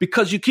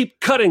because you keep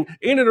cutting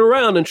in and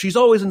around, and she's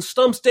always in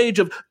some stage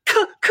of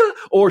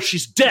or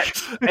she's dead,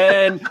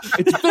 and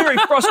it's very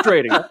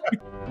frustrating.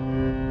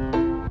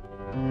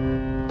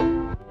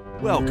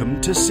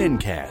 Welcome to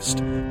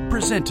Sincast,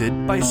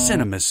 presented by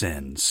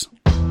CinemaSins.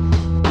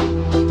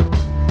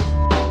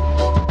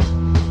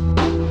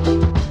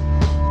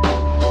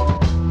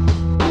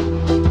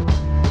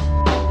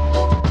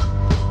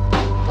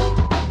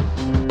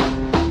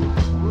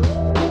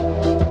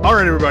 All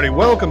right, everybody,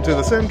 welcome to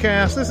the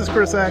Sincast. This is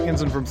Chris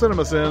Atkinson from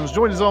CinemaSins,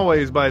 joined as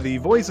always by the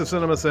voice of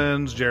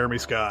CinemaSins, Jeremy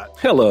Scott.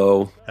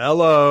 Hello.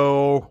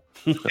 Hello.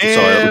 Sorry,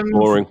 that was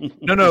boring.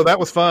 No, that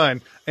was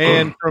fine.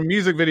 And from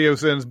Music Video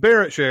Sins,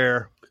 Barrett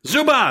Share.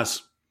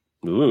 Zubaz!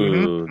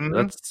 Ooh,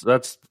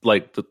 that's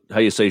like how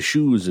you say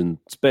shoes in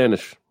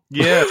Spanish.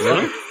 Yeah.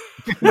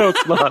 No,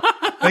 it's not.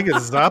 I think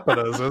it's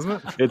Zapatos, isn't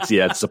it? It's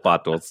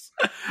zapatos.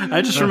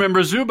 I just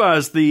remember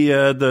Zubaz,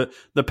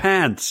 the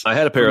pants. I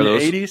had a pair of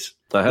those. 80s.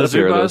 I had a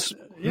pair of those.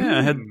 Yeah,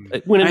 I had.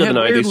 It went into the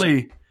 90s.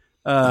 Weirdly,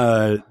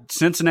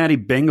 Cincinnati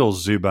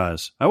Bengals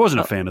Zubaz. I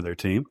wasn't a fan of their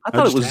team. I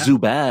thought it was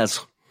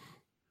Zubaz.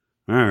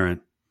 All right.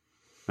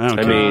 I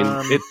mean,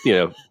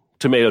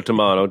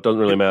 tomato. It doesn't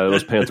really matter.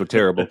 Those pants were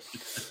terrible.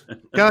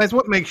 Guys,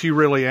 what makes you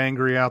really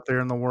angry out there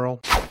in the world?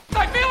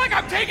 I feel like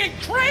I'm taking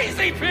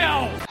crazy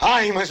pills!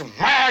 I'm as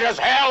mad as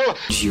hell!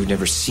 You've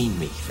never seen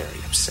me very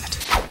upset.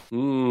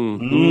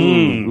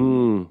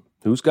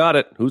 Who's got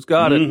it?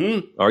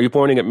 Are you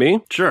pointing at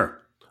me? Sure.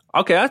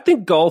 Okay, I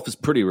think golf is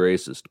pretty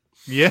racist.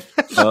 Yeah.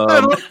 Let's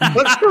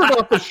start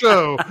off the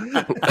show.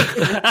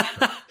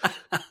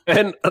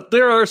 And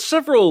there are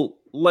several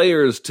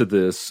layers to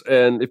this,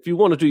 and if you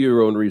want to do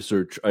your own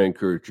research, I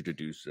encourage you to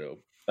do so.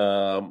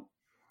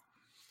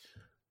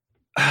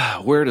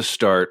 Where to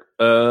start?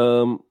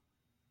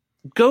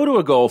 Go to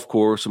a golf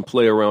course and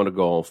play a round of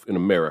golf in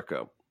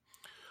America.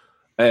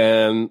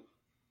 And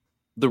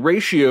the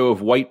ratio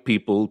of white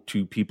people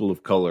to people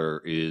of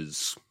color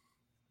is,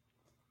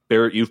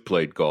 Barrett, you've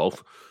played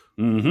golf,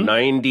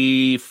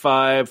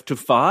 95 to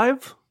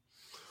 5,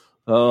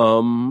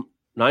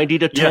 90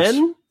 to 10.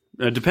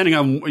 Yes. Depending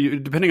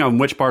on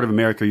which part of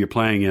America you're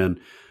playing in,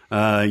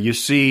 you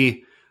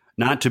see,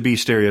 not to be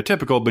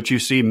stereotypical, but you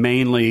see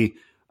mainly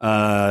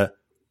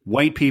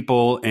white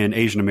people and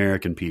Asian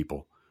American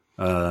people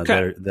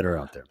that are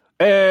out there.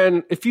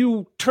 And if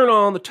you turn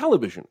on the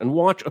television and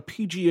watch a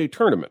PGA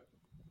tournament,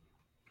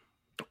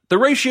 the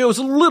ratio is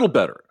a little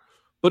better,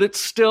 but it's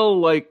still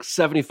like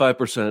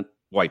 75%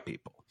 white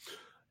people.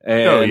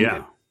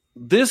 And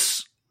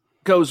this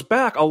goes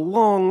back a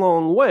long,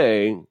 long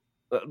way.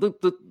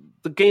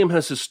 The game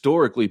has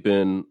historically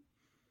been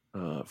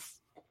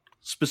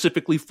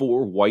specifically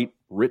for white,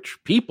 rich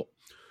people.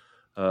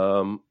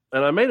 And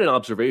I made an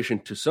observation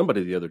to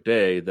somebody the other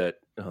day that,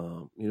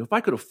 if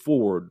I could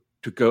afford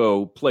to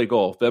go play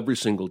golf every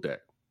single day,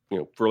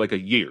 for like a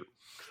year,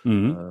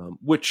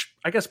 which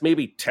I guess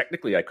maybe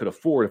technically I could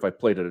afford if I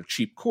played at a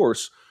cheap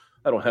course.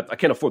 I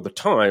can't afford the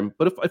time,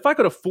 but if I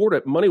could afford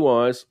it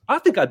money-wise, I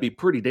think I'd be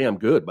pretty damn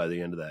good by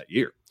the end of that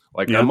year.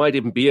 I might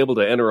even be able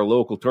to enter a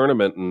local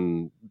tournament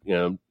and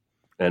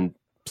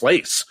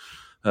place.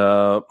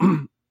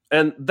 And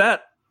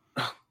that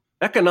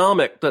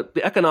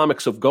the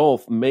economics of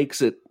golf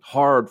makes it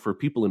hard for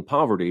people in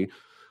poverty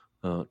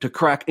to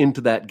crack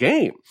into that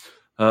game.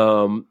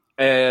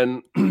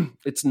 And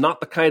it's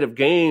not the kind of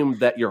game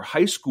that your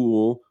high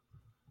school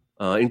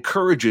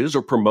encourages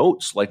or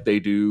promotes like they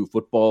do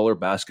football or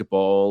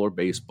basketball or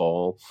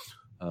baseball.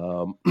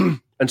 And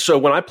so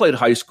when I played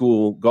high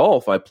school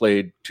golf, I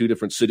played 2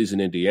 different cities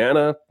in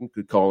Indiana. You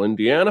could call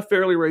Indiana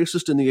fairly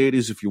racist in the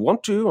 80s if you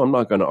want to. I'm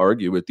not going to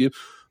argue with you.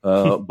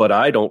 But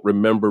I don't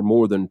remember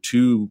more than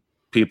 2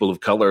 people of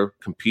color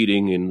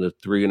competing in the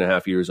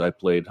 3.5 years I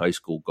played high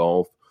school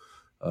golf.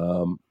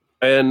 And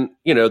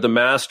the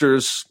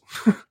Masters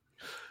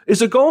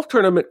is a golf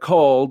tournament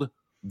called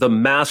the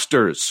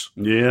Masters.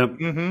 Yeah.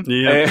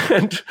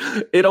 And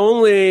it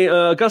only,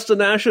 Augusta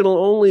National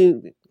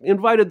only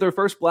invited their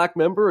first black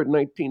member in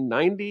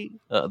 1990.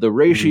 The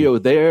ratio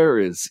there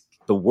is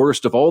the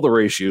worst of all the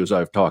ratios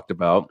I've talked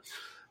about.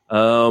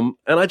 And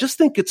I just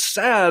think it's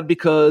sad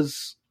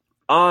because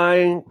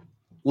I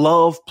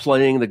love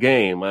playing the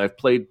game. I've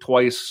played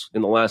twice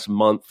in the last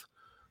month,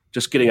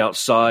 just getting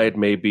outside,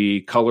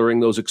 maybe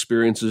coloring those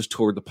experiences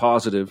toward the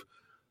positive.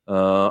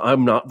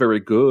 I'm not very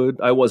good.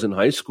 I was in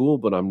high school,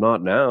 but I'm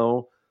not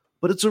now.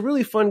 But it's a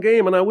really fun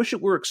game, and I wish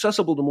it were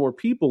accessible to more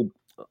people.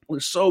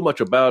 There's so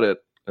much about it.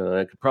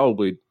 I could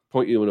probably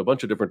point you in a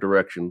bunch of different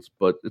directions,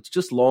 but it's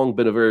just long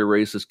been a very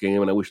racist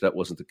game, and I wish that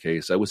wasn't the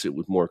case. I wish it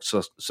was more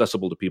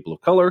accessible to people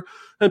of color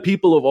and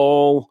people of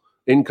all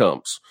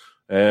incomes.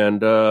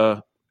 And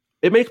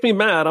it makes me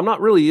mad. I'm not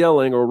really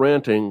yelling or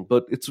ranting,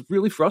 but it's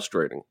really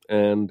frustrating.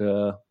 And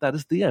that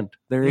is the end.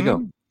 There you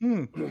go.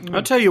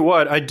 I'll tell you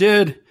what, I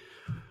did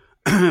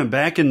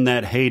back in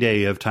that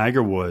heyday of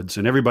Tiger Woods,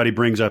 and everybody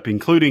brings up,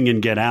 including in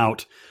Get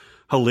Out,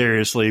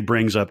 hilariously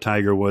brings up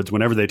Tiger Woods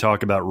whenever they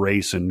talk about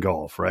race in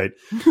golf, right?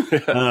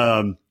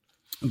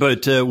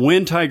 But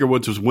when Tiger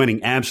Woods was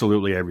winning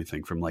absolutely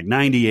everything from like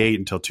 98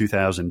 until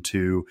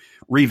 2002,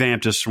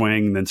 revamped his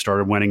swing, then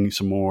started winning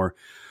some more.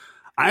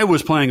 I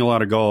was playing a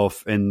lot of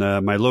golf in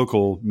my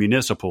local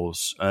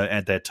municipals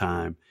at that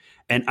time.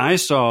 And I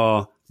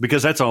saw,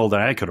 because that's all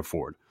that I could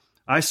afford,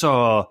 I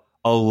saw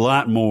a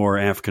lot more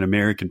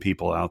African-American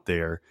people out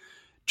there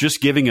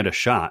just giving it a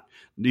shot.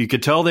 You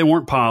could tell they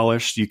weren't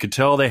polished. You could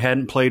tell they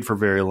hadn't played for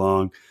very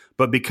long.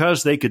 But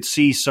because they could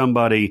see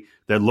somebody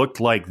that looked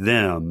like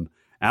them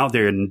out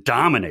there and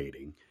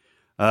dominating,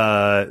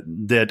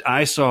 that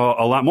I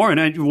saw a lot more.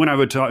 And when I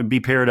would be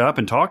paired up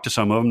and talk to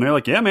some of them, they're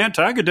like, yeah, man,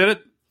 Tiger did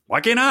it. Why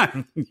can't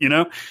I? You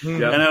know?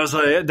 Yeah. And I was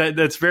like,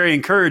 that's very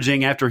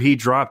encouraging after he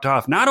dropped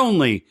off. Not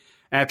only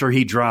after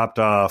he dropped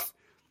off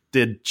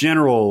did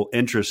general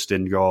interest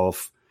in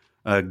golf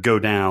go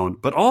down,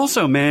 but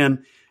also,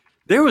 man,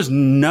 there was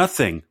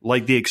nothing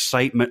like the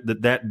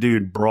excitement that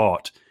dude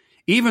brought.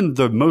 Even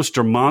the most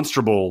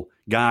demonstrable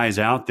guys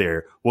out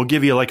there will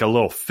give you like a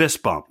little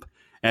fist bump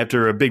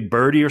after a big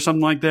birdie or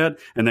something like that,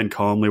 and then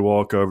calmly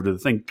walk over to the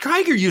thing.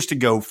 Tiger used to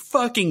go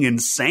fucking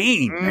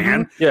insane,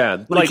 man.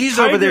 Yeah. Like he's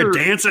Tiger, over there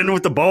dancing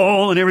with the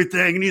ball and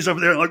everything, and he's over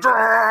there like,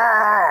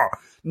 Argh!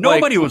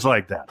 Nobody was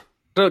like that.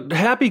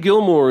 Happy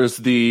Gilmore is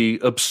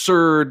the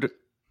absurd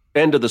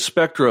end of the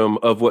spectrum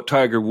of what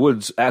Tiger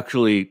Woods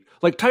actually,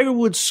 like Tiger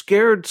Woods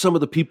scared some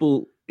of the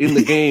people in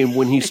the game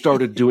when he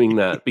started doing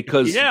that,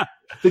 because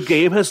the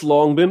game has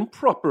long been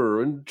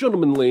proper and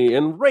gentlemanly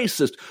and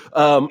racist.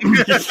 But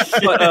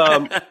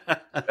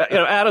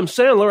Adam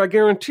Sandler, I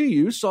guarantee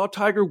you, saw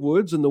Tiger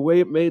Woods and the way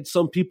it made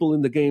some people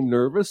in the game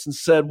nervous and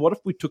said, what if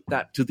we took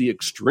that to the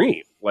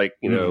extreme? Like,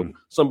 you know,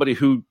 somebody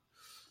who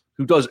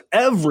does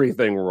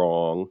everything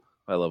wrong.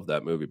 I love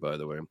that movie, by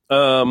the way.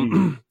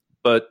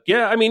 But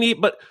yeah, I mean,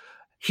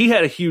 he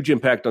had a huge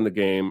impact on the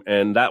game,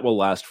 and that will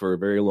last for a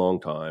very long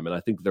time. And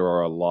I think there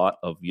are a lot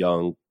of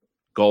young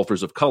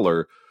golfers of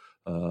color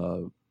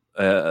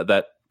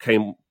that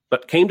came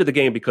to the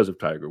game because of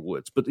Tiger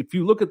Woods. But if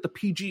you look at the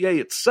PGA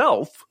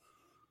itself,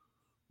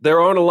 there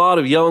aren't a lot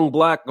of young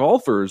black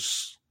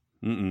golfers.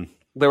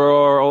 There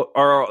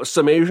are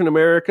some Asian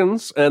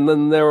Americans, and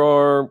then there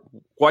are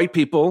white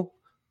people,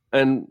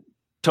 and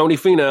Tony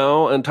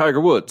Finau and Tiger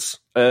Woods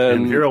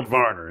and Harold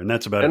Varner, and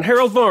that's about it. And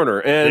Harold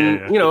Varner,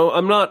 and you know,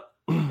 I'm not.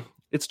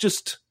 It's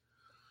just,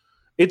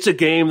 it's a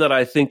game that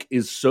I think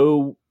is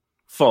so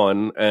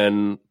fun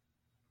and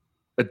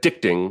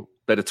addicting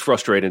that it's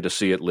frustrating to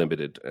see it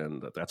limited,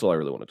 and that's all I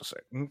really wanted to say.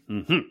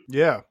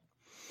 Yeah.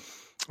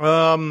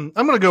 I'm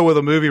going to go with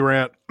a movie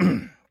rant.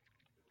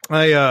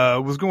 I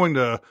was going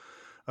to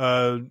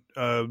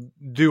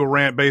do a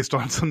rant based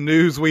on some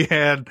news we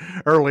had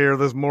earlier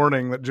this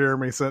morning that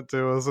Jeremy sent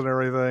to us and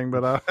everything,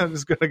 but I'm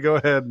just going to go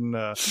ahead and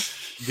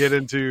get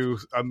into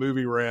a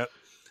movie rant.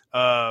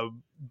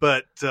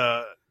 But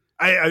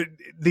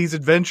these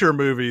adventure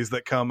movies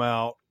that come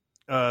out,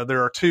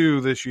 there are two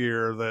this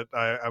year that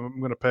I'm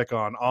going to pick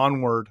on: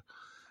 Onward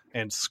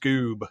and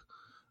Scoob.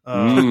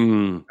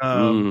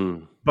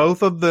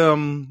 Both of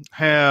them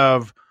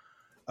have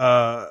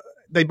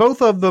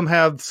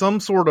some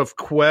sort of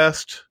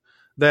quest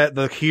that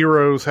the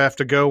heroes have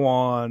to go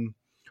on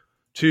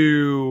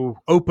to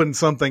open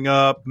something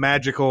up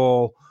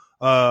magical,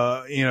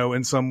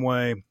 in some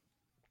way.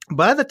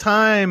 By the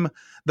time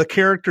the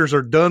characters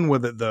are done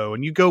with it, though,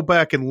 and you go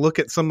back and look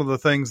at some of the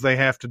things they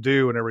have to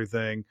do and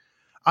everything,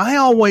 I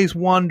always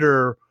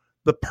wonder,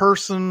 the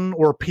person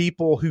or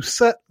people who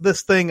set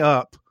this thing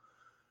up,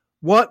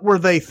 what were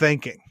they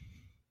thinking?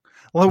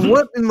 Well,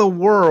 what in the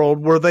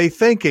world were they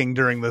thinking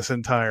during this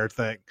entire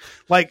thing?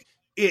 Like,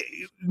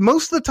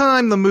 most of the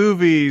time the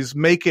movies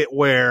make it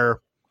where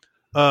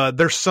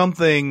there's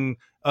something,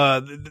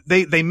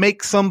 they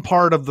make some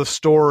part of the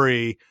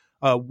story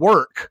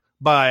work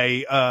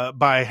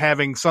by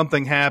having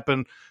something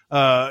happen,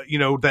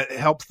 that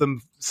helps them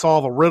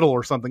solve a riddle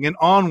or something. In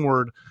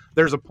Onward,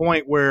 there's a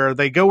point where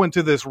they go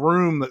into this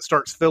room that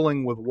starts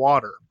filling with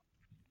water,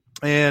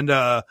 and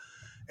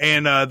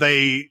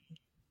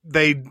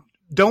they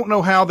don't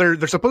know how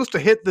they're supposed to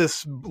hit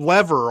this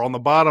lever on the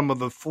bottom of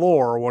the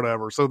floor or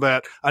whatever, so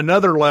that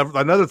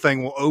another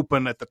thing will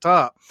open at the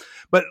top.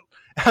 But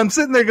I'm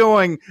sitting there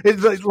going,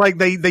 it's like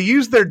they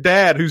use their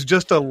dad, who's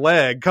just a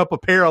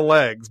pair of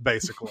legs,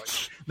 basically.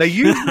 They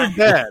use their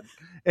dad,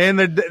 and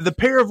the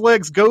pair of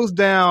legs goes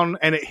down,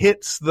 and it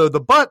hits the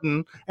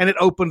button, and it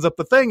opens up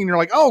the thing, and you're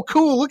like, oh,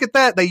 cool, look at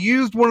that. They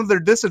used one of their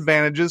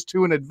disadvantages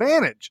to an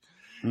advantage.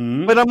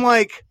 Mm-hmm. But I'm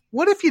like,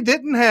 what if you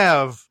didn't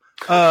have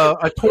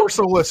a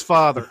torso-less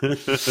father? That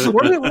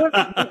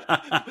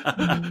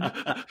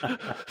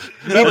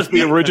was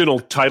the original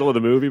title of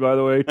the movie, by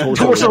the way.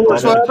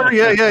 Torso-less father?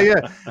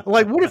 Yeah.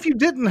 Like, what if you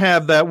didn't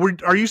have that?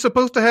 Are you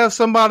supposed to have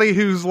somebody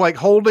who's like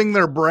holding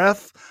their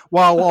breath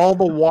while all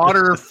the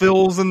water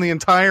fills in the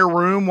entire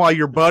room while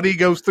your buddy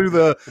goes through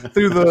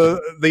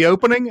the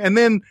opening? And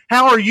then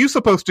how are you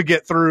supposed to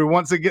get through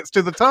once it gets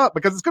to the top?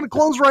 Because it's going to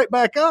close right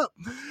back up.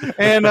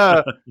 And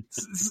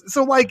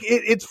so like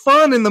it's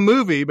fun in the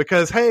movie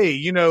because, hey,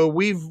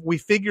 we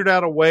figured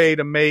out a way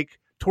to make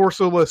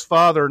torsoless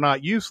father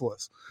not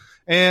useless.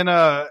 And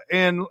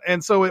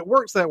so it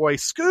works that way.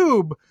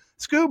 Scoob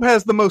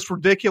has the most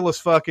ridiculous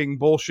fucking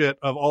bullshit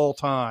of all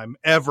time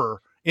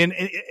ever. In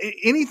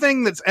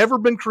anything that's ever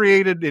been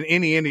created in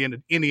any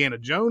Indiana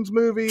Jones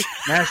movie,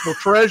 National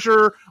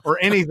Treasure, or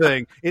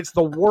anything, it's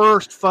the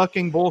worst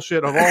fucking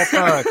bullshit of all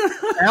time.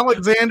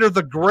 Alexander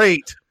the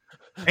Great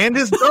and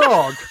his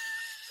dog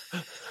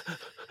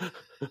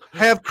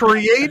have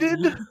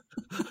created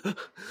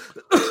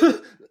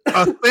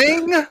a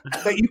thing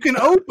that you can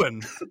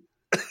open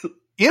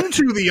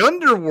into the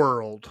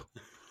underworld.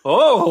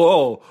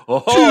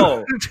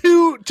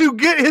 To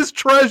get his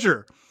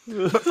treasure.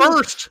 But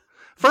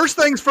first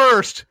things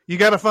first, you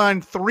got to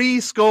find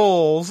 3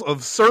 skulls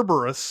of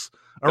Cerberus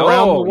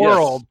around the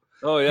world. Yes.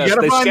 Oh, yes. You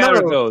got to find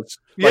those.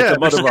 Yeah,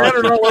 they're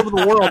scattered all over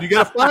the world. You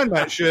got to find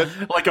that shit.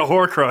 Like a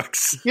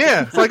Horcrux.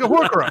 Yeah, it's like a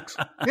Horcrux.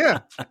 Yeah.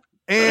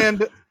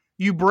 And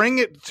you bring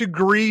it to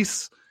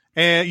Greece,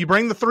 and you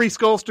bring the 3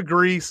 skulls to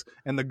Greece,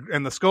 and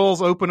the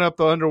skulls open up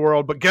the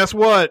underworld. But guess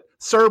what?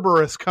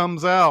 Cerberus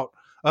comes out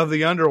of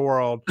the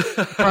underworld,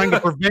 trying to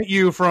prevent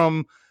you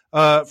from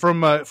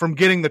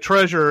getting the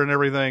treasure and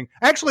everything.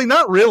 Actually,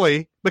 not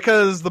really,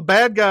 because the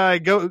bad guy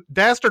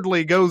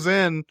dastardly goes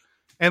in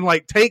and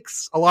like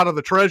takes a lot of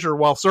the treasure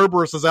while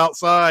Cerberus is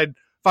outside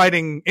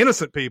fighting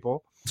innocent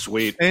people.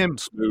 Sweet and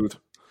smooth.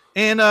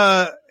 And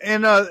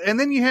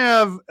then you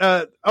have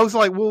I was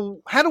like,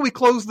 well, how do we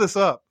close this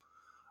up?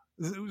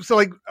 So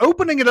like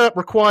opening it up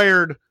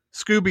required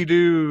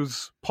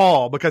Scooby-Doo's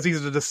paw because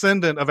he's a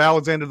descendant of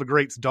Alexander the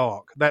Great's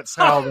dog. That's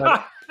how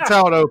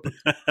it opens.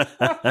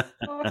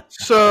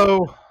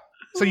 So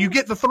you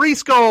get the 3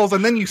 skulls,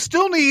 and then you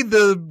still need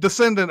the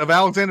descendant of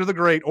Alexander the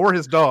Great or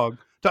his dog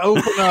to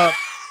open up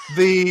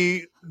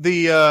the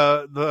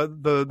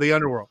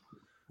underworld.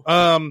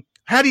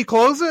 How do you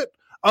close it?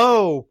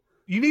 Oh,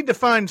 you need to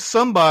find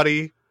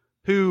somebody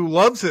who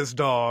loves his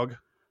dog.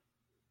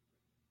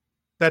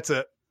 That's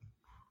it.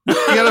 You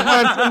gotta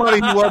find somebody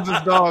who loves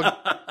his dog.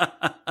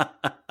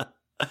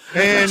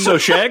 And so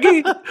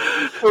Shaggy?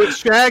 So it's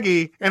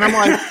Shaggy. And I'm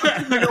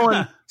like,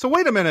 going, so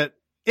wait a minute.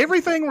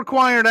 Everything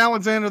required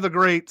Alexander the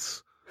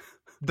Great's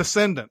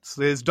descendants,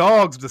 his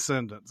dog's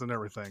descendants and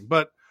everything.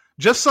 But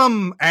just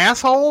some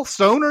asshole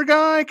stoner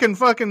guy can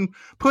fucking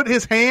put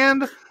his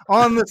hand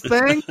on this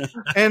thing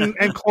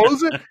and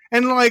close it.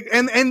 And like,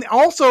 and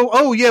also,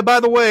 oh yeah,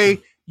 by the way,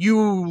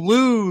 you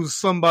lose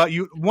somebody.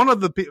 One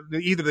of the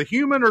either the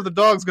human or the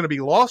dog's going to be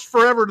lost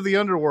forever to the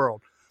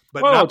underworld,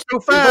 but not so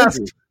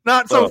fast.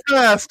 Not so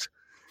fast.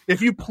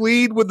 If you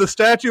plead with the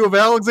statue of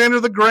Alexander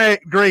the Great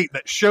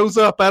that shows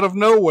up out of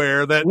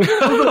nowhere, that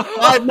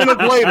 5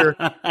 minutes later,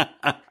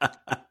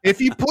 if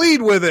you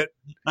plead with it,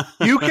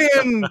 you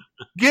can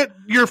get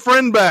your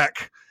friend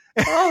back.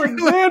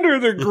 Alexander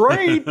the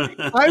Great.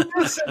 I'm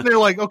just sitting there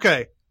like,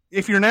 okay,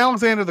 if you're in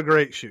Alexander the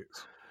Great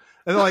shoes,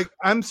 and like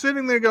I'm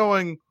sitting there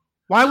going,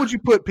 why would you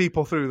put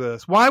people through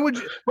this? Why would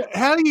you?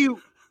 How do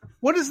you?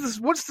 What is this?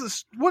 What's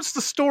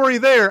the story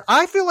there?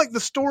 I feel like the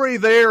story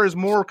there is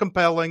more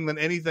compelling than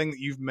anything that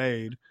you've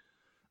made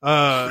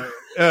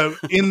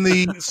in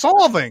the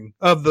solving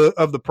of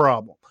the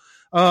problem.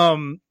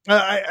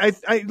 I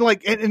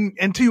like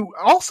and to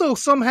also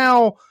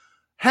somehow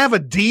have a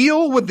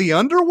deal with the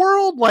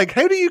underworld. Like,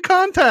 who do you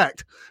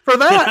contact for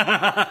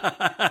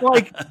that?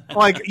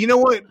 like you know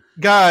what,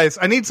 guys?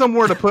 I need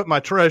somewhere to put my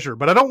treasure,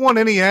 but I don't want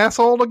any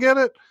asshole to get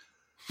it.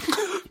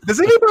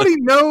 Does anybody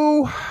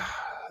know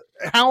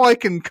how I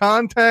can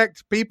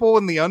contact people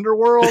in the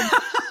underworld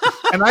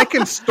and I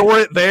can store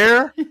it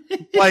there?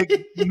 Like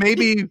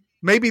maybe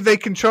they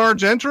can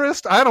charge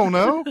interest. I don't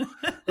know.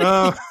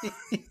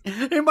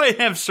 They might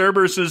have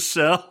Cerberus's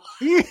cell.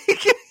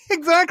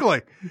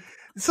 Exactly.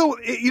 So,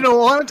 you know,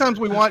 a lot of times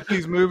we watch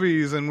these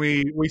movies and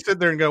we sit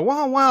there and go,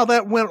 wow,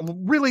 that went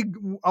really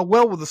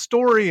well with the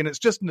story, and it's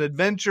just an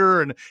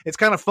adventure, and it's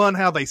kind of fun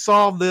how they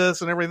solve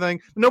this and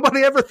everything.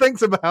 Nobody ever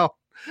thinks about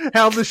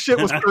how this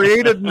shit was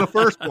created in the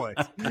first place.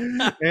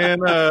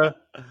 And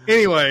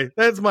anyway,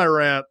 that's my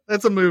rant.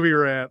 That's a movie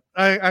rant.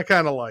 I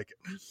kind of like it.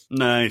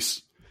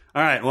 Nice.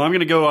 All right. Well, I'm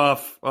going to go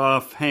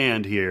off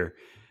hand here,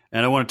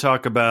 and I want to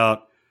talk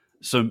about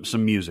some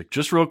music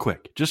just real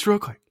quick.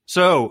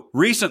 So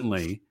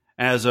recently,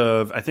 as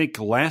of I think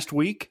last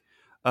week,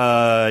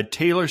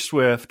 Taylor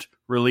Swift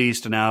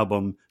released an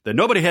album that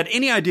nobody had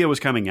any idea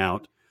was coming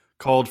out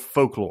called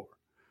Folklore.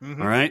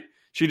 Mm-hmm. All right.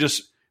 She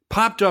just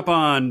popped up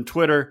on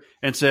Twitter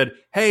and said,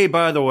 hey,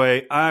 by the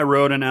way, I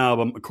wrote an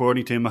album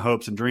according to my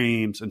hopes and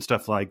dreams and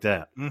stuff like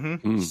that.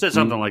 Mm-hmm. Said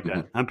something like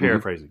that. I'm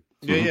paraphrasing.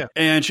 Yeah.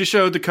 And she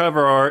showed the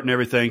cover art and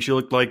everything. She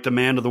looked like the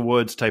Man of the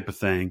Woods type of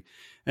thing.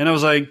 And I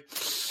was like,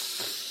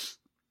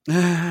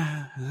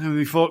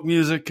 folk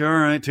music. All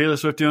right. Taylor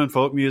Swift doing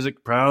folk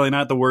music. Probably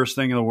not the worst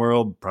thing in the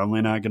world.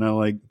 Probably not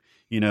going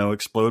to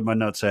explode my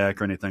nutsack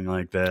or anything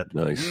like that.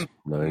 Nice.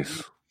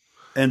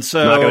 And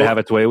so, not going to have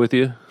its way with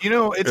you. You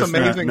know, it's It's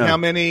amazing not, no.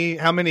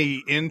 how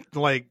many in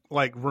like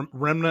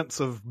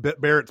remnants of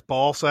Barrett's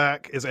ball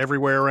sack is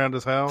everywhere around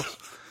his house.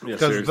 Yeah,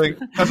 Because seriously. of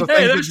hey, things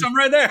there's some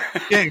right there.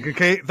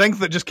 things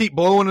that just keep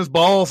blowing his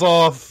balls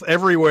off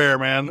everywhere,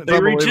 man. It's They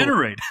unbelievable.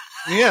 regenerate.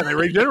 Yeah, they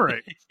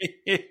regenerate.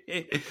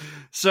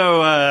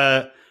 So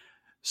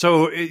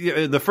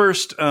the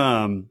first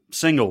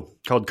single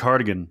called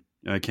Cardigan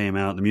came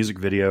out, the music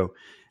video,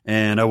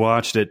 and I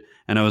watched it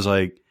and I was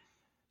like,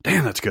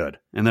 damn, that's good.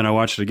 And then I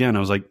watched it again. I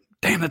was like,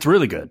 damn, that's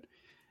really good.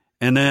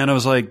 And then I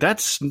was like,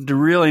 that's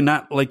really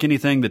not like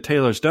anything that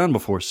Taylor's done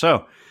before.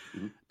 So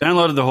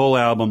downloaded the whole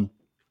album,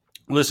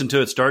 listened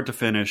to it start to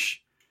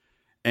finish,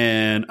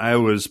 and I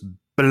was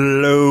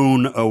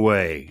blown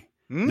away.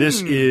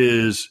 This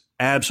is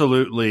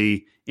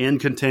absolutely in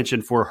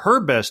contention for her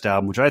best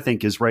album, which I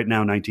think is right now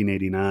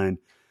 1989.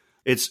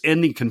 It's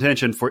in the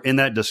contention in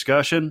that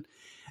discussion,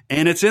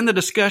 and it's in the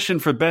discussion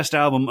for best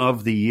album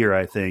of the year,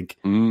 I think.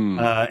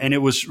 And it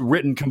was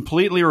written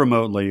completely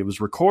remotely. It was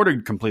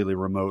recorded completely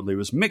remotely. It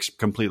was mixed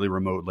completely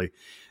remotely.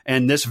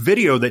 And this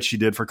video that she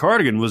did for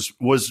Cardigan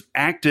was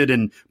acted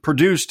and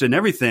produced and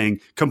everything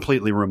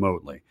completely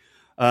remotely.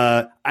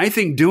 I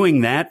think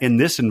doing that in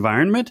this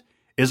environment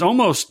is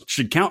almost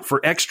should count for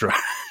extra.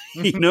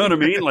 You know what I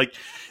mean? Like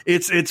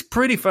it's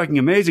pretty fucking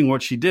amazing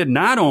what she did.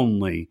 Not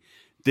only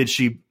did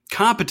she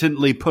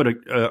competently put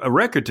a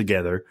record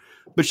together,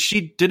 but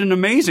she did an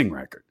amazing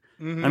record.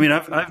 I mean,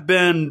 I've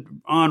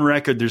been on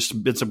record. There's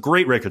been some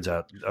great records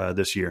out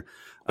this year.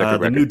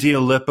 The new Dua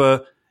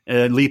Lipa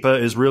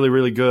is really,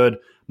 really good.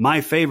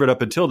 My favorite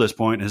up until this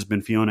point has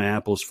been Fiona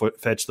Apple's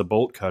Fetch the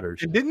Bolt Cutters.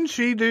 Didn't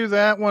she do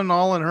that one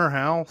all in her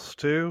house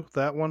too?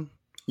 That one?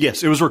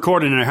 Yes, it was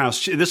recorded in her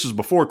house. This was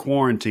before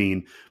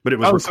quarantine, but it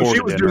was recorded. So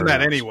she was in doing her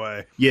that house.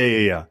 anyway.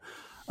 Yeah.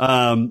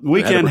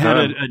 Weekend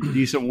had a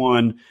decent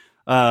one.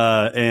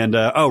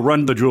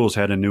 Run the Jewels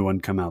had a new one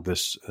come out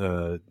this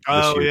year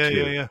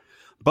too. Yeah.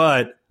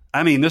 But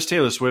I mean, this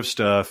Taylor Swift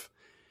stuff,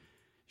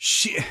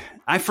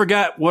 I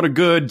forgot what a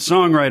good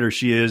songwriter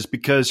she is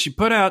because she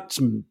put out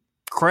some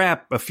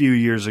crap a few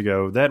years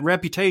ago. That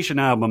Reputation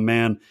album,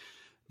 man,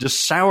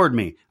 just soured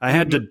me. I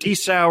had to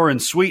desour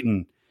and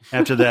sweeten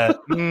after that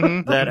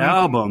that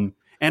album.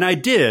 And I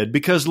did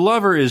because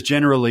Lover is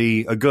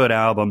generally a good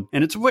album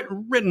and it's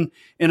written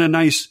in a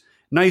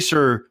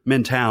nicer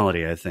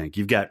mentality, I think.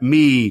 You've got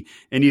Me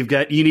and you've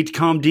got You Need to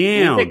Calm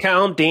Down.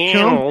 Calm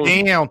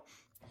down.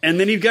 And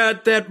then you've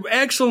got that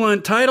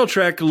excellent title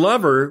track,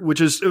 Lover,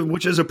 which is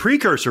a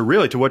precursor,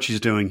 really, to what she's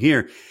doing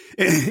here.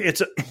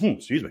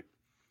 Excuse me.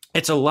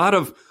 It's a lot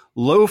of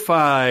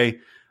lo-fi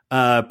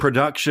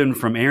production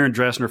from Aaron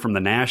Dressner from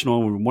The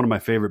National, one of my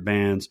favorite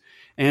bands,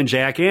 and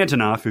Jack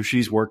Antonoff, who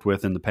she's worked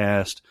with in the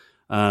past.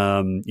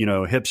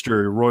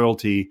 Hipster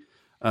royalty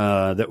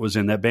that was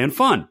in that band,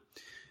 Fun.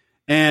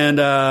 And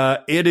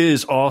it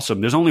is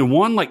awesome. There's only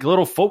one like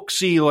little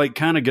folksy, like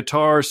kind of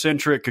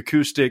guitar-centric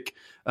acoustic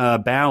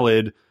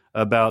ballad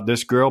about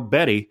this girl,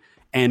 Betty,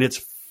 and it's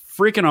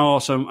freaking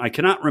awesome. I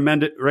cannot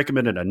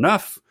recommend it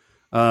enough.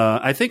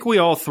 I think we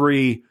all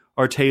three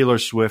are Taylor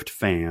Swift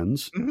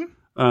fans.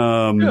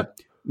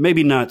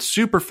 Maybe not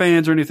super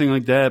fans or anything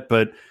like that,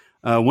 but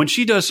when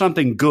she does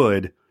something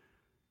good,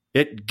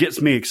 it gets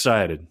me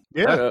excited.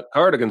 Yeah.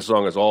 Cardigan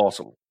song is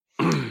awesome.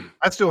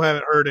 I still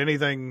haven't heard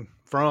anything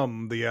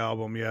from the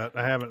album yet.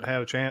 I haven't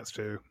had a chance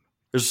to.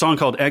 There's a song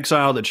called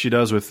Exile that she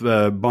does with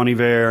Bon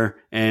Iver,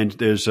 and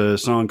there's a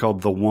song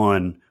called The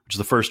One, which is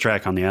the first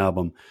track on the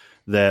album,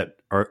 that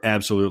are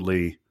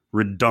absolutely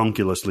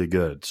redonkulously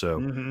good.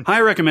 So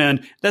I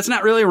recommend. That's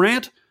not really a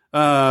rant,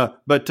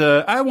 but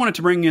I wanted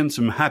to bring in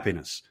some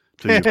happiness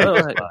to you.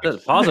 That's a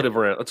positive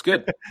rant. That's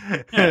good.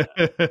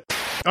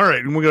 All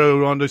right, and we'll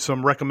go on to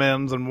some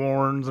recommends and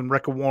warns and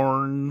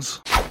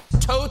rec-warns.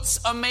 Totes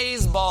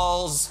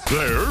Amazeballs.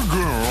 They're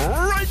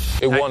great.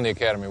 It won the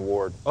Academy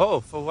Award. Oh,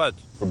 for what?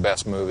 For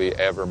best movie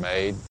ever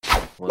made.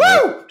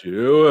 Woo!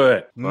 Do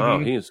it. Wow,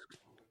 he's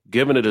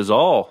giving it his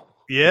all.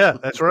 Yeah,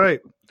 that's right.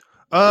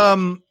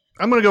 I'm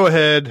going to go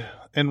ahead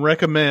and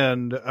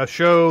recommend a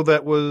show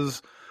that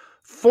was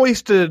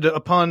foisted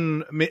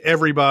upon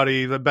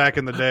everybody back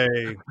in the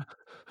day.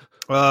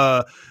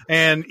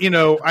 And,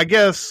 I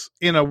guess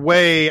in a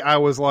way I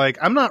was like,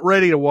 I'm not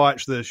ready to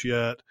watch this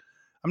yet.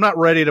 I'm not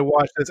ready to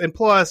watch this. And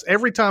plus,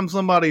 every time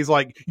somebody's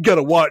like, you got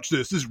to watch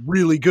this. This is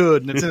really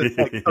good. And it's in its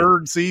like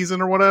third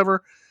season or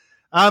whatever.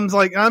 I'm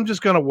like, I'm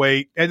just going to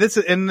wait. And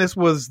this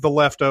was The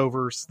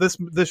Leftovers. This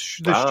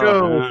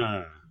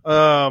show,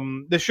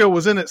 this show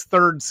was in its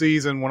third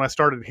season when I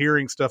started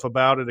hearing stuff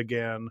about it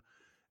again.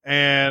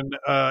 And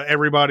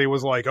everybody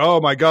was like,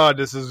 oh my God,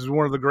 this is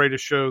one of the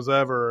greatest shows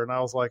ever. And I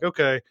was like,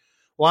 okay,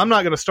 well, I'm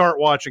not going to start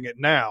watching it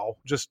now,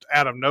 just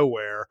out of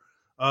nowhere.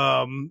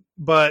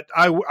 But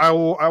I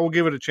will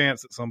give it a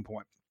chance at some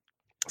point.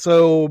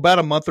 So about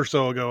a month or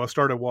so ago, I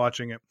started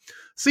watching it.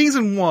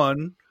 Season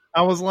 1,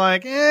 I was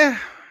like,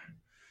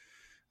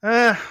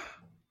 I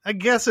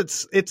guess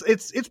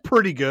it's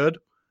pretty good.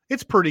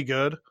 It's pretty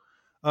good.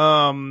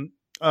 And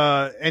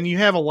you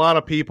have a lot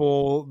of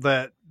people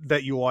that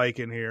that you like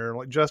in here,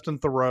 like Justin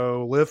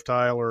Theroux, Liv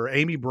Tyler,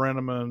 Amy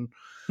Brenneman,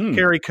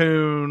 Carrie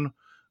Coon.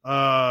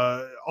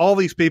 All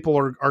these people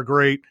are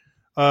great.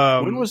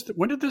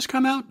 When did this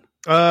come out?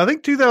 I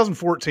think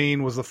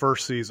 2014 was the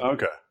first season.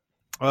 Okay.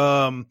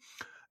 And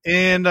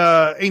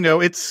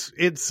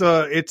it's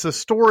a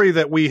story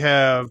that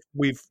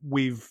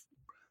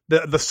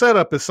the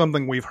setup is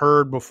something we've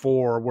heard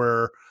before,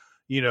 where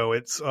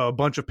it's a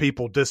bunch of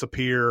people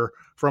disappear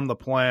from the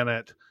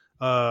planet,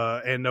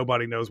 and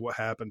nobody knows what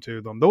happened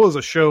to them. There was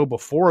a show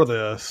before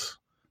this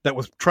that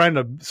was trying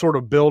to sort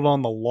of build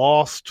on the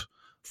Lost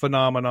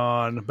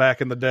phenomenon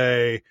back in the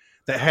day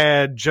that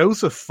had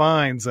Joseph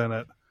Fiennes in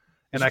it.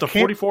 And the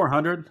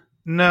 4400?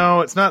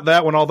 No, it's not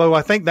that one. Although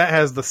I think that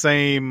has the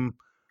same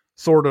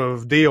sort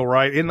of deal,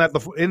 right? Isn't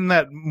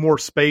that more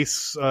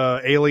space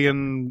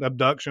alien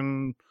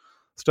abduction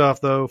stuff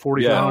though?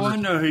 4400. Oh, I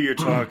know who you're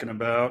talking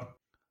about.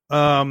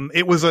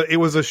 It was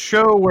a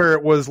show where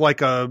it was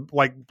like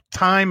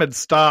time had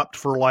stopped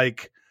for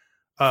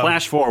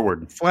Flash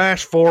Forward.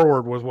 Flash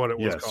Forward was what it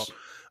was called.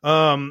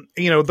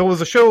 There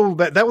was a show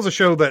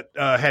that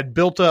had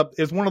built up.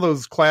 It's one of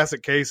those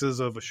classic cases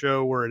of a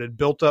show where it had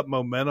built up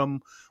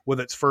momentum with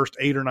its first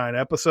 8 or 9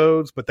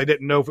 episodes, but they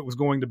didn't know if it was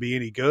going to be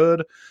any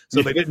good.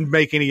 So they didn't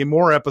make any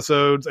more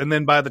episodes. And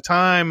then by the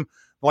time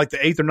like the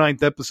 8th or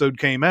 9th episode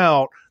came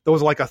out, there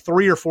was like a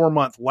 3 or 4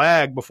 month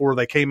lag before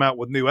they came out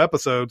with new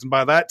episodes. And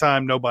by that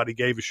time, nobody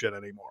gave a shit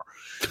anymore.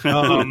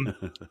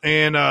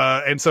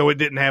 And so it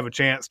didn't have a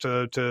chance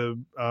to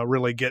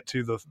really get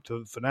to the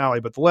finale.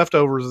 But The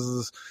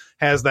Leftovers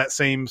has that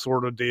same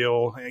sort of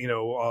deal.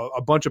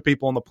 A bunch of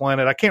people on the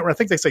planet. I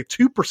think they say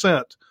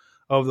 2%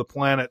 of the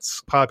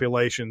planet's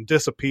population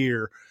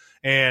disappear.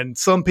 And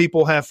some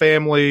people have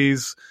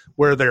families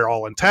where they're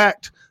all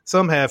intact.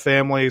 Some have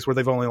families where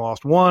they've only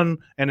lost one.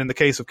 And in the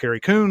case of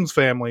Carrie Coon's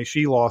family,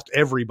 she lost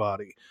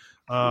everybody.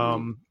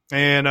 And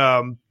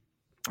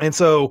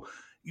so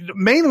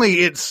mainly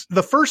it's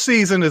the first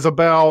season is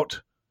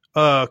about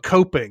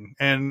coping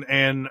and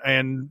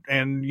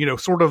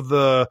sort of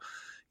the,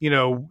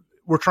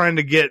 we're trying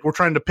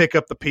to pick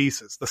up the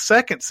pieces. The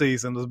second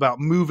season is about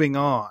moving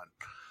on.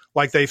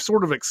 Like they've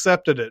sort of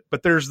accepted it,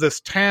 but there's this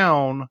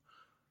town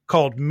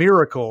called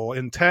Miracle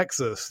in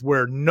Texas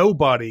where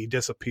nobody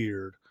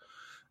disappeared,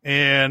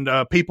 and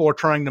people are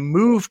trying to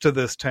move to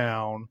this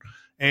town.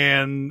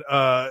 And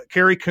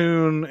Carrie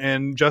Coon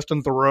and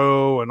Justin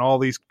Theroux and all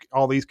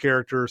these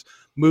characters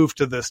move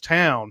to this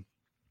town.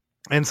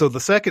 And so the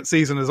second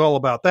season is all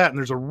about that. And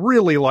there's a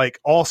really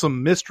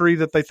awesome mystery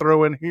that they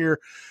throw in here.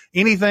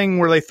 Anything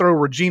where they throw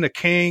Regina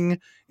King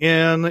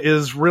in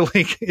is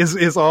really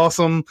is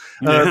awesome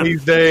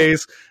these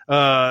days.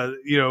 There's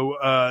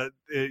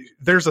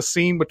a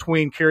scene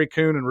between Carrie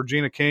Coon and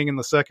Regina King in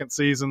the second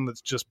season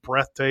that's just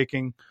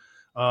breathtaking.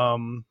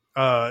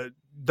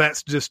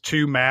 That's just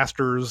two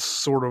masters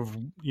sort of,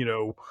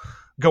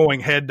 going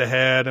head to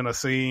head in a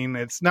scene.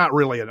 It's not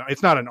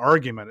an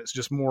argument. It's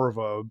just more of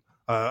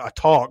a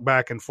talk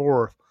back and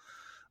forth.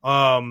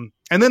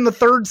 And then the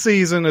third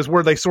season is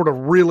where they sort of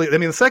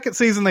the second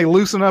season they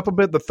loosen up a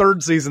bit. The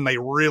third season they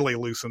really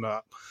loosen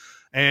up,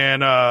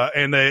 and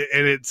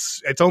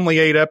it's only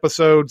 8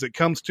 episodes. It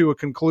comes to a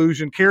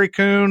conclusion. Carrie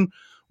Coon,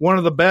 one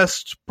of the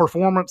best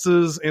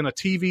performances in a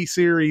TV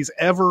series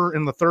ever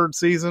in the third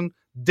season,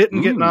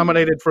 didn't get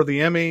nominated for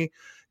the Emmy.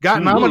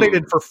 Got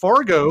nominated for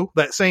Fargo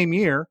that same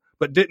year,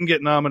 but didn't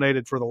get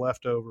nominated for The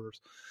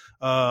Leftovers.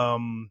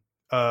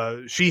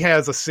 She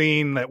has a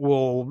scene that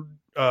will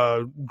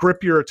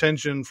grip your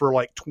attention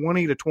for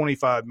 20 to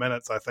 25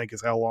 minutes, I think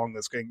is how long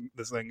this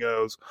thing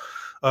goes,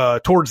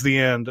 towards the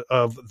end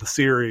of the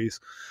series.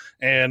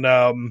 And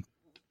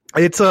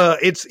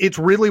it's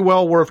really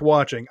well worth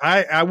watching.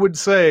 I would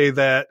say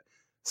that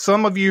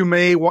some of you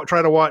may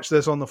try to watch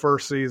this on the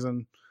first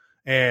season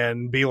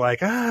and be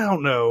like, I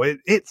don't know.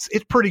 It's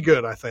pretty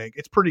good. I think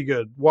it's pretty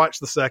good. Watch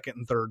the second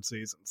and third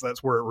seasons.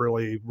 That's where it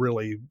really,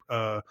 really,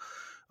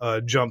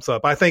 jumps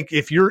up. I think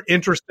if you're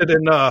interested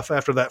enough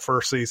after that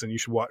first season, you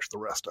should watch the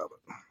rest of it.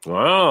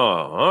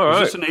 Wow. All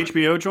right. Is this an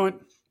HBO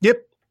joint? Yep.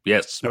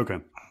 Yes. Okay.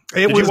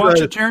 Did you watch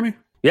it, Jeremy?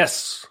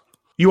 Yes.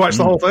 You watched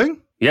the whole thing?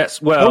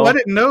 Yes. Well, I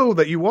didn't know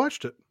that you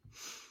watched it.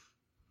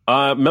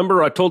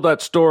 Remember I told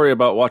that story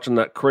about watching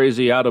that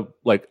crazy out of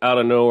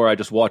nowhere. I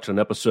just watched an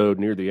episode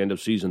near the end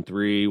of season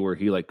 3 where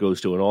he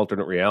goes to an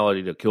alternate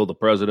reality to kill the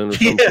president or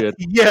some shit.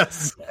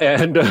 Yes.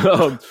 And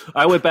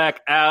I went back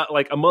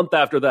a month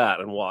after that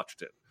and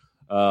watched it.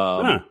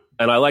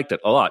 And I liked it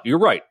a lot. You're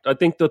right. I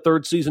think the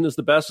third season is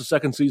the best. The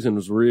second season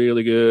was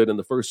really good, and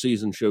the first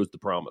season shows the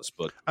promise.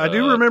 But I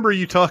do remember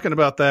you talking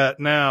about that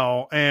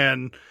now,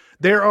 and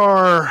there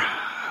are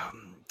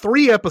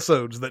 3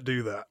 episodes that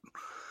do that.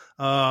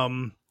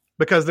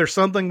 Because there's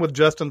something with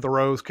Justin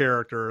Theroux's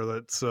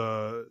character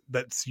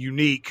that's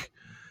unique,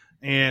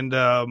 and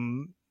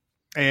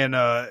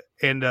there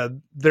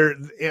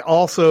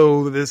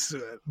also this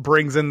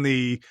brings in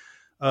the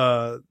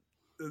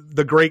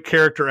great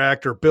character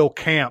actor Bill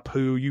Camp,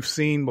 who you've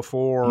seen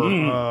before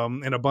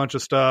in a bunch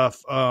of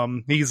stuff.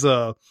 He's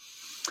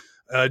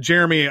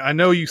Jeremy, I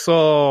know you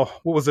saw,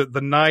 what was it,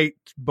 the night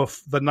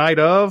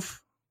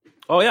of?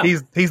 Oh yeah,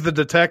 he's the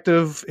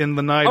detective in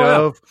the night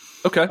of.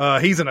 Yeah.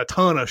 Okay, he's in a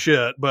ton of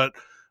shit, but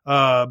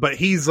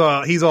he's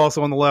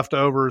also on the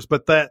leftovers.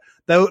 But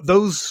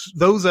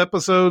those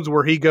episodes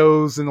where he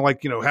goes and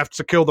have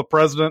to kill the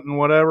president and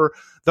whatever,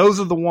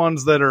 those are the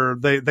ones that are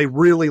they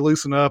really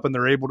loosen up and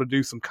they're able to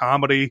do some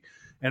comedy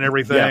and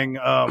everything.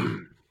 Yeah.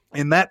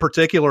 In that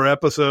particular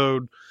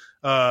episode,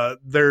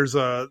 there's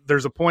a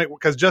point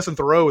because Justin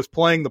Theroux is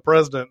playing the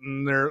president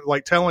and they're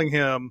telling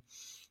him,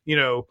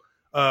 you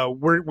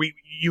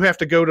have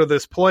to go to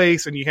this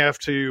place and you have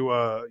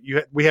to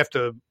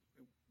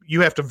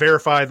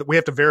verify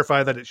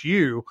that it's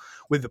you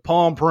with the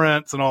palm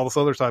prints and all this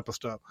other type of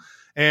stuff.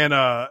 And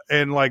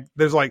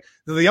there's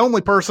the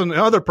only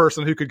other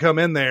person who could come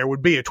in there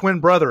would be a twin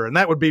brother, and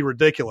that would be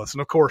ridiculous.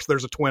 And of course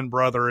there's a twin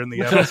brother in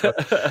the episode.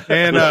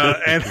 and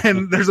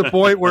there's a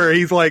point where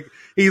he's going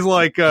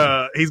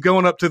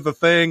up to the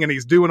thing and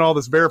he's doing all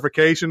this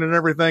verification and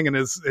everything. And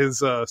his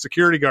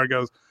security guard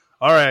goes,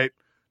 "All right,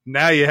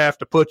 now you have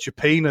to put your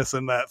penis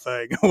in that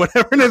thing," or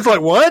whatever. And it's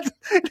what?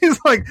 He's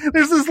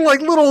there's this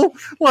little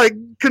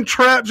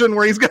contraption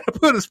where he's got to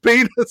put his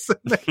penis in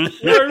there.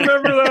 I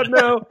remember that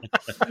now.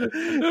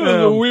 That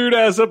was a weird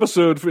ass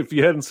episode if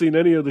you hadn't seen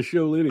any of the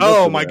show leading.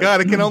 Oh my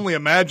God. I can only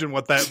imagine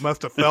what that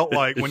must have felt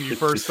like when you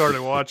first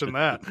started watching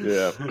that.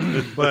 Yeah.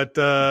 But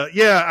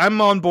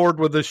I'm on board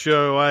with this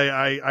show.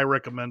 I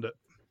recommend it.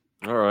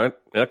 All right.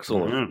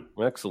 Excellent.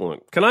 Mm-hmm.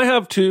 Excellent. Can I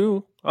have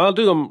two? I'll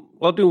do them.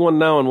 I'll do one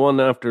now and one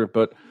after,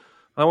 but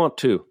I want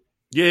two.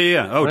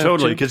 Yeah. Oh,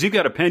 totally. Because you've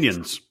got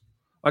opinions.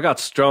 I got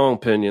strong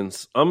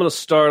opinions. I'm going to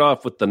start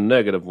off with the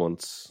negative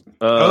ones.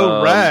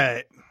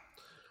 Right.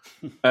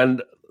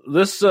 And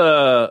this is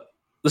a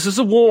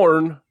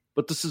warn,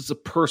 but this is a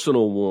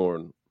personal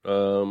warn.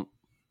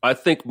 I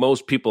think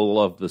most people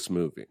love this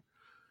movie.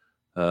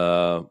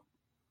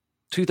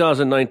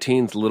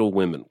 2019's Little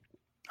Women.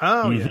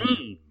 Oh, yeah.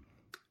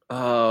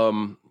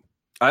 Mm-hmm.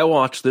 I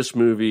watched this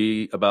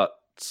movie about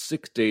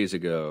 6 days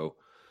ago.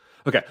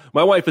 Okay,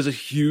 my wife is a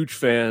huge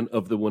fan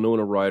of the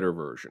Winona Ryder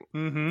version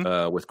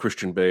with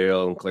Christian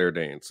Bale and Claire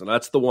Danes, and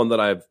that's the one that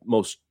I'm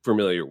most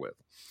familiar with.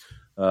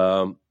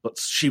 But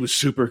she was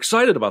super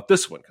excited about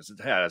this one because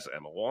it has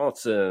Emma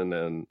Watson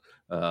and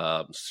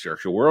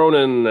Saoirse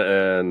Ronan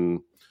and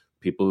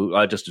people who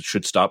I just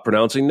should stop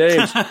pronouncing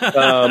names.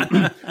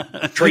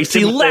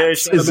 Tracy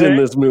Letts is in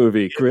this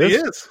movie, Chris. He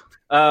is.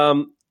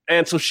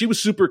 And so she was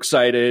super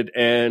excited,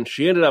 and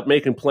she ended up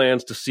making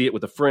plans to see it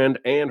with a friend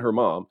and her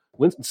mom.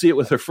 Went and see it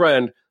with her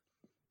friend.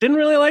 Didn't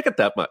really like it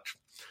that much.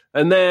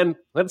 And then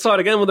went and saw it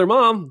again with her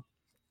mom.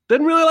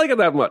 Didn't really like it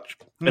that much.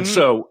 Mm-hmm. And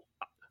so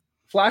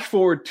flash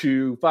forward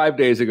to 5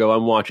 days ago,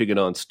 I'm watching it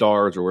on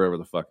Stars or wherever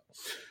the fuck.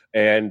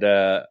 And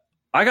I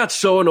got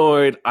so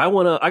annoyed. I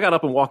got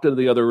up and walked into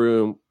the other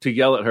room to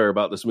yell at her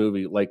about this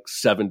movie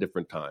 7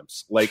 different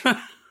times.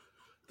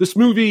 This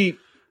movie,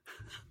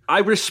 I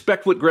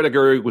respect what Greta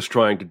Gerwig was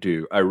trying to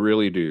do. I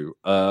really do.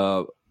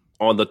 On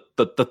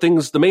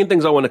the main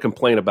things I want to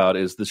complain about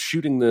is the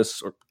shooting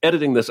this or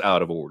editing this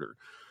out of order,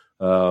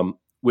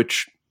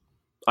 which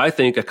I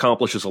think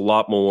accomplishes a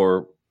lot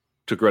more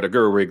to Greta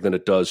Gerwig than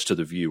it does to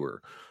the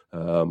viewer.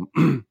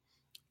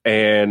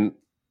 And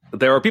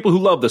there are people who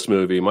love this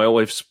movie. My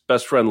wife's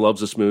best friend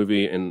loves this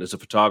movie and is a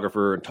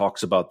photographer and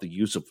talks about the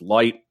use of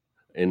light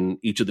in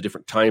each of the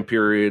different time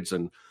periods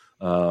and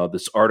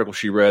this article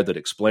she read that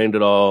explained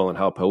it all and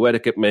how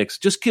poetic it makes.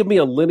 Just give me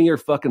a linear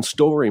fucking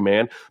story,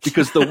 man.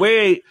 Because the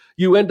way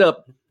you end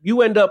up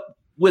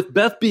with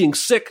Beth being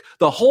sick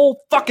the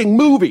whole fucking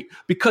movie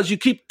because you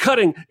keep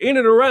cutting in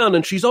and around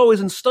and she's always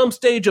in some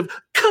stage of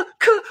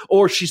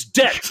or she's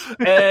dead.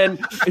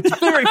 And it's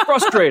very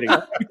frustrating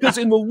because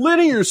in the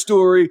linear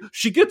story,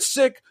 she gets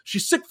sick,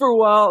 she's sick for a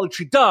while, and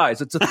she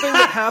dies. It's a thing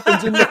that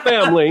happens in the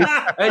family,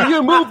 and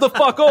you move the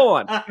fuck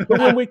on. But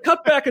when we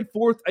cut back and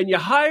forth and you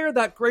hire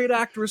that great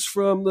actress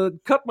from the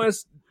Cut My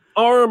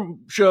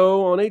Arm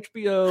show on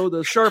HBO,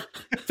 the Sharp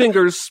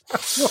Fingers,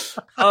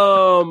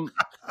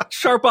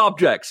 Sharp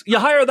Objects, you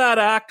hire that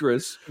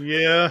actress,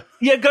 yeah,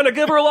 you're going to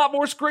give her a lot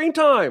more screen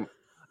time.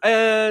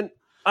 And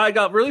I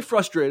got really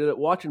frustrated at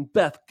watching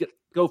Beth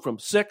go from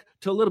sick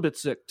to a little bit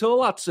sick to a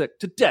lot sick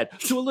to dead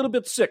to a little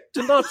bit sick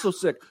to not so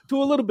sick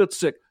to a little bit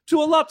sick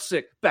to a lot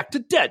sick back to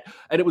dead.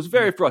 And it was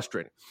very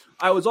frustrating.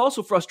 I was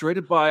also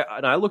frustrated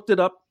and I looked it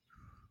up.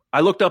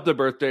 I looked up their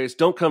birthdays.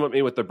 Don't come at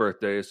me with their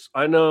birthdays.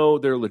 I know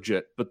they're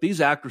legit, but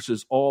these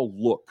actresses all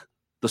look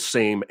the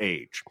same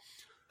age.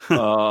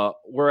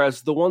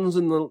 Whereas the ones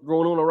in the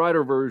Winona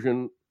Ryder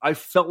version, I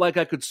felt like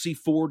I could see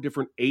 4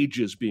 different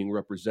ages being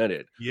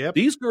represented. Yep.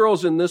 These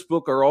girls in this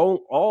book are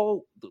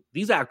all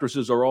these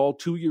actresses are all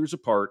 2 years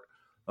apart,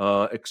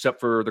 except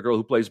for the girl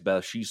who plays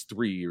Beth. She's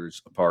 3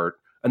 years apart.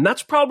 And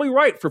that's probably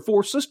right for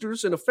 4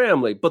 sisters in a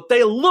family, but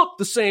they look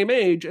the same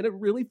age, and it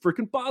really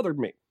freaking bothered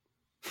me.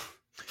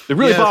 It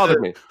really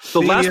bothered me.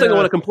 The last thing I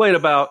want to complain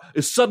about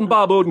is sudden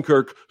Bob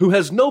Odenkirk, who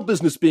has no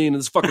business being in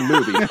this fucking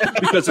movie,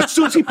 because as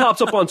soon as he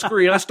pops up on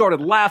screen, I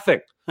started laughing.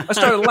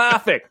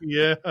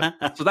 Yeah.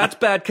 So that's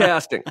bad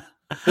casting.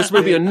 This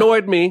movie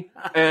annoyed me,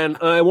 and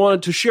I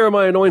wanted to share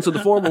my annoyance in the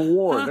form of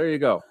Warren. There you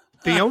go.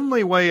 The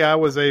only way I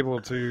was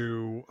able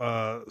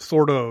to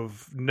sort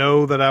of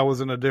know that I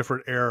was in a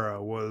different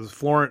era was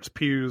Florence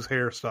Pugh's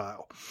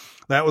hairstyle.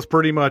 That was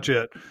pretty much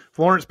it.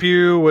 Florence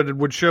Pugh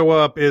would show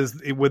up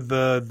with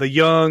the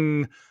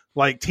young,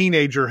 like,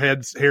 teenager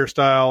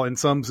hairstyle in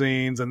some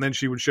scenes, and then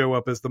she would show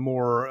up as the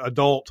more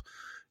adult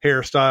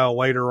hairstyle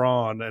later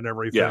on and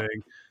everything.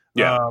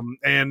 Yeah.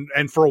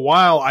 And for a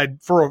while,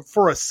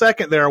 for a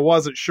second there, I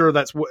wasn't sure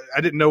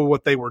I didn't know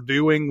what they were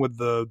doing with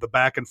the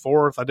back and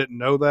forth. I didn't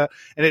know that.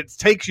 And it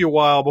takes you a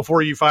while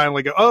before you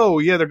finally go, oh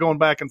yeah, they're going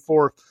back and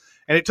forth.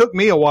 And it took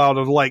me a while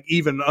to like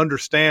even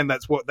understand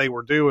that's what they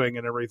were doing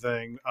and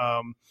everything.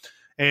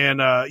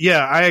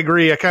 Yeah, I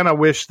agree. I kind of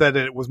wish that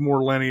it was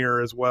more linear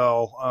as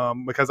well.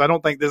 Because I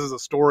don't think this is a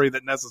story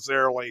that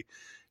necessarily,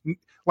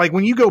 like,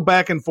 when you go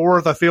back and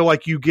forth, I feel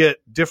like you get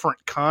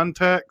different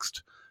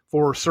context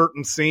for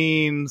certain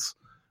scenes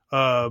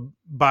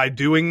by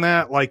doing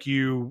that, like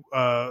you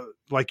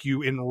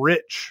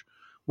enrich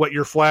what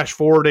you're flash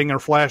forwarding or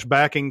flash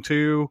backing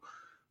to,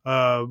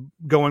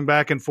 going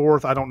back and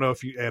forth. I don't know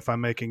if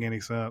I'm making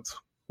any sense.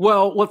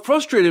 Well, what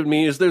frustrated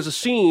me is there's a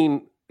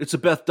scene, it's a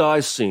Beth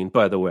dies scene,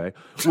 by the way,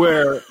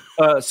 where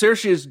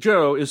Saoirse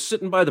Joe is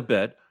sitting by the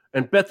bed,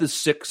 and Beth is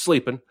sick,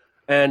 sleeping,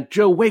 and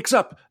Joe wakes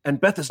up, and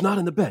Beth is not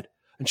in the bed.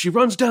 And she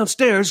runs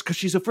downstairs because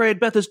she's afraid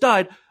Beth has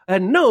died.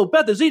 And no,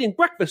 Beth is eating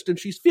breakfast and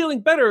she's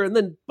feeling better. And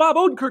then Bob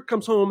Odenkirk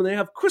comes home and they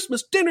have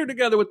Christmas dinner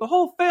together with the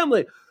whole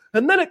family.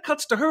 And then it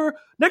cuts to her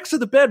next to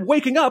the bed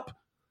waking up.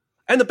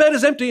 And the bed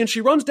is empty and she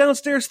runs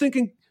downstairs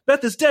thinking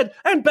Beth is dead.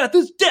 And Beth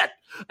is dead.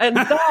 And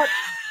that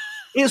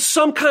is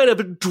some kind of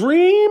a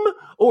dream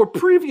or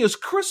previous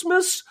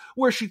Christmas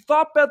where she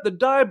thought Beth had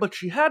died, but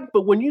she hadn't.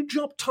 But when you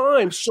jump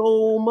time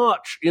so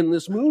much in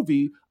this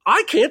movie,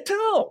 I can't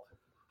tell.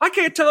 I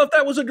can't tell if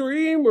that was a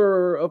dream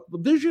or a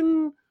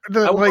vision.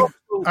 What I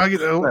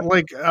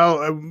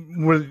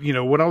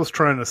was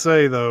trying to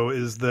say though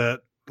is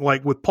that,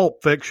 like, with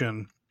Pulp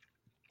Fiction,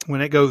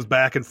 when it goes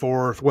back and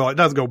forth, well, it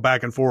doesn't go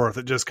back and forth.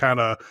 It just kind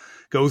of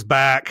goes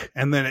back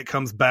and then it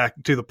comes back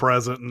to the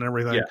present and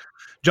everything. Yeah.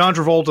 John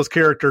Travolta's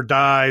character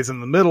dies in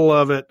the middle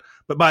of it,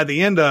 but by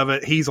the end of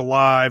it, he's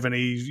alive and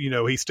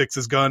he sticks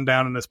his gun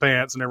down in his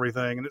pants and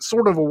everything. And it's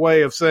sort of a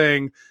way of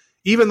saying,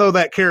 even though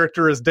that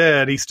character is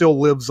dead, he still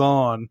lives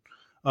on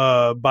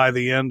by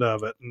the end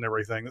of it and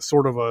everything. It's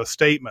sort of a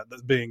statement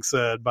that's being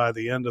said by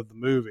the end of the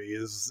movie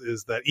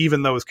is that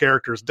even though his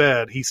character is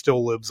dead, he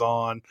still lives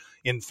on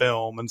in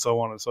film and so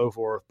on and so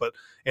forth. But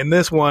in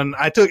this one,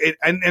 I took it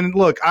and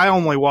look, I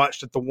only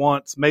watched it the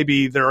once.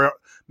 Maybe the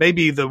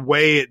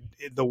way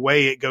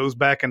it goes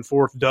back and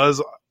forth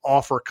does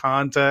offer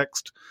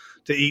context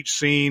to each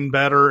scene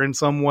better in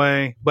some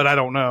way, but I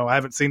don't know. I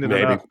haven't seen it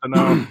enough to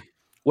know.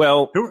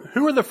 Well,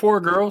 who are the four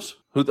girls?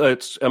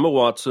 It's Emma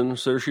Watson,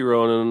 Saoirse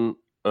Ronan,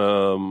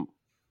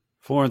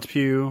 Florence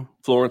Pugh,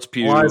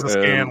 Eliza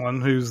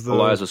Scanlon, who's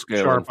the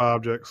Sharp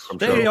Objects.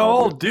 They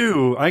all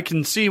do. I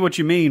can see what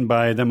you mean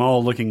by them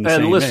all looking the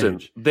same. And listen,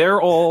 age.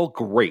 They're all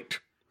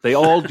great. They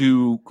all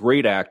do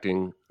great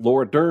acting.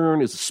 Laura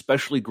Dern is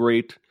especially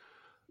great.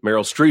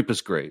 Meryl Streep is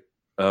great.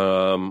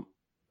 If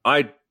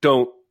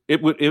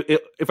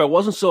I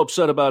wasn't so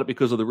upset about it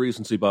because of the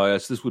recency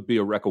bias, this would be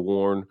a wreck of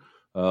Warren.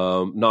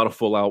 Not a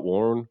full-out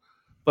Warren.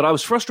 But I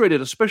was frustrated,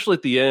 especially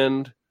at the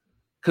end,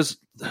 because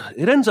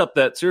it ends up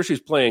that Saoirse's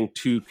playing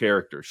two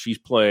characters. She's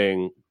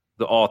playing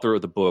the author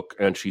of the book,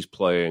 and she's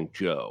playing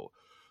Joe.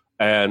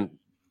 And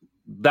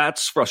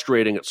that's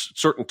frustrating at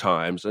certain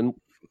times. And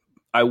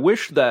I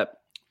wish that...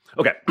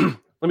 Okay, let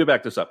me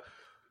back this up.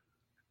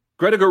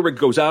 Greta Gerwig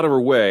goes out of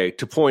her way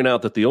to point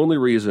out that the only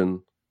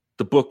reason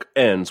the book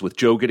ends with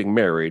Joe getting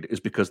married is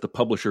because the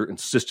publisher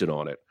insisted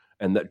on it,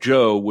 and that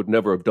Joe would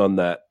never have done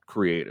that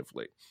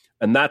creatively.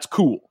 And that's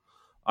cool.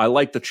 I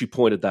like that she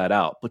pointed that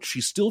out. But she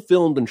still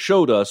filmed and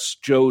showed us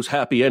Joe's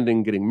happy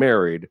ending getting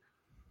married,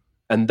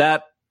 and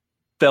that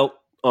felt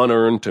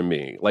unearned to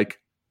me.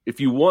 Like, if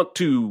you want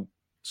to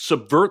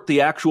subvert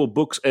the actual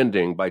book's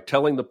ending by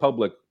telling the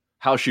public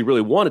how she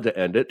really wanted to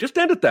end it, just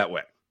end it that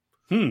way.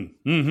 Don't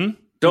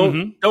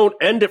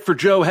end it for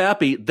Joe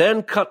happy,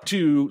 then cut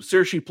to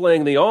Saoirse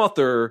playing the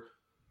author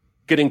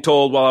getting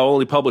told, well, I'll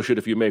only publish it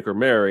if you make her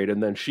married,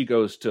 and then she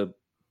goes to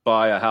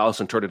buy a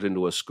house and turn it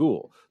into a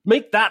school.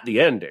 Make that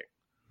the ending.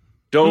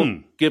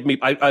 Don't give me...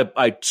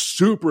 I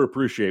super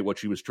appreciate what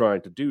she was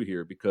trying to do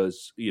here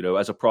because,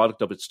 as a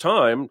product of its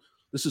time,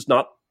 this is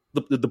not...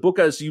 The book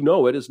as you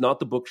know it is not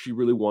the book she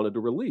really wanted to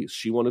release.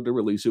 She wanted to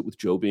release it with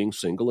Joe being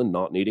single and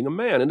not needing a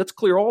man. And it's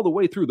clear all the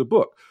way through the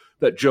book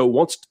that Joe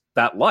wants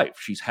that life.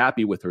 She's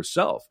happy with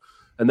herself.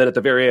 And then at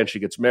the very end, she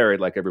gets married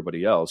like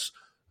everybody else.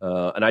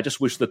 And I just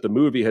wish that the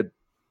movie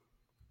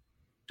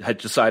had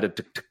decided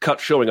to cut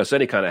showing us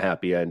any kind of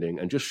happy ending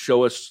and just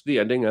show us the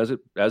ending as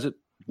it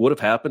would have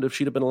happened if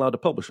she'd have been allowed to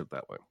publish it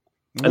that way.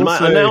 And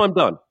now I'm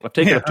done. I've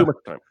taken up too much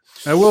time.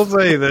 I will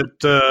say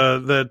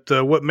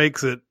that what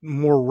makes it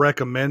more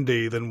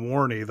recommendy than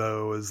warny,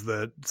 though, is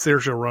that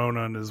Saoirse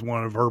Ronan is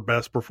one of her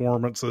best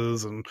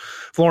performances, and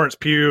Florence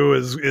Pugh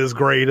is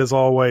great as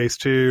always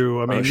too.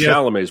 I mean,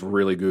 Chalamet's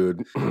really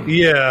good.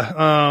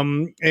 Yeah,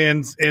 and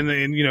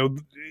you know,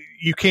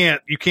 you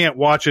can't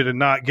watch it and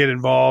not get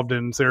involved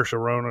in Saoirse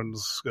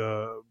Ronan's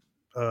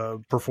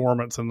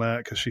performance in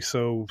that, because she's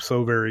so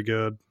very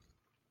good.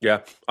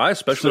 Yeah, I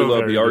especially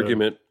love the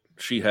argument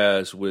she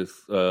has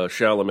with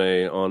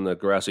Chalamet on the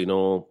grassy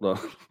knoll.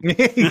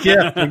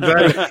 Yeah,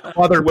 exactly.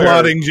 While they're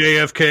plotting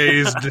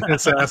JFK's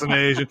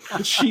assassination,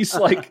 she's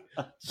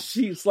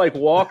like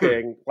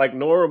walking like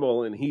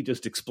normal, and he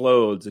just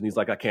explodes, and he's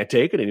like, "I can't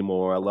take it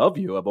anymore. I love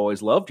you. I've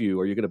always loved you.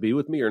 Are you going to be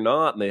with me or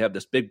not?" And they have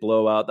this big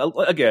blowout.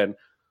 Again,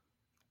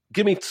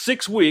 give me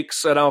 6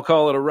 weeks, and I'll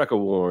call it a wreck of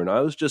Warren. I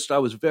was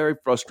very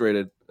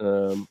frustrated,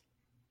 and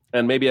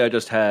maybe I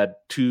just had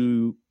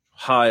too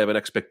high of an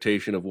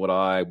expectation of what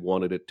I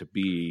wanted it to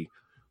be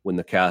when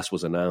the cast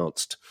was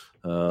announced.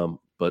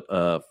 But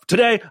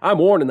today I'm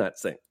warning that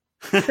thing.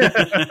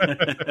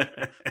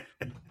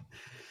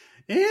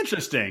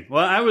 Interesting.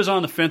 Well, I was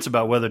on the fence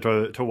about whether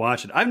to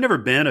watch it. I've never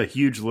been a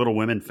huge Little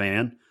Women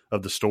fan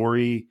of the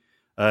story.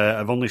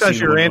 I've only seen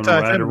you're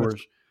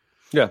anti-feminist.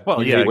 Yeah.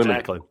 Well, yeah,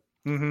 exactly.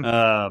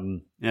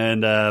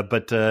 Mm-hmm.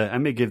 But I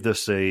may give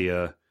this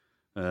a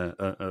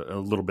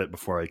little bit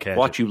before I catch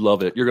Watch you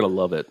love it. You're going to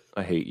love it.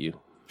 I hate you.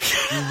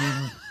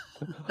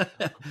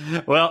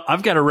 Well,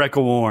 I've got a Wreck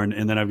of Warren,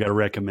 and then I've got to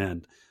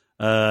recommend.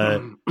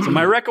 So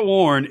my Wreck of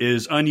Warren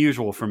is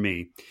unusual for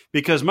me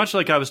because, much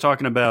like I was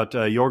talking about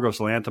Yorgos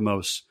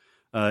Lanthimos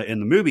in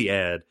the movie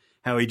ad,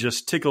 how he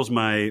just tickles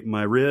my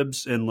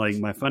ribs and like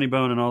my funny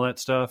bone and all that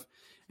stuff,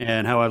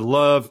 and how I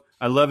love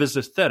his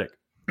aesthetic.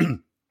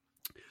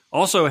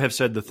 Also, have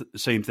said the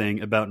same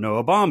thing about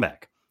Noah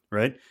Baumbach.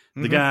 Right,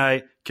 the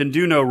guy can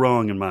do no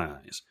wrong in my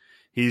eyes.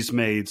 He's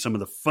made some of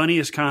the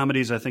funniest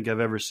comedies I think I've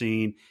ever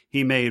seen.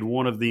 He made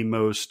one of the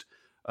most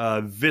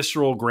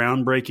visceral,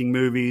 groundbreaking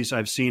movies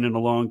I've seen in a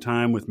long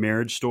time with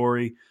Marriage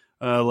Story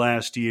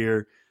last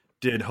year.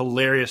 Did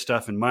hilarious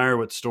stuff in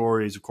Meyerowitz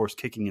Stories. Of course,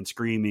 Kicking and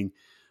Screaming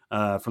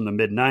from the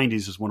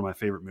mid-'90s is one of my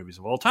favorite movies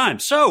of all time.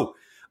 So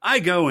I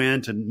go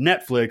into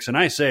Netflix and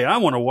I say, I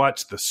want to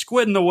watch The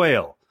Squid and the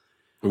Whale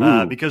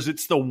because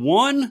it's the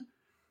one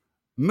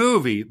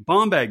movie,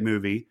 Baumbach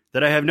movie,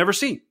 that I have never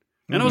seen.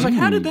 And I was like,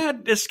 how did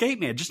that escape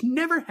me? I just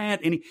never had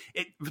any.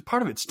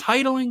 Part of it's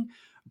titling.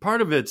 Part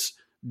of it's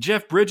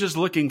Jeff Bridges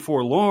looking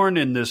forlorn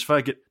in this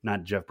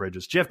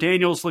Jeff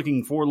Daniels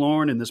looking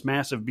forlorn in this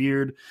massive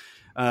beard.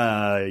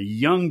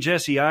 Young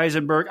Jesse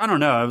Eisenberg. I don't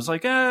know. I was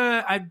like,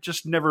 I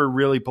just never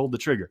really pulled the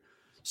trigger.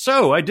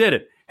 So I did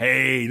it.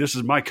 Hey, this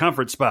is my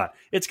comfort spot.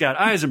 It's got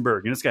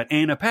Eisenberg, and it's got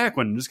Anna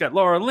Paquin, and it's got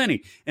Laura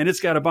Linney, and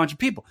it's got a bunch of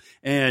people.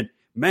 And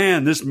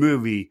man, this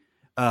movie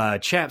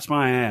chaps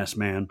my ass,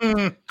 man.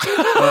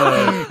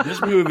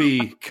 This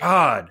movie,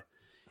 God,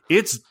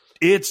 it's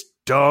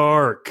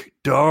dark.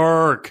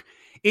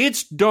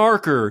 It's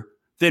darker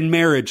than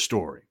Marriage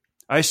Story.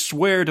 I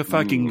swear to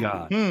fucking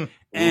God.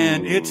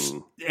 And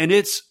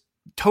it's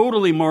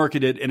totally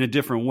marketed in a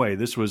different way.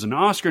 This was an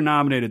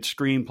Oscar-nominated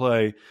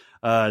screenplay.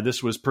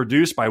 This was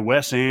produced by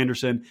Wes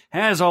Anderson,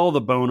 has all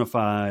the bona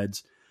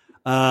fides.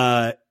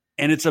 And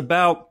it's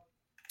about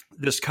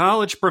this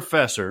college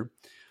professor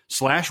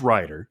 /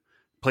 writer,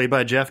 played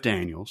by Jeff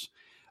Daniels,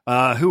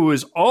 who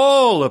is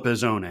all up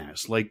his own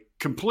ass, like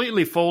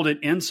completely folded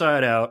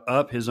inside out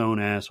up his own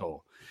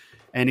asshole.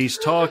 And he's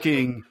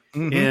talking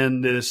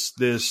in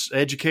this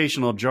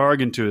educational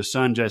jargon to his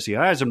son, Jesse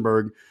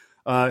Eisenberg,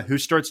 who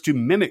starts to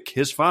mimic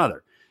his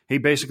father. He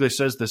basically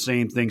says the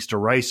same things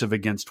derisive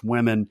against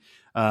women,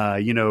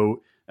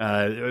 people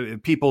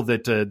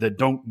that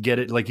don't get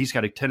it. Like he's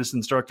got a tennis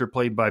instructor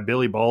played by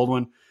Billy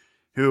Baldwin,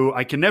 who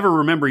I can never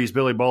remember he's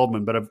Billy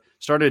Baldwin, but I've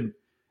started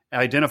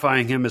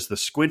identifying him as the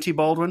squinty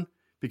Baldwin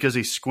because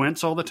he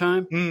squints all the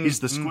time. He's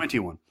the squinty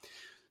one.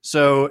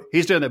 So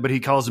he's doing that, but he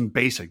calls him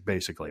basic,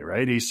 basically,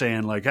 right? He's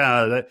saying like,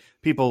 that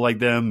people like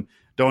them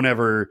don't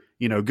ever,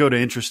 go to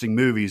interesting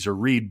movies or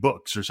read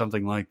books or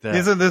something like that.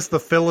 Isn't this the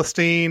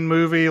Philistine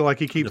movie? Like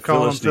he keeps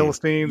calling them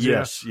Philistines?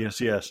 Yes.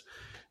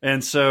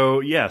 And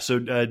so,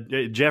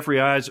 Jesse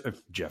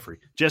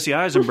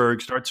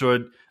Eisenberg starts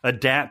to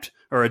adopt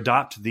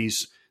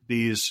these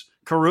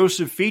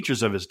corrosive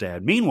features of his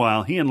dad.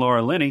 Meanwhile, he and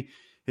Laura Linney,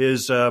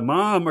 his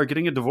mom, are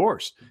getting a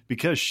divorce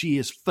because she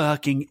is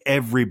fucking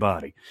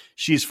everybody.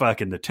 She's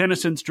fucking the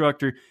tennis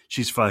instructor.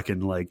 She's fucking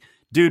like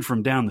dude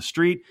from down the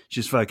street.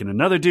 She's fucking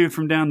another dude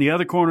from down the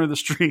other corner of the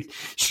street.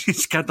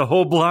 She's got the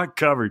whole block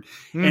covered.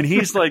 And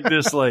he's like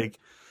this, like,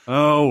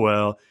 oh,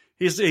 well,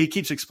 he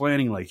keeps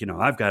explaining like,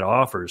 I've got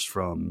offers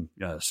from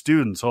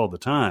students all the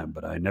time,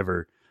 but I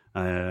never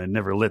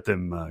let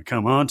them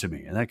come on to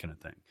me and that kind of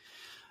thing.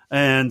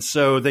 And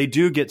so they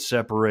do get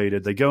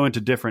separated. They go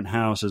into different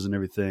houses and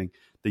everything.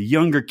 The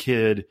younger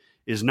kid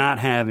is not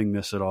having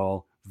this at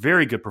all.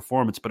 Very good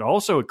performance, but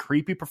also a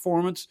creepy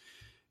performance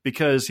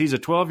because he's a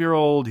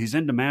 12-year-old. He's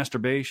into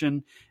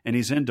masturbation and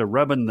he's into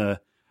rubbing the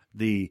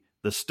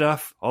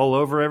stuff all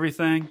over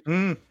everything.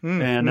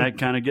 And that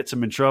kind of gets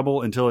him in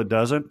trouble until it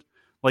doesn't.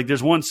 Like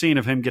there's one scene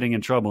of him getting in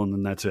trouble and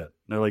then that's it.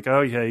 They're like,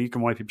 oh yeah, you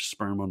can wipe your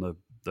sperm on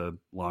the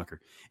locker.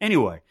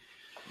 Anyway,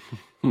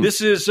 this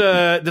is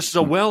a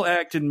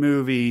well-acted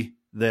movie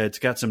that's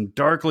got some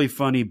darkly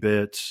funny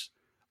bits.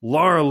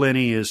 Laura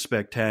Linney is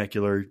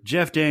spectacular.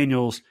 Jeff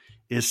Daniels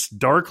is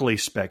darkly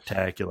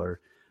spectacular.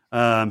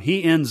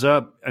 He ends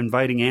up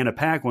inviting Anna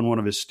Paquin, one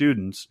of his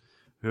students,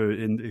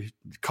 who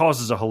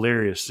causes a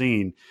hilarious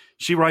scene.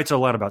 She writes a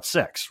lot about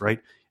sex,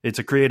 right? It's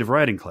a creative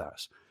writing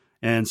class.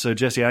 And so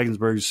Jesse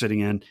Eisenberg is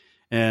sitting in,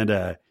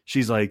 and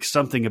she's like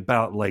something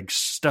about like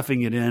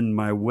stuffing it in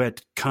my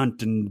wet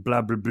cunt and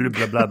blah, blah, blah,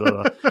 blah, blah,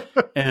 blah.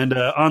 And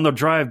on the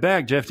drive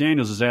back, Jeff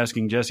Daniels is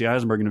asking Jesse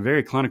Eisenberg in a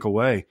very clinical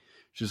way.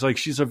 She's like,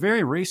 she's a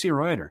very racy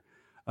writer.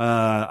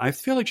 I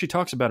feel like she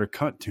talks about her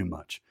cunt too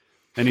much.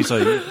 And he's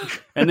like,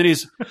 and then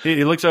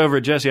he looks over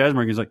at Jesse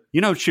Eisenberg. And he's like,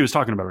 you know, she was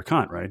talking about her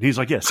cunt, right? And he's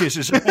like, yes.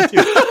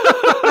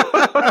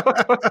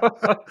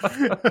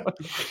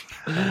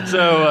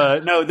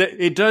 So no,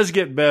 it does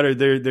get better.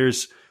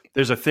 There's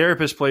a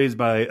therapist played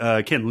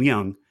by Ken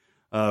Leung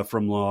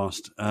from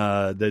Lost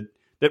that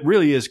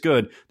really is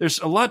good. There's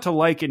a lot to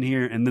like in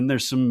here, and then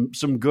there's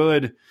some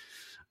good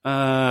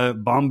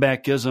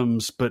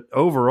Bombackisms, but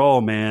overall,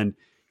 man,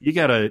 you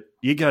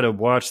gotta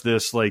watch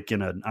this like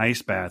in an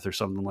ice bath or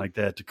something like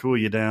that to cool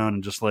you down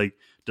and just like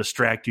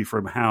distract you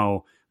from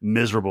how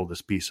miserable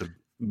this piece of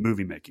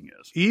movie making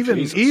is.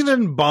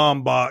 Even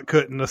Baumbach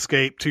couldn't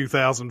escape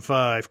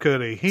 2005,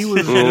 could he? He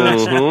was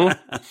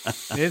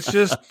it's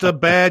just a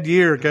bad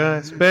year,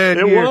 guys. Bad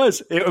year.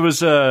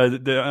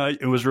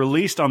 It was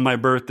released on my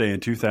birthday in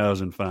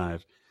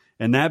 2005,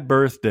 and that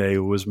birthday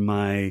was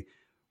my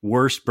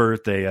worst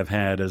birthday I've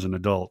had as an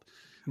adult.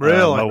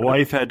 Really? My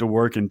wife had to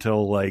work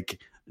until like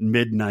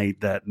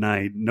midnight that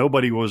night.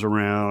 Nobody was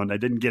around. I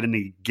didn't get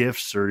any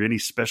gifts or any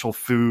special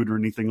food or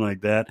anything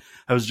like that.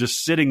 I was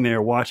just sitting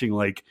there watching,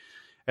 like,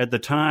 at the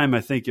time,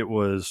 I think it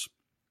was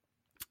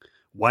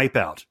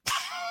Wipeout.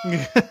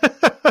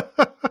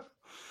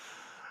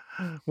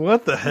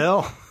 What the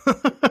hell?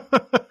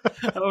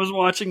 I was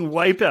watching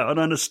Wipeout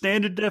on a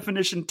standard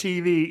definition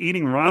TV,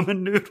 eating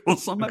ramen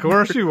noodles on my Of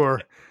course birthday. you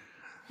were.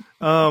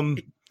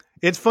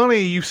 It's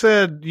funny. You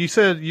said, you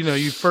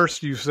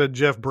said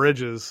Jeff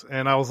Bridges,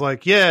 and I was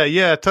like,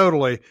 yeah,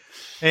 totally.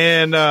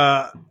 And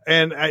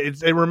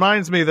it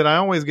reminds me that I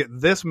always get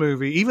this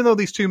movie, even though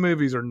these two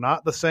movies are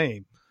not the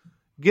same,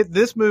 get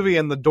this movie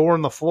and The Door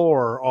on the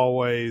Floor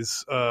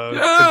always.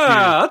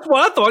 Yeah, that's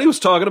what I thought he was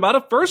talking about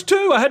at first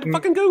too. I had to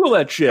fucking Google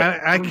that shit.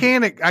 I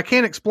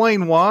can't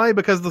explain why,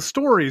 because the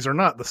stories are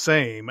not the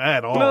same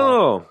at all.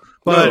 No.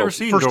 But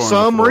for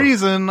some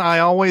reason, I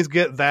always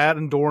get that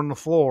and Door on the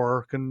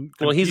Floor.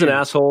 Well, he's an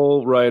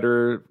asshole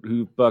writer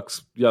who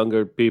fucks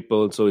younger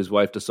people, and so his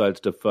wife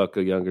decides to fuck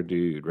a younger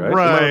dude, right?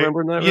 Right. Am I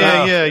remembering that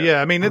right?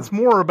 Yeah. I mean, it's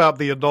more about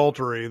the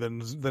adultery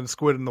than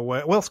Squid and the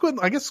Whale. Well,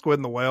 I guess Squid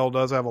and the Whale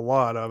does have a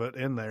lot of it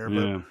in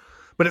there,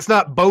 but it's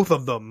not both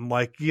of them.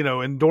 Like,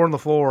 in Door on the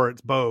Floor,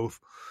 it's both.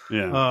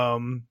 Yeah.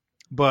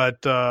 But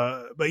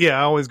yeah,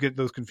 I always get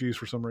those confused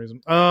for some reason.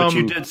 But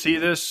you did see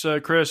this,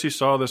 Chris? You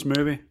saw this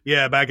movie?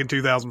 Yeah, back in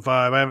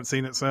 2005. I haven't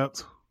seen it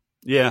since.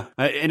 Yeah,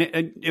 and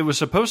it was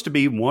supposed to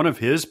be one of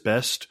his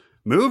best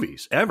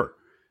movies ever,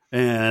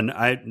 and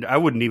I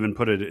wouldn't even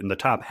put it in the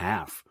top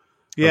half.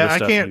 Yeah, of the I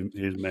stuff can't.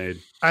 He's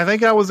made. I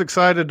think I was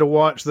excited to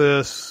watch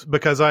this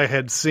because I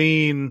had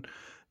seen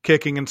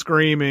Kicking and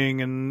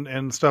Screaming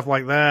and stuff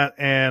like that,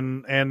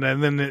 and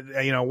then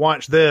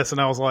watch this, and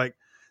I was like,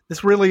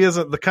 this really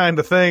isn't the kind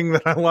of thing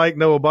that I like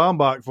Noah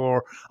Baumbach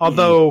for.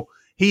 Although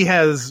he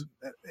has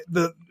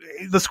the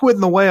Squid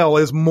and the Whale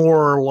is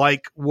more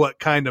like what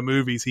kind of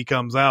movies he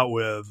comes out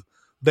with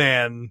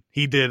than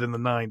he did in the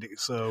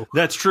 90s. So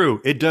that's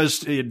true. It does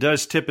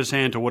tip his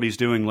hand to what he's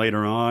doing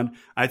later on.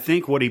 I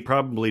think what he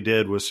probably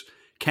did was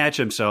catch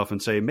himself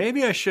and say,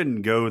 maybe I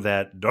shouldn't go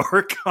that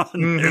dark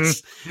on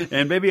this,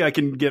 and maybe I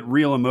can get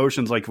real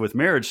emotions like with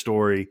Marriage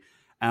Story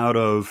out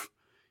of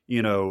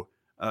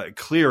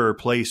clearer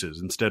places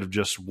instead of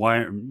just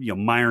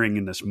miring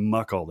in this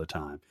muck all the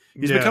time.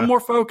 He's become more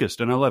focused,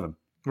 and I love him.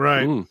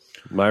 Right.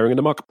 Miring in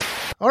the muck.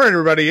 All right,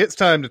 everybody, it's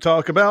time to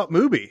talk about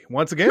Mubi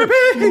once again.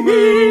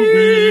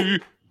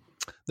 Mubi.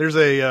 There's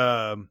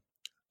a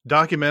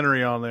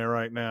documentary on there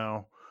right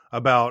now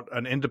about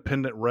an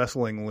independent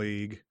wrestling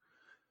league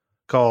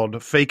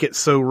called Fake It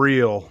So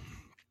Real.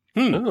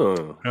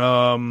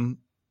 And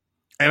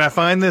I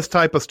find this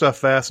type of stuff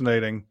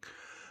fascinating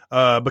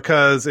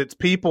because it's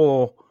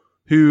people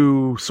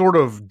who sort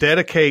of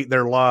dedicate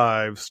their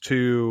lives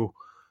to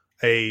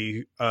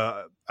a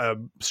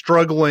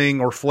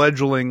struggling or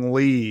fledgling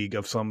league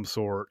of some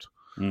sort,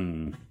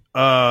 with,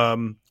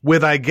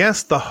 I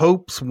guess, the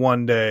hopes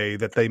one day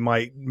that they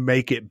might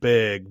make it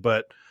big.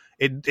 But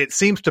it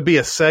seems to be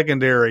a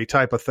secondary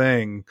type of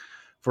thing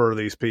for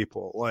these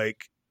people.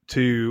 Like,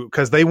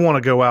 because they want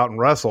to go out and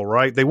wrestle,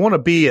 right? They want to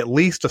be at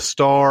least a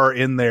star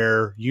in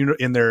their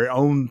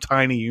own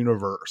tiny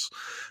universe,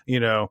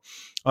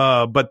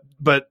 but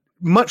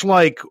much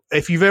like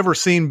if you've ever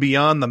seen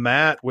Beyond the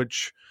Mat,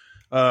 which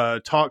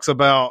talks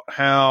about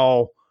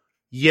how,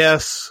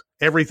 yes,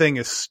 everything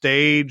is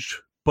staged,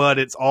 but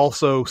it's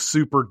also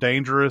super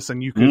dangerous,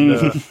 and you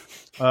can,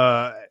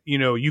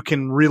 you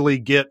can really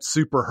get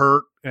super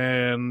hurt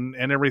and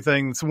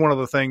everything. It's one of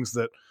the things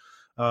that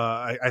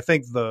I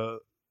think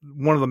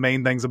one of the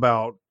main things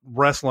about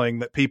wrestling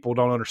that people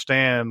don't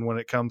understand when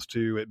it comes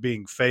to it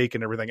being fake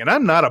and everything. And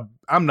I'm not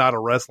a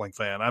wrestling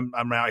fan.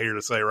 I'm out here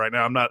to say right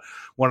now, I'm not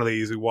one of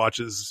these who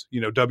watches,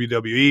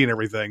 WWE and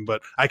everything,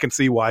 but I can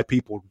see why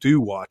people do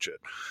watch it.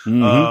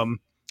 Mm-hmm.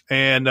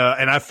 And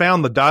I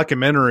found the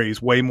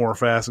documentaries way more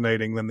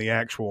fascinating than the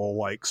actual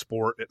like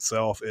sport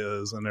itself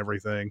is and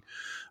everything.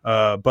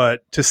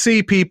 But to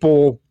see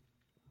people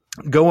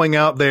going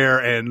out there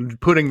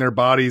and putting their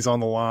bodies on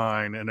the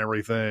line and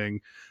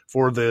everything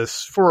for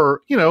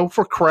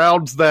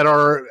crowds that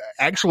are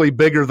actually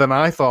bigger than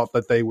I thought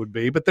that they would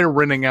be, but they're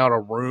renting out a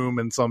room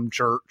in some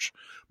church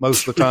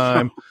most of the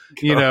time,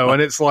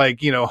 and it's like,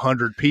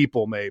 100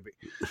 people maybe,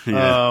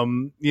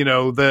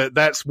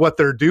 that's what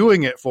they're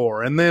doing it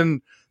for. And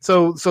then,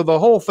 so the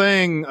whole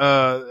thing,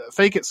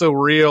 Fake It So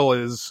Real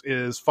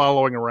is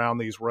following around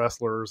these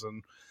wrestlers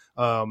and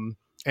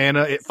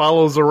it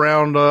follows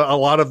around a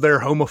lot of their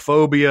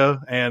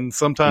homophobia and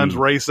sometimes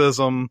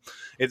racism.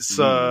 It's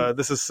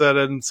this is set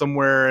in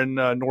somewhere in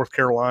North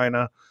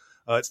Carolina.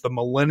 It's the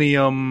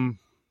Millennium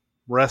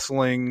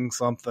Wrestling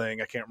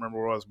something. I can't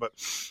remember what it was,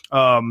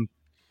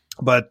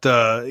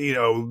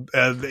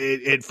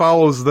 it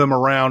follows them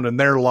around in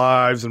their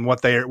lives and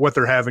what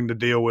they're having to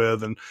deal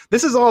with. And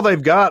this is all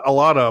they've got. A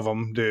lot of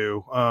them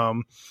do.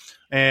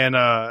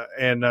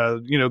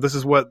 This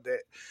is what.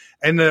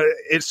 And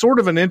it's sort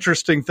of an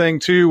interesting thing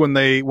too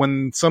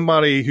when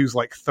somebody who's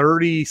like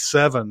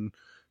 37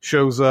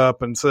 shows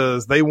up and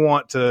says they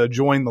want to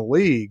join the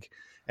league,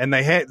 and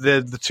they had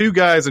the two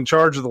guys in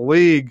charge of the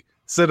league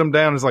sit them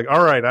down and is like,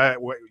 all right,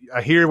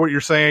 I hear what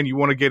you're saying. You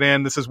want to get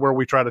in. This is where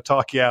we try to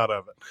talk you out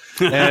of it.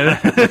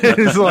 And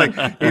he's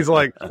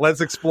like,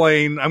 let's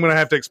explain. I'm going to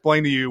have to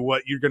explain to you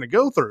what you're going to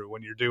go through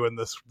when you're doing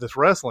this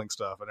wrestling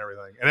stuff and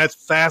everything. And that's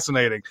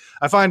fascinating.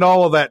 I find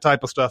all of that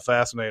type of stuff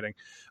fascinating.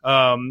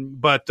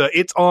 But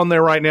it's on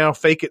there right now.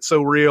 Fake It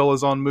So Real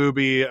is on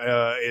Mubi.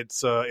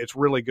 It's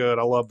really good.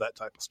 I love that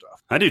type of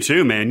stuff. I do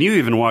too, man. You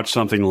even watch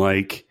something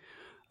like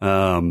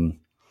a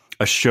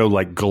show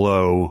like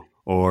Glow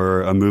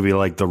or a movie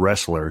like The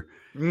Wrestler,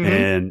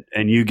 and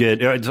you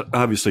get, it's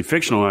obviously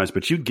fictionalized,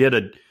 but you get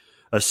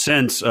a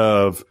sense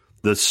of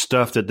the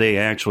stuff that they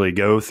actually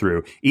go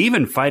through.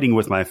 Even Fighting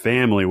With My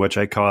Family, which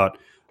I caught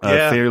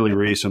fairly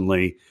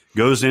recently,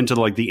 goes into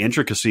like the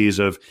intricacies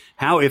of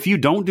how if you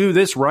don't do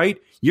this right,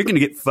 you're going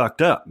to get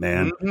fucked up,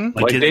 man. Mm-hmm.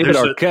 Like David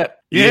Arquette.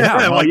 David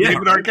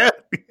Arquette.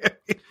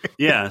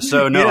 Yeah.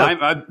 So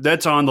I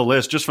that's on the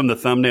list just from the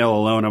thumbnail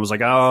alone. I was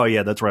like, oh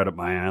yeah, that's right up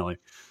my alley.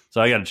 So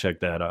I got to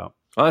check that out.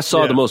 I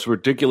saw the most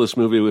ridiculous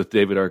movie with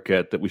David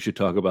Arquette that we should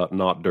talk about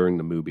not during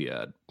the movie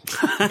ad.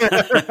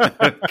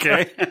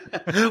 Okay.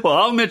 Well,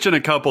 I'll mention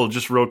a couple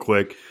just real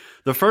quick.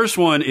 The first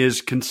one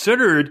is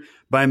considered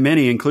by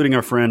many, including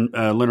our friend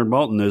Leonard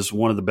Maltin, as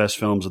one of the best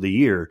films of the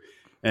year.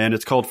 And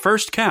it's called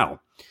First Cow.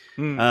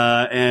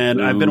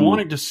 And I've been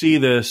wanting to see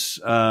this,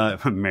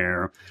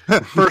 Mayor.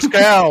 First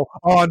Cow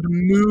on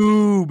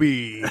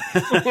Mubi.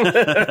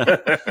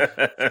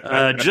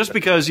 Just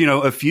because,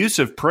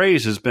 effusive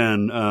praise has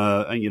been,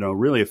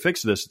 really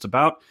affixed to this. It's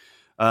about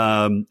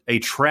a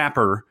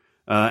trapper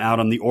out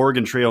on the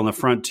Oregon Trail on the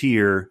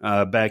frontier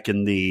back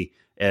in the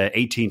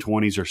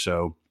 1820s or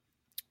so.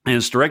 And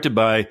it's directed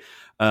by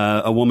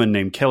a woman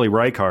named Kelly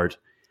Reichardt,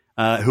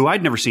 who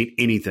I'd never seen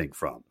anything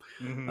from.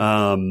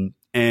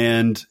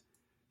 And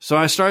so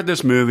I start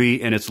this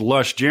movie, and it's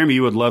lush. Jeremy,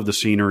 you would love the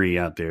scenery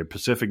out there.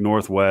 Pacific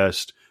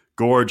Northwest,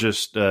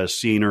 gorgeous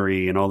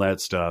scenery and all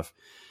that stuff.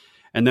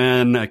 And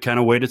then I kind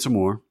of waited some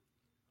more.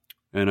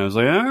 And I was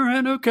like, all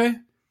right, okay.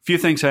 A few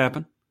things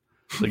happen.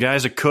 The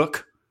guy's a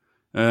cook.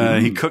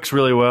 He cooks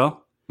really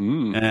well.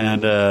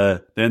 And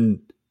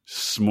then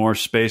some more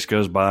space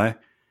goes by.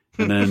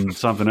 And then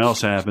something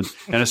else happens.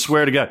 And I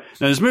swear to God.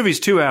 Now, this movie's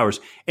 2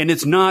 hours, and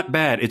it's not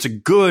bad. It's a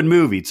good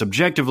movie. It's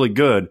objectively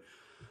good.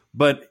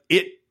 But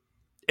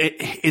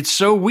it's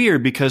so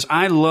weird because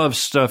I love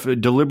stuff,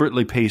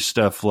 deliberately paced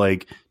stuff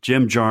like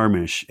Jim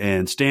Jarmusch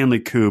and Stanley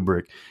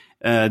Kubrick,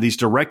 these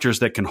directors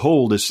that can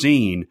hold a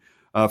scene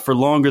for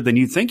longer than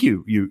you think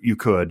you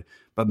could.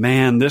 But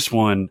man, this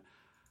one,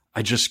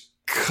 I just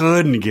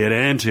couldn't get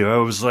into. I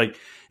was like,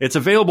 it's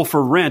available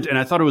for rent, and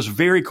I thought it was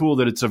very cool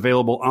that it's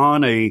available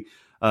on a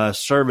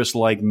service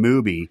like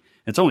Mubi.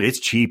 It's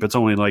cheap. It's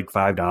only like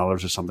 $5 or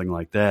something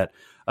like that.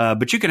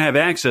 But you can have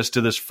access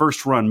to this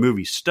first run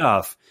movie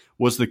stuff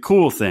was the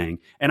cool thing.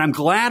 And I'm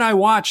glad I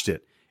watched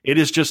it. It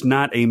is just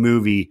not a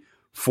movie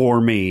for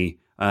me.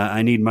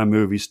 I need my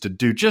movies to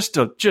do just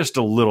a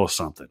little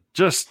something,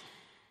 just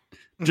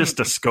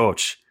a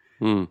scotch.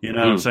 You know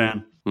what I'm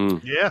saying?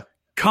 Yeah.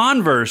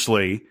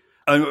 Conversely,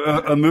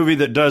 a movie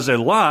that does a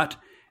lot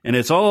and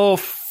it's all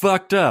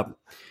fucked up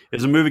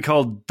is a movie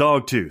called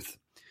Dogtooth.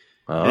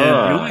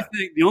 And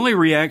the only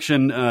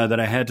reaction that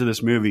I had to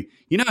this movie,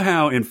 you know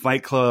how in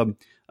Fight Club,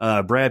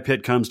 Brad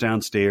Pitt comes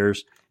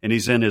downstairs and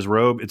he's in his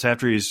robe. It's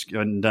after he's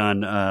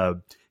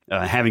done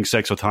having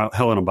sex with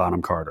Helena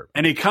Bonham Carter.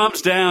 And he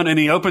comes down and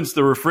he opens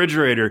the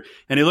refrigerator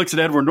and he looks at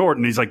Edward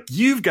Norton. And he's like,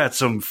 "You've got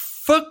some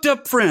fucked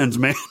up friends,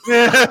 man."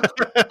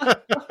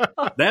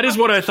 That is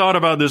what I thought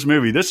about this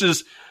movie.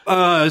 This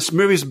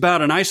movie's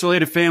about an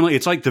isolated family.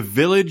 It's like The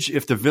Village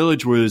if The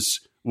Village was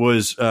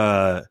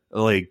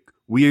like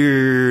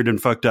weird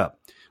and fucked up,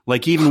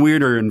 like even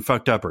weirder and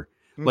fucked upper.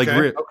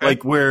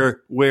 Like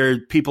where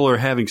people are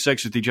having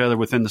sex with each other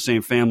within the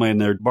same family and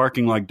they're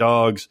barking like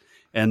dogs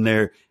and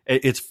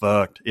it's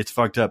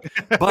fucked up,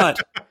 but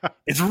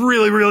it's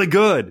really, really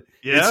good.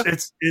 Yeah.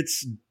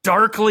 It's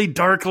darkly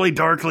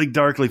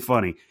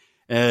funny.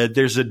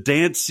 There's a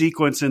dance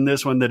sequence in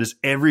this one that is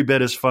every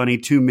bit as funny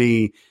to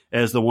me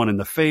as the one in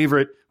The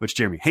Favorite, which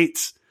Jeremy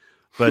hates.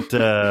 But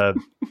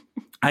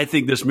I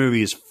think this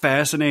movie is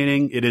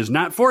fascinating. It is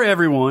not for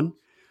everyone,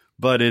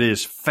 but it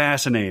is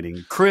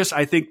fascinating. Chris,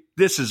 I think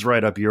this is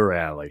right up your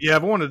alley. Yeah,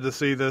 I've wanted to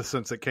see this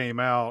since it came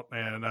out,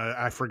 and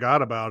I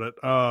forgot about it.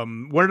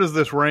 Where does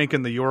this rank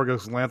in the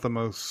Yorgos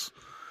Lanthimos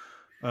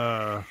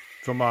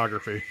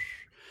filmography?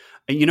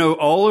 And you know,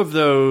 all of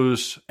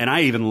those, and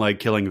I even like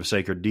Killing of a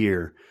Sacred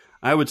Deer.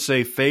 I would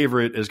say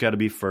Favorite has got to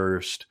be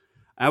first.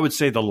 I would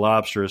say The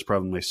Lobster is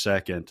probably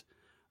second.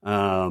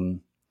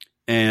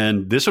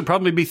 And this would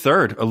probably be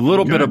third, a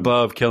little bit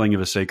above Killing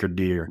of a Sacred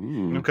Deer.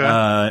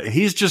 Okay.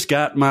 He's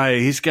got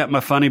my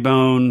funny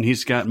bone.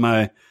 He's got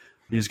my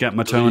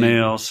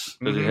toenails.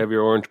 Does he have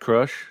your orange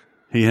crush?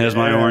 He has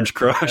my orange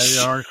crush.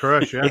 Yeah, orange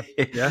crush,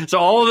 yeah. So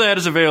all of that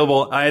is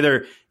available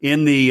either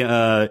in the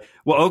so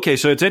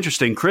it's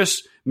interesting.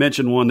 Chris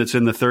mentioned one that's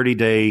in the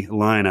 30-day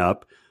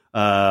lineup.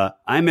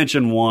 I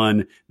mentioned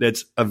one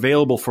that's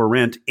available for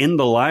rent in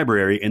the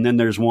library, and then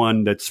there's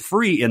one that's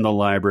free in the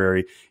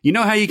library. You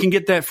know how you can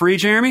get that free,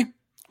 Jeremy?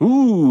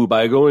 Ooh,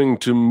 by going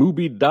to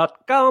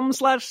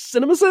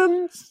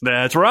Mubi.com/CinemaSins.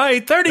 That's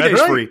right. 30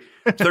 days free.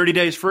 30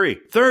 days free.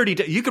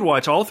 You could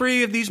watch all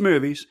three of these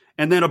movies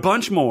and then a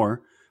bunch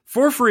more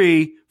for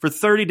free for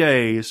 30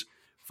 days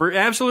for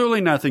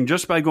absolutely nothing,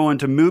 just by going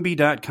to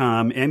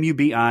Mubi.com,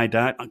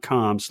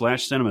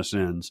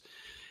 MUBI.com/CinemaSins.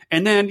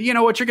 And then, you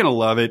know what? You're going to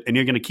love it, and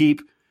you're going to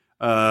keep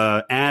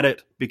at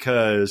it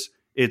because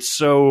it's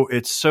so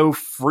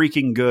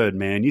freaking good,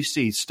 man. You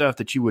see stuff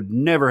that you would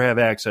never have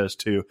access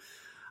to.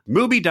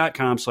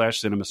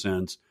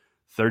 Mubi.com/CinemaSins.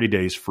 30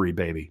 days free,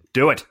 baby.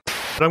 Do it.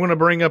 But I'm going to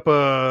bring up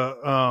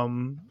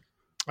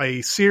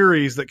a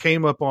series that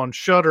came up on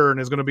Shudder and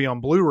is going to be on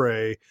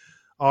Blu-ray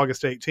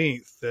August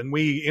 18th. And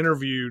we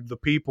interviewed the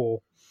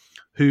people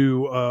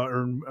who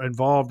are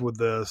involved with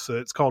this.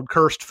 It's called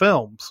Cursed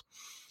Films.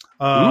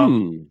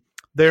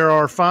 There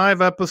are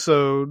 5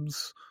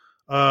 episodes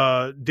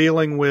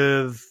dealing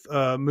with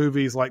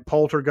movies like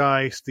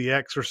Poltergeist, The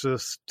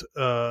Exorcist,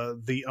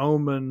 The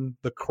Omen,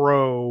 The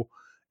Crow,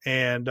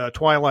 and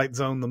Twilight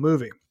Zone the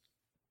movie.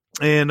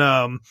 And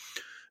the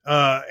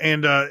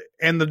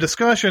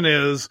discussion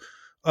is,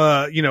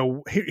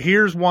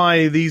 here's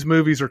why these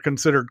movies are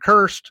considered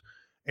cursed,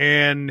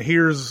 and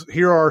here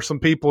are some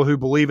people who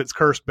believe it's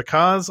cursed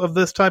because of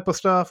this type of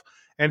stuff.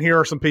 And here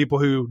are some people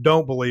who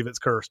don't believe it's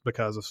cursed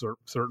because of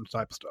certain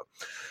type of stuff.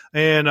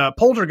 And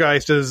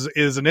Poltergeist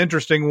is an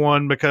interesting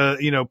one because,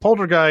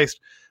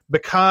 Poltergeist,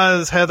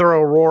 because Heather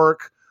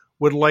O'Rourke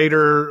would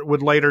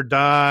later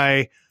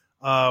die,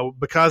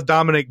 because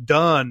Dominic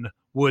Dunn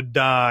would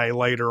die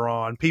later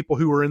on, people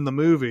who were in the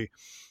movie,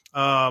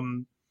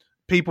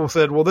 people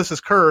said, well, this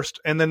is cursed.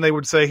 And then they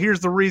would say,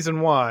 here's the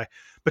reason why,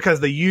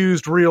 because they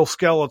used real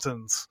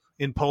skeletons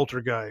in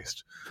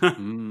Poltergeist.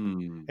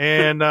 And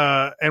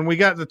we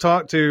got to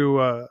talk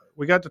to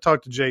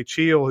Jay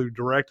Cheel, who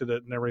directed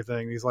it and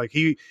everything. He's like,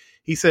 he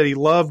said he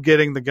loved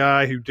getting the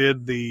guy who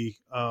did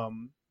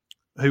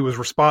who was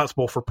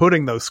responsible for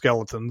putting those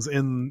skeletons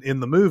in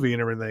the movie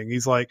and everything.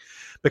 He's like,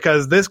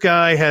 because this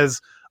guy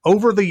has,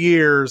 over the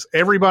years,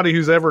 everybody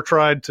who's ever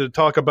tried to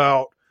talk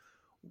about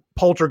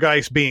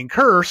Poltergeist being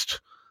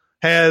cursed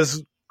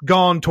has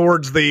gone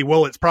towards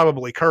it's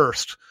probably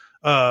cursed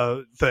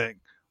thing.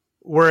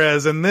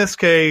 Whereas in this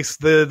case,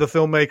 the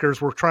filmmakers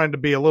were trying to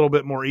be a little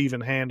bit more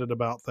even-handed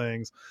about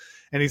things.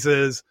 And he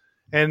says,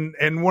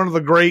 and one of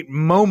the great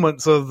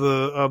moments of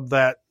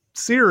that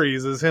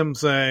series is him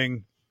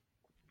saying,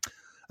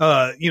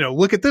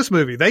 look at this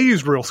movie. They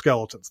used real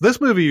skeletons.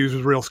 This movie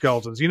uses real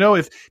skeletons.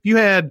 If you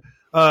had,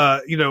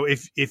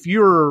 if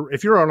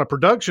you're on a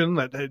production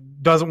that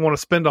doesn't want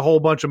to spend a whole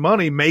bunch of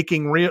money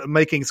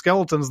making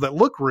skeletons that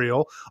look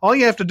real, all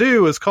you have to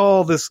do is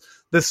call this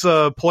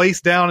place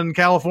down in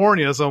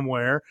California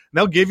somewhere, and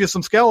they'll give you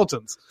some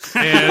skeletons.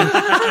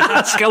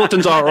 And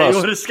skeletons are us.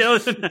 You want a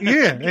skeleton?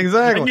 Yeah,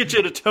 exactly. I can get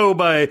you to tow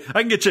by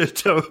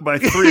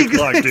 3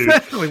 o'clock, dude.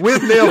 Exactly,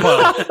 with nail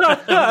polish.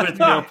 With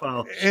nail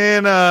polish.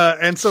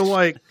 And so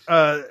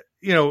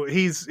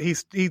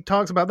he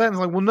talks about that and it's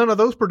like, well, none of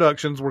those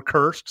productions were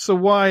cursed, so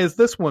why is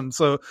this one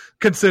so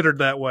considered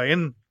that way?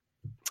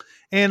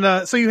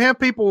 And so you have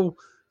people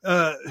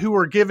who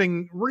are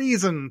giving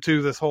reason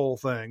to this whole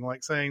thing,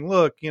 like saying,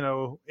 look,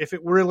 if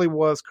it really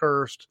was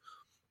cursed,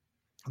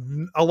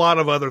 a lot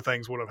of other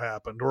things would have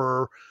happened,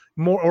 or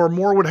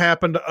more would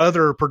happen to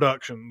other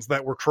productions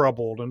that were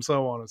troubled, and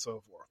so on and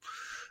so forth.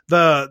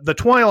 The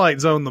Twilight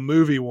Zone, the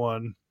movie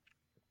one,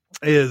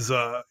 is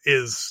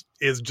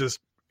just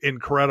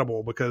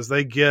incredible, because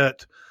they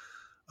get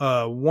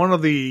one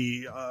of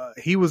the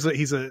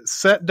he's a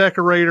set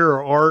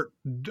decorator or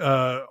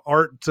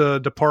art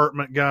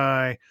department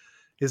guy.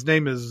 His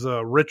name is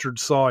Richard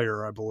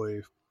Sawyer, I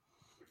believe,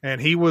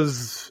 and he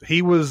was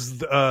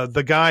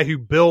the guy who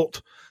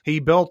built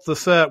the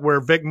set where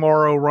Vic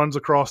Morrow runs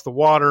across the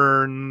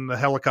water and the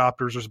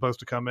helicopters are supposed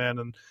to come in,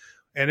 and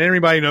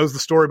everybody knows the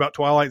story about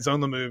Twilight Zone,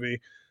 the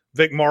movie.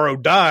 Vic Morrow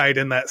died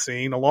in that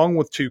scene along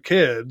with 2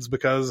 kids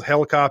because a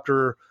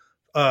helicopter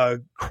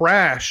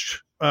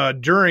crashed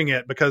during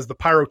it because the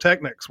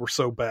pyrotechnics were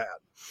so bad.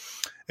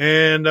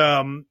 And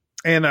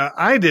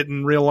I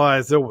didn't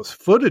realize there was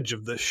footage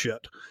of this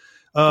shit.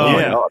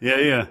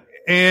 Yeah.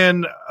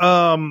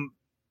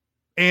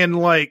 And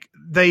like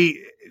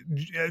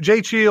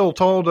Jay Cheel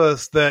told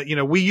us that,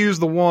 we use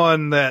the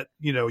one that,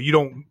 you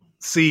don't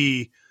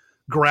see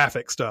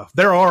graphic stuff.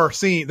 There are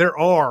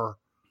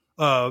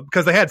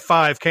because they had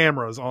 5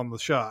 cameras on the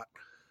shot.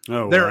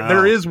 Oh,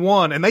 there is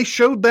one, and they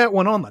showed that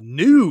one on the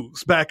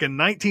news back in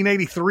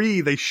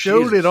 1983. They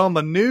showed it on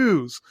the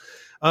news.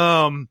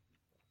 And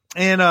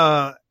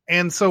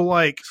so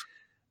like,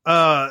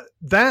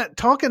 that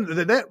talking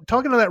to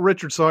that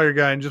Richard Sawyer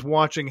guy and just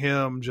watching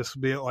him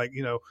just be like,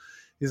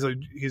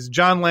 he's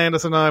John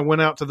Landis and I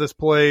went out to this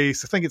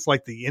place. I think it's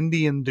like the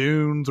Indian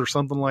Dunes or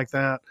something like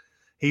that.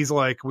 He's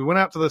like, we went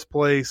out to this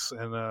place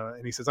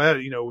and he says,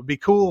 it would be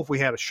cool if we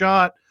had a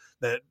shot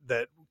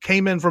that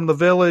came in from the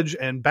village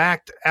and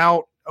backed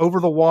out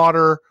over the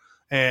water,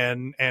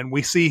 and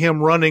we see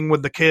him running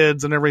with the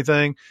kids and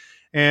everything.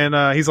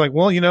 And he's like,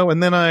 well,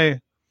 and then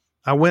I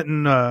went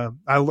and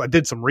I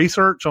did some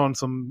research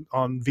on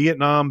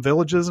Vietnam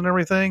villages and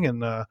everything,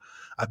 and I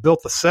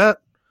built the set,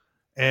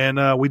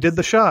 and we did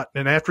the shot.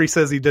 And after he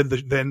says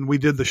then we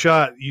did the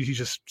shot, you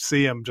just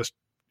see him just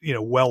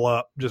well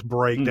up, just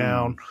break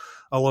down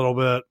a little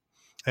bit,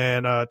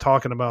 and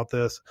talking about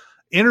this.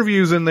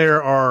 Interviews in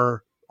there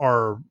are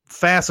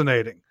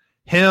fascinating.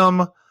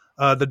 Him,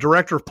 the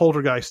director of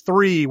Poltergeist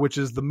 3, which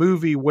is the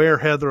movie where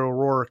Heather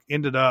O'Rourke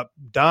ended up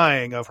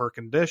dying of her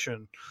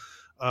condition.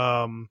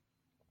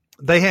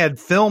 They had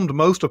filmed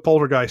most of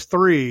Poltergeist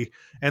 3,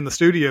 and the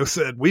studio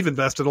said, we've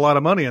invested a lot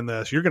of money in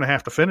this. You're going to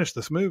have to finish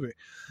this movie.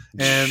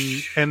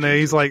 And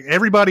he's like,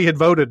 everybody had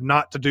voted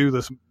not to do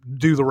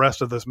the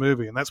rest of this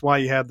movie. And that's why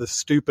you had this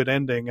stupid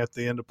ending at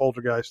the end of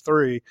Poltergeist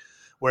 3,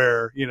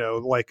 where,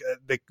 like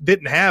they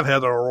didn't have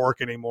Heather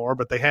O'Rourke anymore,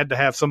 but they had to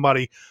have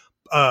somebody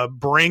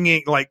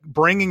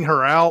bringing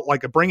her out,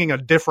 like bringing a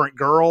different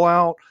girl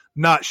out,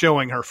 not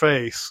showing her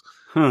face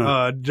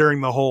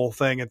during the whole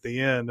thing at the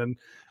end. And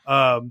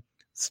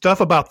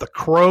stuff about The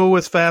Crow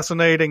is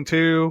fascinating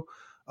too.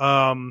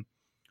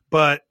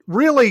 But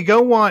really,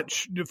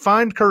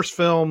 find Cursed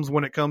Films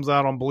when it comes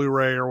out on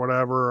Blu-ray or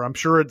whatever. I'm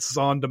sure it's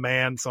on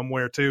demand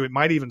somewhere too. It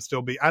might even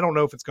still be. I don't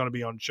know if it's going to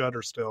be on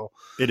Shudder still.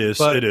 It is.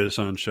 It is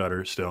on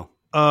Shudder still.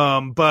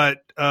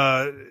 But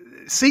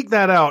seek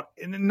that out.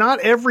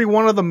 Not every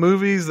one of the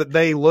movies that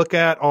they look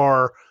at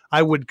are,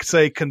 I would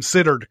say,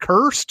 considered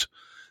cursed.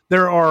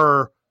 There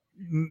are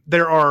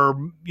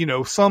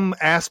some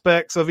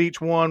aspects of each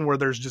one where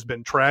there's just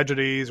been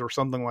tragedies or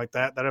something like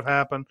that have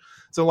happened.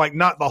 So like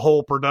not the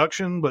whole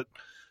production, but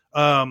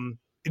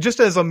just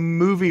as a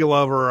movie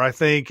lover, I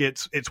think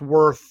it's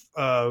worth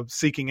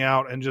seeking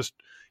out and just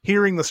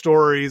hearing the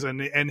stories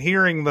and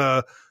hearing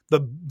the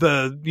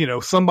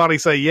somebody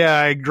say, yeah,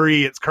 I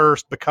agree, it's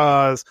cursed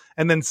because,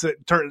 and then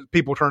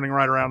people turning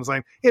right around and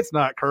saying it's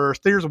not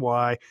cursed, here's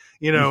why,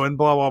 and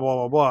blah blah blah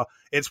blah blah.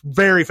 It's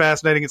very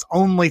fascinating. It's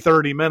only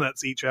 30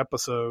 minutes each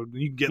episode.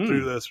 You can get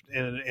through this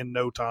in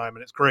no time,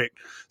 and it's great.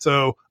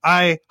 So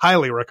I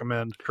highly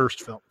recommend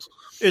Cursed Films.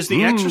 Is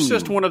The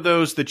Exorcist one of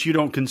those that you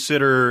don't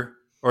consider,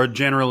 or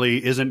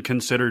generally isn't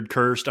considered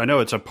cursed? I know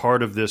it's a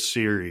part of this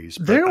series.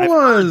 There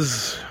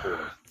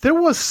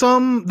were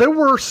some,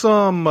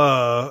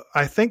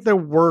 I think there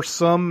were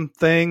some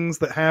things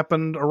that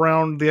happened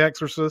around The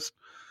Exorcist.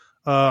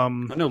 I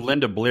know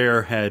Linda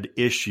Blair had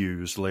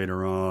issues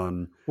later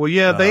on. Well,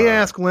 yeah, they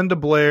asked Linda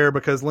Blair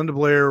because Linda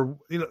Blair,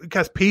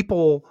 because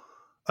people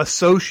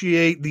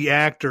associate the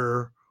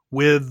actor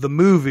with the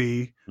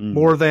movie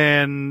more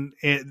than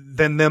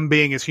them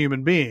being as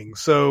human beings.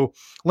 So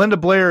Linda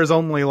Blair is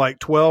only like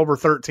 12 or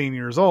 13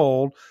 years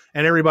old,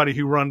 and everybody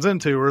who runs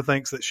into her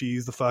thinks that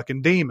she's the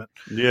fucking demon.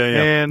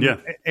 And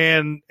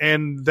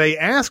they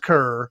ask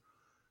her,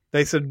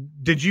 they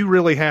said, did you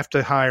really have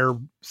to hire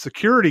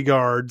security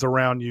guards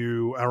around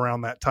you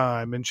around that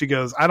time? And she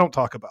goes, I don't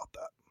talk about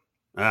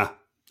that.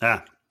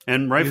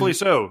 And rightfully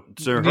so.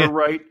 It's her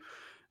right.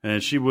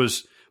 And she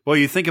was, Well,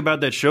 you think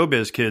about that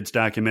Showbiz Kids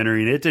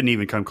documentary, and it didn't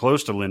even come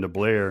close to Linda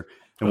Blair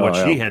and what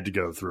she had to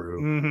go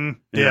through.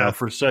 Mm-hmm. You know,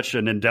 for such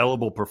an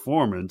indelible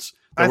performance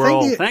that we're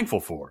all thankful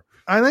for.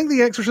 I think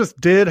The Exorcist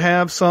did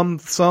have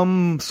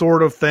some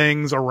sort of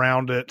things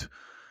around it.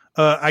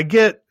 I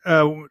get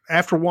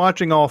after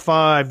watching all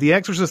 5, The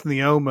Exorcist and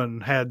The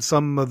Omen had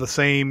some of the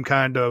same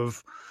kind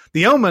of.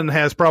 The Omen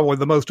has probably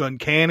the most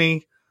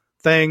uncanny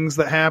things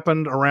that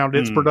happened around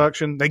its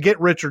production. They get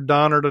Richard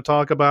Donner to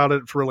talk about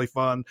it. It's really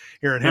fun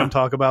hearing him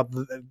talk about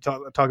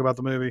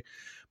the movie.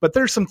 But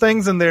there's some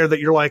things in there that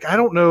you're like, I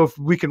don't know if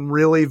we can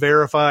really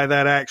verify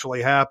that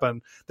actually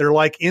happened. They're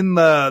like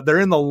they're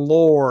in the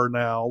lore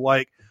now,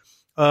 like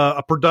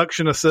a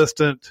production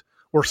assistant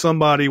or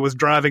somebody was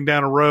driving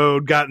down a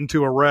road, got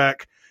into a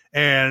wreck,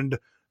 and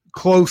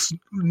close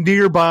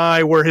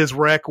nearby where his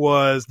wreck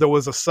was, there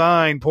was a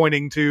sign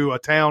pointing to a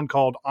town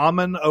called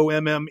Ommen,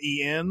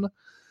 Ommen,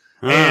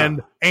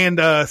 and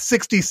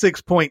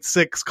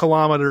 66.6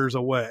 kilometers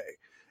away.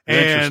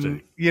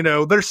 And, you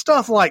know, there's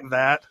stuff like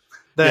that.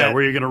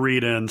 Where you're going to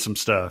read in some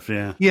stuff.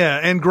 Yeah.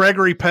 And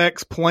Gregory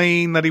Peck's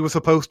plane that he was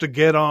supposed to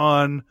get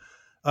on,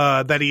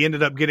 that he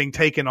ended up getting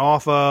taken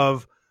off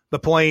of, the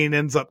plane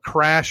ends up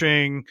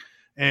crashing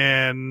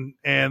and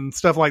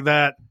stuff like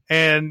that.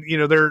 And, you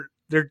know, they're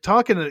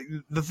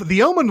talking,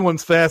 the Omen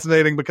one's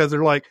fascinating because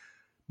they're like,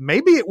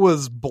 maybe it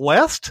was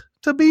blessed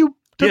to be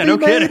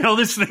kidding. All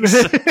this thing's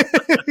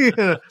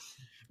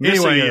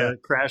Anyway, a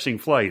crashing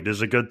flight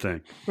is a good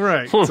thing.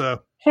 Right.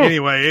 So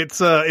anyway, it's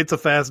a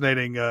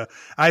fascinating,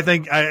 I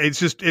think it's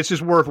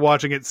just worth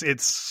watching.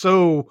 It's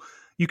so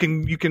you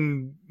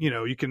can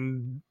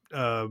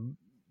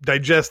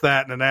digest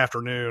that in an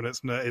afternoon.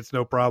 It's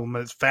no problem.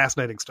 It's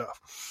fascinating stuff.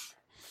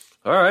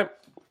 All right.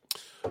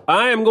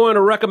 I am going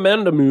to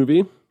recommend a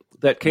movie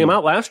that came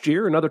out last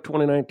year, another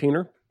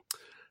 2019er.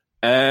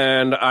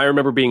 And I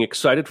remember being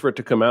excited for it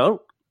to come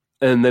out.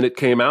 And then it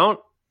came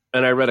out,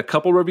 and I read a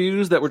couple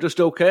reviews that were just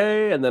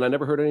okay, and then I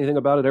never heard anything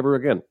about it ever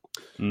again.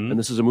 And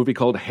this is a movie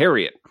called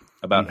Harriet,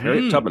 about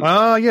Harriet Tubman.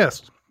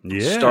 Yes.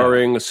 Yeah.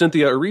 Starring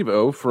Cynthia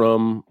Erivo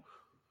from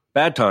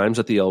Bad Times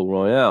at the El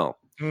Royale.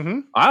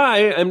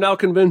 I am now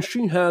convinced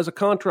she has a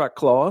contract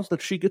clause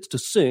that she gets to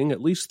sing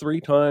at least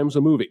 3 times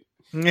a movie.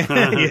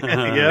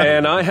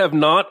 And I have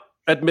not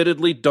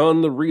admittedly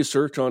done the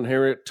research on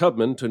Harriet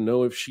Tubman to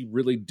know if she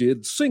really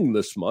did sing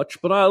this much,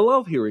 but I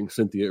love hearing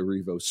Cynthia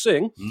Erivo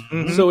sing.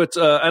 So it's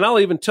and I'll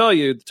even tell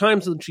you, the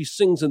times that she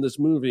sings in this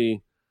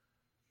movie,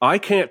 I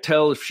can't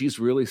tell if she's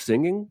really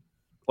singing,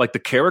 like the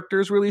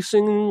character's really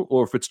singing,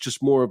 or if it's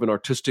just more of an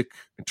artistic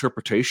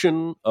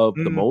interpretation of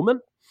the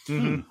moment.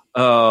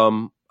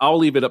 I'll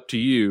leave it up to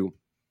you.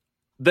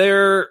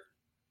 There's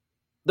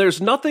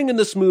nothing in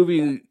this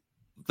movie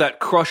that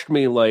crushed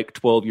me like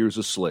 12 Years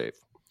a Slave.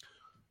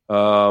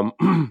 And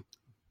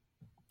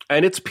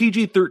it's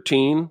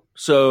PG-13,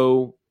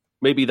 so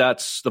maybe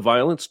that's the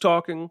violence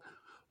talking.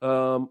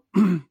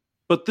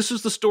 But this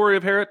is the story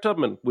of Harriet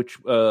Tubman, which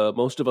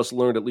most of us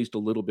learned at least a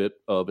little bit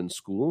of in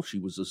school. She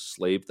was a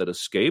slave that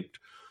escaped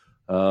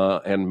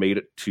and made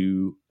it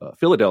to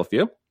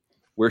Philadelphia,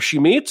 where she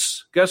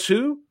meets, guess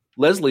who?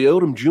 Leslie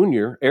Odom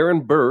Jr.,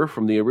 Aaron Burr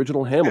from the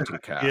original Hamilton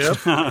cast,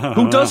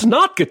 who does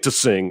not get to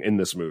sing in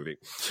this movie.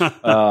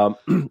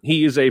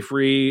 He is a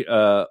free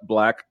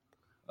black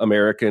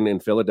American in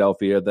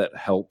Philadelphia that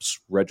helps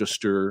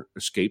register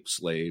escaped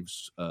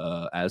slaves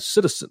as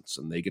citizens,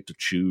 and they get to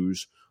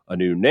choose a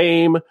new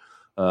name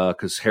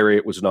because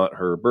Harriet was not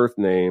her birth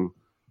name.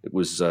 It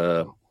was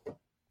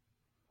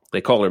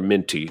they call her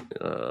Minty,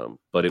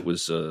 but it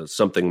was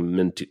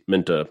something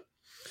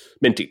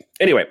Minty.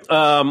 Anyway,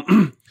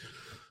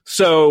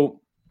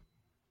 so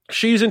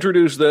she's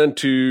introduced then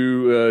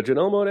to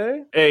Janelle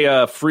Monáe,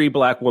 a free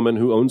black woman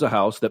who owns a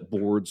house that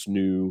boards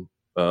new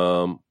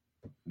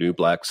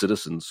black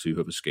citizens who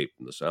have escaped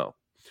in the South.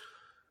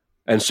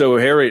 And so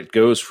Harriet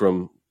goes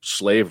from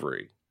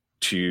slavery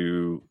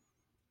to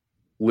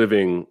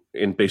living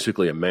in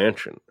basically a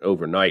mansion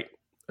overnight.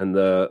 And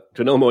Janelle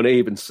Monáe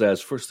even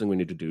says, first thing we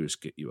need to do is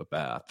get you a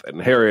bath.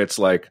 And Harriet's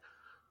like,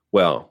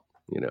 well,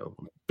 you know,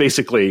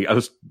 basically, I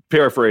was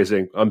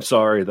paraphrasing, I'm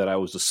sorry that I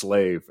was a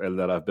slave and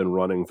that I've been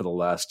running for the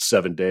last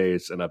 7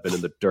 days and I've been in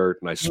the dirt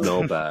and I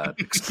smell bad.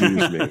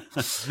 Excuse me.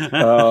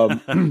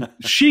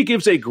 She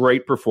gives a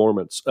great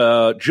performance.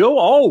 Joe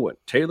Alwyn,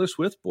 Taylor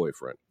Swift's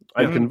boyfriend.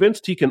 I'm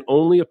convinced he can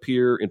only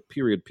appear in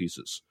period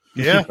pieces.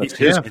 Yeah,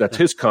 that's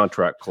his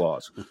contract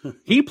clause.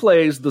 He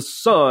plays the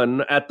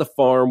son at the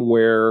farm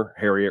where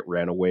Harriet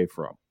ran away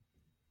from.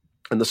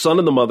 And the son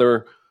and the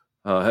mother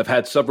have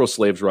had several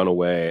slaves run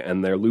away,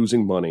 and they're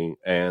losing money,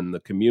 and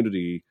the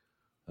community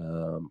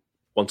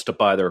wants to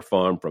buy their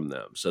farm from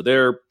them. So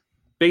they're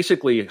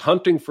basically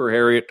hunting for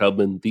Harriet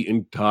Tubman the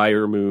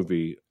entire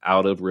movie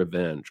out of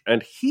revenge.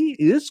 And he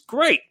is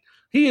great.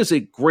 He is a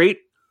great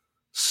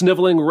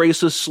sniveling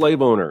racist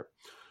slave owner.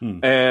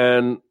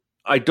 And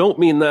I don't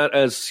mean that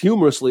as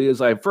humorously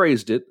as I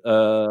phrased it.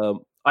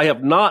 I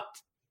have not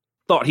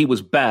thought he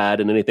was bad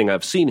in anything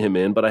I've seen him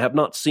in, but I have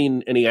not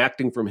seen any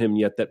acting from him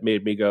yet that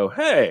made me go,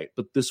 hey,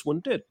 but this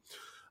one did.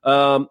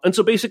 And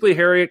so basically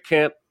Harriet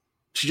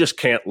she just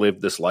can't live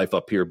this life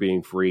up here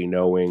being free,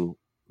 knowing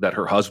that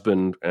her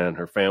husband and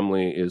her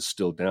family is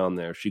still down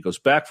there. She goes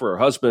back for her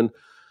husband.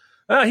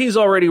 He's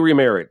already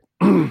remarried.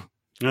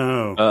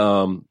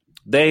 Oh.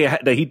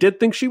 He did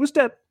think she was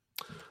dead.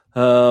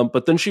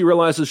 But then she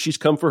realizes she's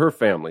come for her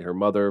family, her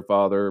mother,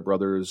 father,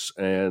 brothers,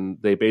 and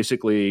they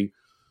basically,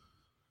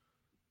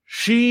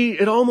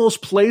 it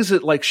almost plays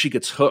it like she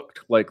gets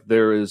hooked. Like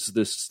there is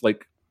this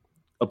like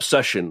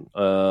obsession.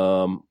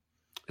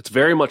 It's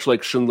very much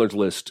like Schindler's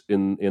List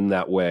in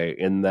that way,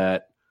 in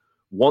that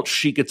once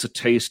she gets a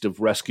taste of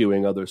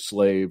rescuing other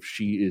slaves,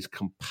 she is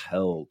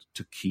compelled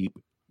to keep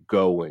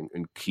going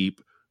and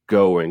keep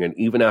going. And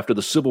even after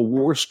the Civil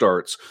War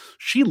starts,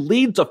 she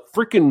leads a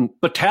freaking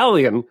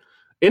battalion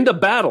into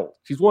battle.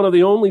 She's one of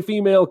the only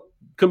female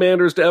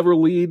commanders to ever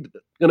lead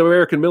an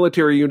American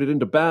military unit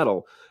into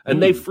battle.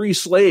 And they free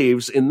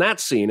slaves in that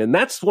scene. And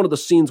that's one of the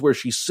scenes where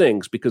she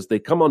sings, because they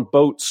come on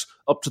boats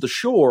up to the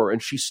shore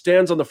and she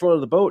stands on the front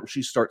of the boat and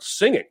she starts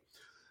singing.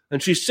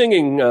 And she's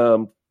singing,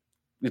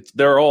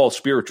 they're all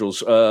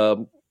spirituals.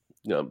 Come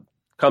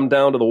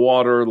down to the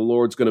water. The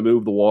Lord's going to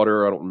move the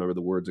water. I don't remember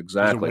the words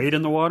exactly. Is it wade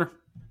in the water?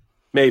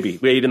 Maybe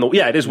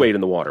it is wade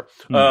in the water.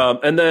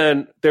 And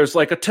then there's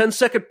like a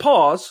 10-second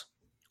pause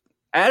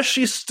as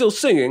she's still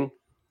singing,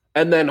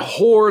 and then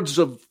hordes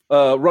of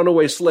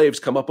runaway slaves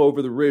come up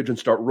over the ridge and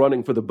start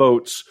running for the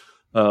boats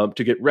to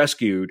get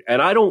rescued.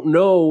 And I don't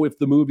know if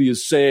the movie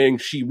is saying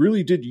she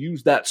really did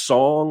use that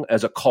song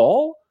as a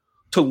call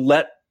to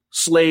let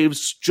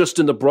slaves just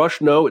in the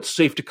brush know it's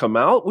safe to come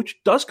out, which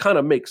does kind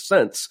of make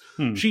sense.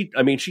 She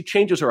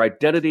changes her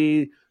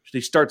identity.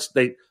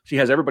 She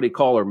has everybody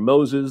call her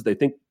Moses. They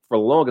think for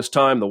the longest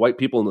time, the white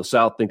people in the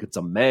South think it's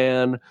a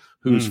man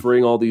who's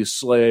freeing all these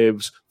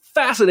slaves.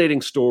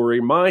 Fascinating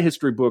story. My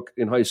history book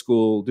in high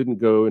school didn't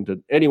go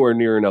into anywhere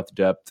near enough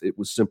depth. It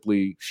was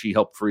simply she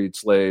helped free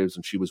slaves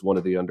and she was one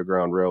of the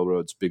Underground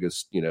Railroad's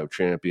biggest,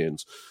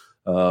 champions.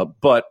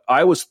 But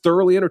I was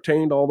thoroughly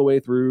entertained all the way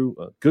through.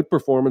 Good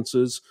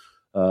performances.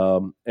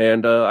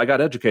 And I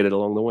got educated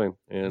along the way.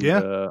 And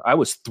I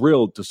was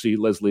thrilled to see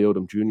Leslie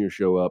Odom Jr.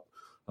 show up.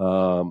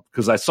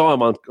 Because I saw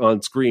him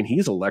on screen.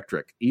 He's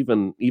electric,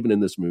 even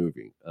in this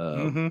movie.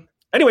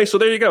 Anyway, so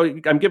there you go.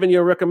 I'm giving you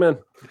a recommend.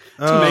 It's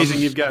amazing.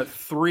 You've got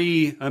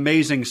three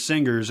amazing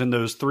singers in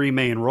those three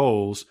main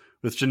roles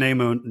with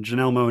Janelle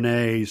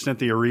Monáe,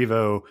 Cynthia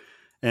Erivo,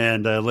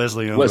 and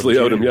Leslie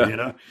Odom.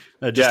 Yeah.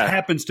 It just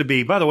happens to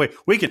be, by the way,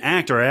 we can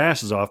act our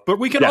asses off, but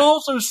we can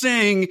also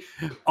sing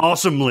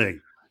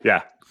awesomely.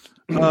 Yeah.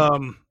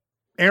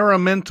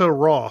 Araminta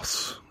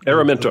Ross.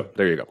 Araminta.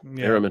 There you go.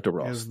 Yeah, Araminta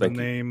Ross. Is the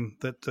name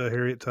that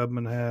Harriet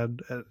Tubman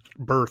had at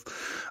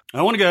birth.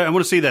 I want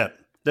to see that.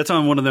 That's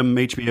on one of them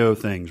HBO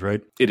things, right?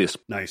 It is.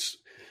 Nice.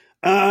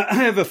 I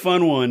have a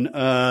fun one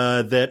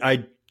that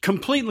I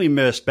completely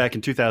missed back in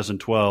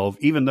 2012,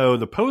 even though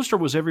the poster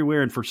was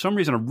everywhere, and for some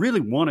reason I really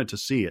wanted to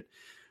see it.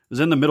 It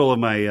was in the middle of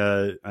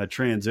my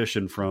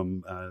transition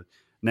from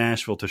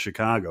Nashville to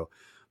Chicago.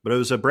 But it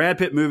was a Brad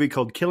Pitt movie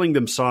called Killing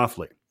Them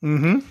Softly.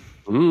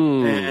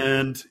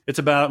 And it's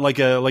about like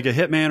a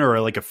hitman or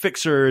like a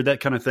fixer,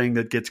 that kind of thing,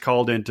 that gets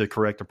called in to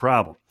correct a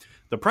problem.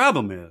 The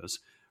problem is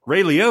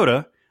Ray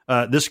Liotta.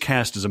 This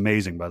cast is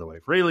amazing, by the way.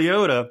 Ray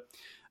Liotta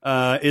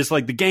is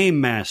like the game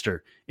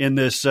master in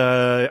this.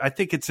 I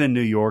think it's in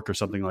New York or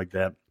something like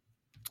that.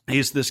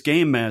 He's this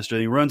game master.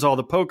 He runs all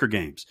the poker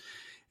games,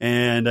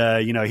 and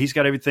he's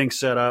got everything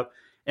set up.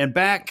 And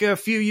back a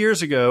few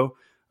years ago,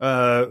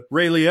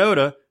 Ray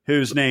Liotta,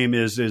 whose name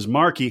is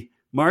Marky,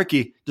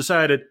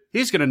 decided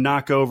he's going to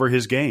knock over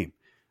his game.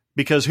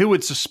 Because who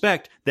would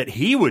suspect that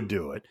he would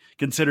do it,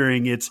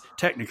 considering it's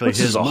technically his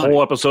his money? This is a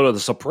whole episode of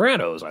The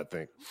Sopranos, I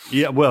think.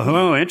 Yeah,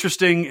 well,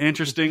 interesting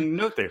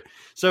note there.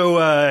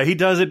 So he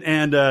does it,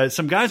 and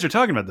some guys are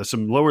talking about this,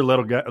 some lower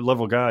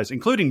level guys,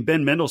 including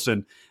Ben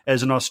Mendelsohn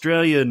as an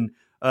Australian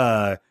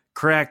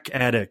crack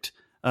addict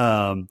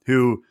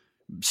who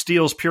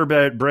steals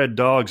purebred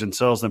dogs and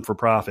sells them for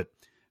profit.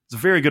 It's a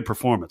very good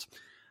performance.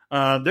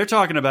 They're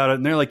talking about it,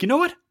 and they're like, you know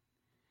what?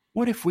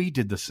 What if we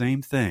did the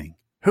same thing?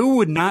 Who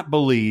would not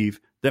believe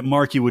that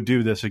Marky would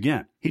do this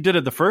again? He did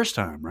it the first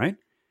time, right?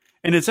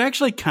 And it's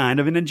actually kind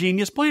of an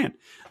ingenious plan.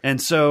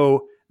 And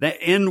so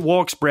in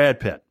walks Brad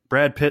Pitt.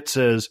 Brad Pitt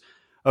says,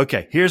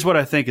 okay, here's what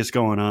I think is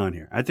going on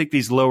here. I think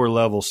these lower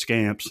level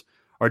scamps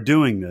are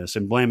doing this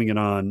and blaming it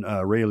on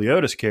Ray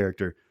Liotta's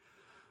character,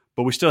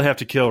 but we still have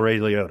to kill Ray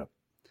Liotta.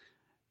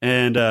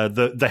 And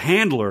the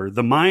handler,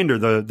 the minder,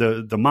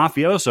 the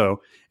mafioso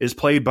is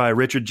played by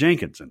Richard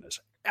Jenkins in this.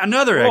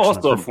 Another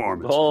excellent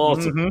performance.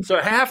 Awesome. So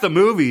half the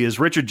movie is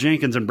Richard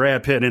Jenkins and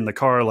Brad Pitt in the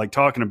car, like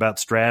talking about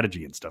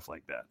strategy and stuff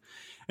like that.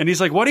 And he's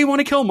like, why do you want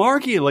to kill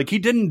Marky? Like, he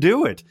didn't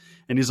do it.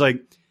 And he's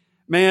like,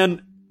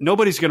 man,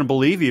 nobody's going to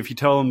believe you if you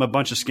tell them a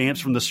bunch of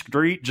scamps from the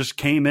street just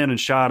came in and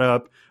shot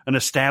up an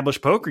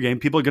established poker game.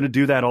 People are going to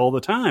do that all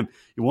the time.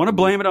 You want to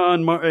blame it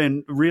on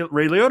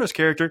Ray Liotta's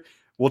character?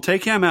 We'll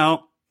take him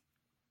out.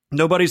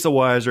 Nobody's the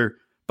wiser.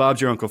 Bob's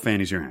your uncle,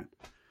 Fanny's your aunt.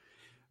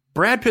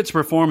 Brad Pitt's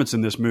performance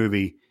in this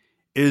movie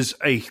is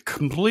a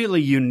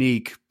completely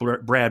unique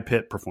Brad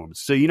Pitt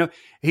performance. So,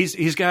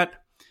 he's got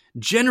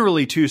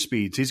generally two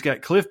speeds. He's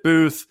got Cliff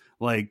Booth,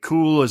 like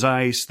cool as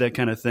ice, that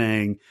kind of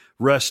thing.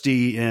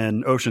 Rusty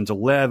in Ocean's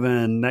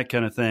 11, that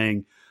kind of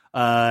thing.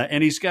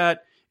 And he's got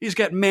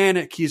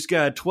Manic, he's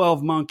got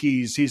 12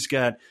 Monkeys, he's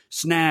got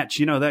Snatch,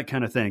 that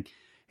kind of thing.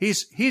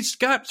 He's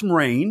got some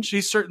range.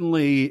 He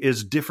certainly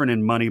is different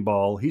in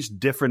Moneyball. He's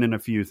different in a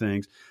few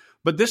things.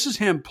 But this is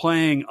him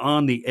playing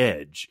on the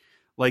edge.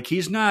 Like,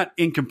 he's not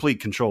in complete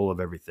control of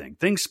everything.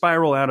 Things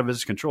spiral out of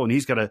his control, and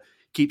he's got to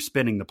keep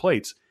spinning the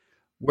plates.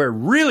 Where it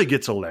really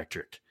gets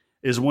electric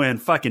is when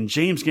fucking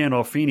James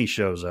Gandolfini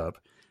shows up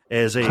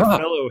as a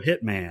fellow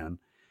hitman.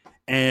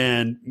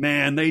 And,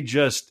 man, they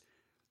just...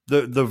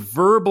 The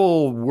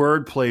verbal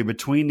wordplay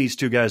between these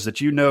two guys that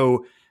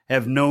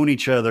have known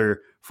each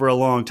other for a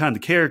long time. The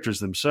characters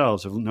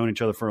themselves have known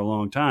each other for a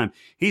long time.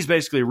 He's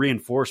basically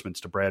reinforcements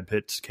to Brad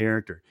Pitt's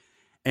character.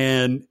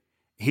 And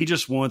he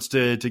just wants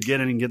to get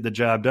in and get the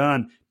job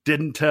done.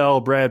 Didn't tell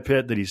Brad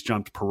Pitt that he's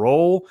jumped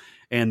parole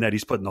and that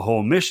he's putting the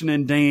whole mission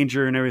in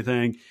danger and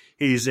everything.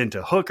 He's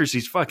into hookers.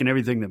 He's fucking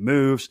everything that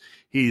moves.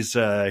 He's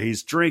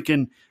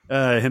drinking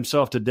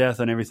himself to death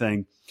and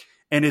everything.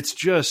 And it's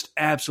just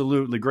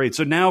absolutely great.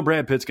 So now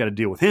Brad Pitt's got to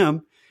deal with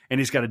him, and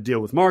he's got to deal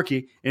with Marky,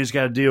 and he's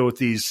got to deal with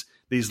these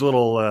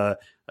little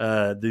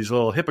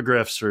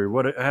hippogriffs, or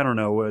what, I don't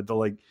know,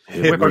 the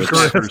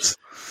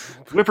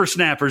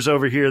whippersnappers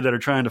over here that are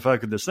trying to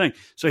fuck with this thing.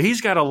 So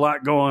he's got a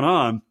lot going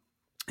on.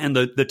 And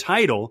the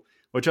title,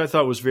 which I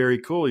thought was very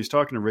cool, he's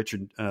talking to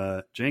Richard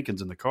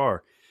Jenkins in the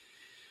car.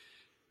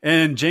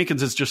 And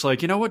Jenkins is just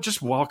like, you know what,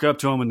 just walk up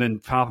to him and then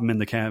pop him in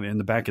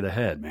the back of the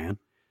head, man.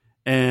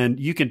 And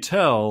you can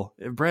tell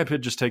Brad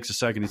Pitt just takes a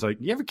second. He's like,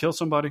 you ever kill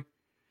somebody?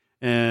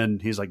 And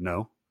he's like,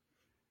 no.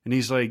 And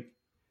he's like,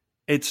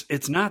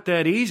 it's not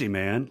that easy,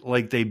 man.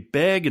 Like, they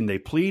beg and they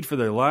plead for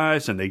their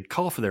lives, and they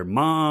call for their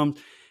mom,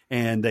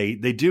 and they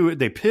do it.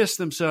 They piss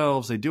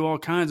themselves. They do all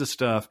kinds of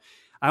stuff.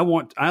 I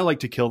like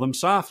to kill them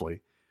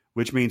softly,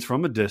 which means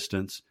from a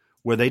distance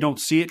where they don't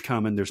see it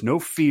coming. There's no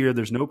fear.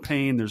 There's no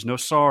pain. There's no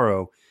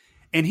sorrow.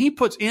 And he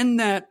puts in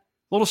that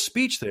little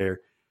speech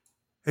there,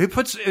 he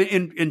puts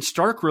in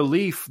stark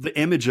relief the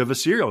image of a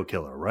serial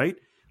killer, right?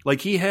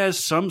 Like, he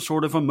has some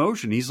sort of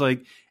emotion. He's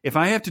like, if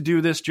I have to do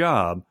this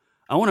job,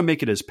 I want to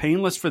make it as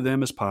painless for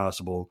them as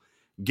possible,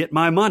 get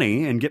my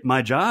money and get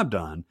my job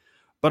done.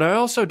 But I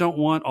also don't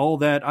want all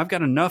that. I've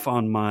got enough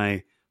on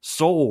my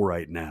soul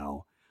right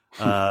now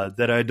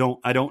that I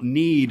don't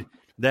need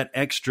that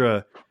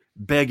extra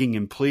begging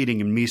and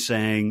pleading and me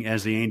saying,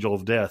 as the angel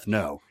of death,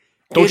 no.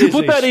 Don't you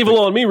put that evil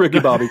on me, Ricky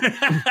Bobby.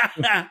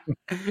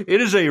 It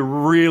is a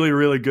really,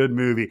 really good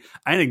movie.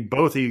 I think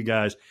both of you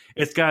guys,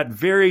 it's got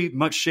very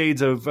much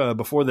shades of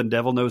Before the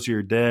Devil Knows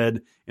You're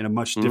Dead in a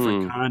much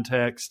different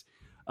context.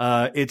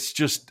 It's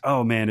just,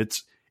 oh man,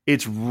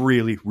 it's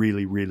really,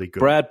 really, really good.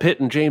 Brad Pitt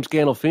and James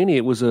Gandolfini,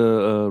 it was a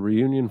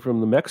reunion from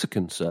the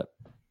Mexican set.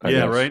 I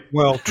guess. Right.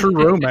 Well, True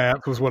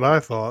Romance was what I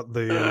thought.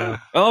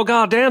 Oh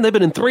goddamn! They've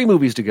been in 3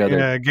 movies together.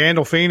 Yeah,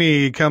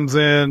 Gandolfini comes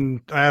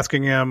in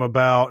asking him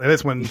about, and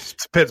it's when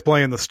Pitt's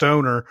playing the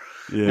stoner,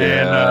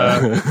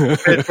 and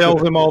Pitt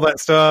tells him all that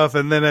stuff,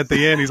 and then at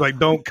the end he's like,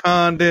 "Don't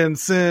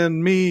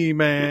condescend me,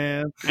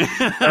 man."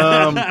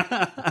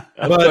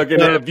 But fucking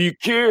have you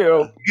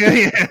kill?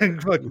 Yeah,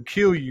 fucking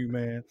kill you,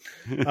 man.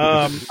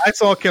 I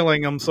saw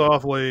Killing Them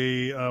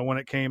Softly when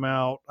it came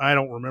out. I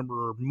don't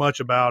remember much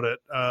about it.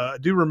 I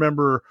do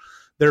remember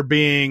there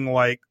being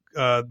like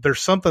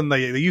there's something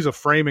they use a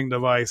framing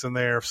device in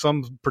there,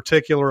 some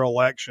particular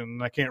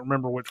election. I can't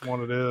remember which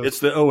one it is. It's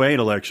the 2008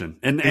 election,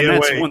 and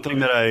that's one thing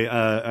that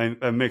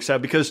I mix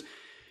up, because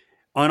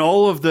on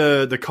all of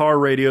the car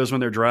radios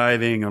when they're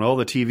driving, on all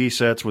the TV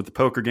sets with the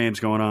poker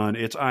games going on,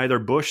 it's either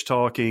Bush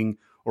talking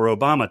or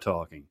Obama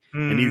talking,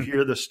 and you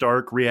hear the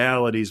stark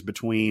realities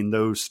between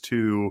those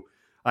two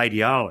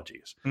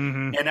ideologies.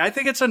 And I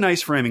think it's a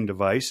nice framing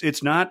device.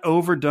 It's not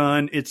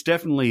overdone. It's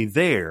definitely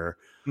there,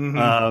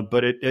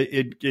 but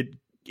it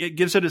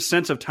gives it a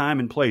sense of time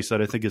and place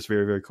that I think is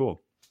very, very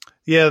cool.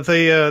 Yeah,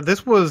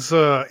 this was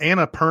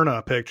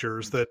Annapurna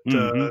Pictures. That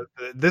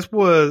this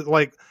was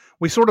like,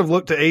 we sort of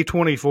looked to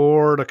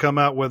A24 to come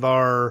out with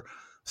our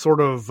sort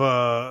of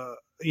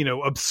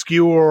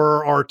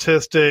obscure,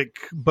 artistic,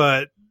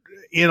 but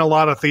in a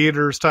lot of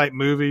theaters type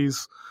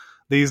movies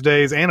these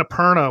days.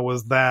 Annapurna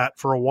was that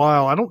for a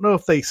while. I don't know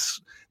if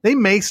they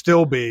may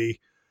still be,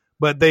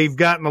 but they've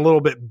gotten a little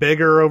bit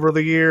bigger over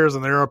the years,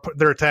 and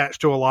they're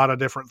attached to a lot of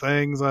different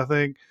things, I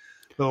think.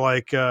 So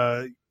like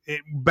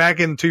back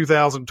in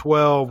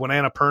 2012 when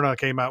Annapurna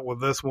came out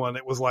with this one,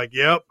 it was like,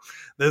 yep,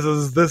 this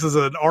is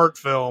an art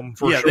film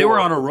for sure. Yeah, they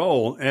were on a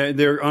roll.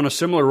 They're on a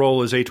similar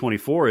roll as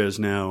A24 is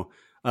now.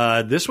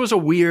 This was a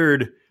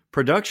weird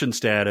production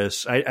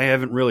status. I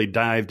haven't really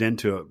dived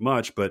into it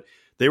much, but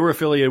they were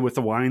affiliated with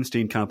the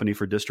Weinstein Company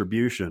for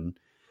distribution.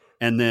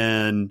 And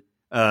then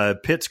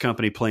Pitt's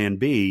company, Plan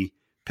B,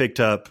 picked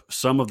up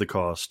some of the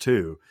costs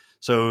too.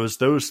 So it was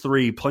those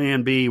three,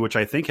 Plan B, which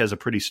I think has a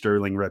pretty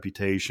sterling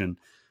reputation,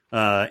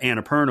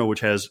 Annapurna,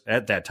 which has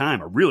at that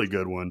time a really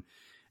good one.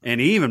 And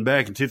even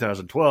back in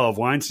 2012,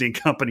 Weinstein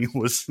Company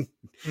was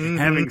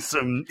having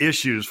some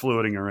issues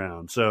floating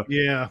around. So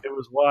yeah, it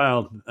was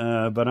wild.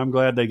 But I'm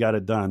glad they got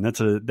it done.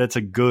 That's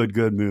a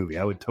good movie.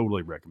 I would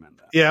totally recommend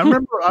that. Yeah,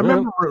 I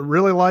remember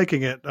really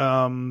liking it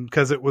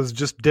because it was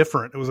just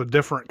different. It was a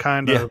different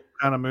kind of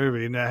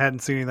movie, and I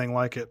hadn't seen anything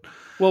like it.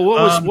 Well,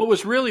 what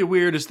was really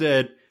weird is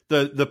that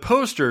the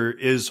poster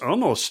is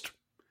almost,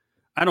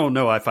 I don't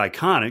know if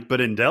iconic, but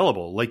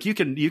indelible. Like you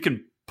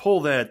can pull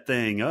that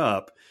thing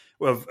up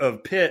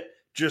of Pitt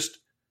just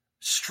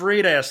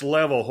straight ass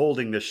level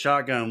holding the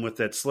shotgun with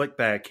that slick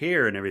back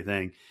hair and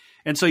everything.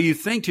 And so you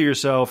think to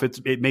yourself,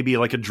 it may be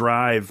like a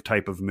Drive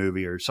type of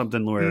movie or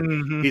something where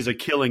he's a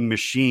killing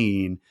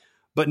machine.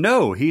 But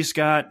no, he's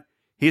got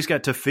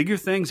to figure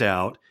things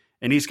out,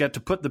 and he's got to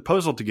put the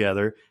puzzle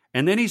together.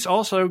 And then he's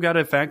also got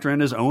to factor in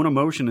his own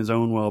emotion, his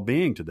own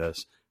well-being to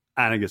this.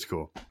 I think it's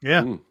cool.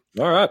 Yeah.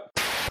 All right.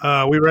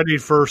 We ready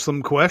for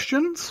some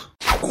questions?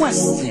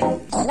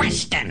 Question.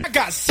 I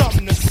got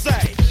something to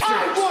say.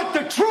 I want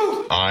the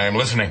truth. I am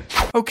listening.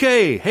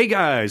 Okay, hey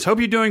guys, hope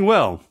you're doing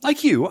well.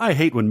 Like you, I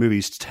hate when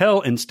movies tell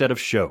instead of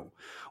show.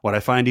 What I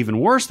find even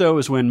worse, though,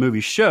 is when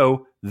movies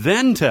show,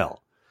 then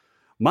tell.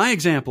 My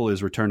example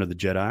is Return of the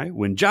Jedi,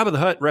 when Jabba the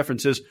Hutt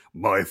references,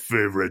 my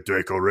favorite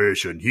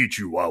decoration,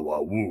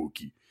 Hichiwawa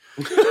Wookiee.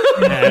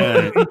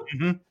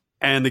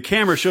 And the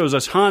camera shows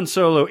us Han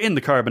Solo in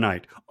the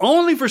carbonite,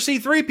 only for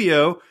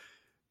C-3PO,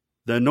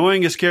 the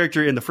annoyingest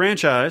character in the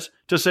franchise,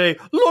 to say,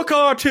 look,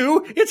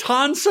 R2, it's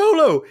Han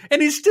Solo,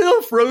 and he's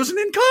still frozen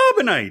in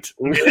carbonite.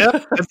 Yeah,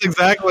 that's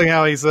exactly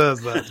how he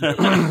says that.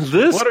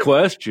 This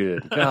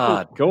question,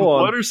 God, go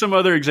on. What are some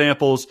other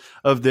examples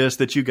of this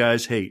that you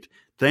guys hate?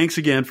 Thanks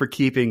again for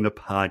keeping the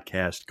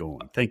podcast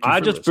going. Thank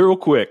you. Real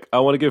quick, I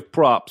want to give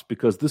props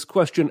because this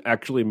question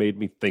actually made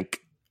me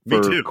think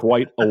for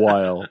quite a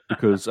while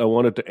because I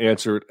wanted to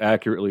answer it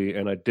accurately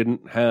and I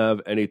didn't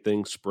have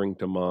anything spring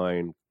to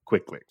mind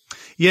quickly.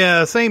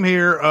 Yeah, same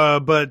here.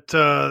 But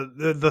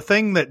the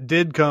thing that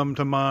did come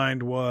to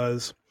mind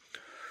was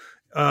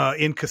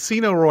in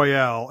Casino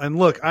Royale. And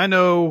look, I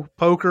know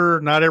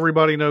poker. Not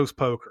everybody knows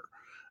poker.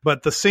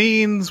 But the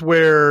scenes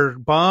where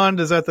Bond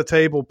is at the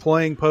table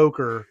playing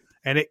poker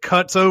and it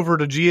cuts over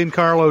to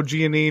Giancarlo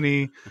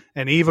Giannini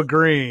and Eva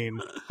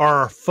Green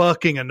are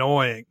fucking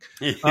annoying.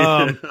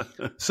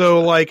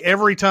 So like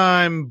every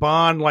time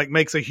Bond like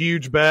makes a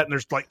huge bet and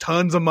there's like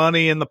tons of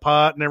money in the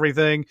pot and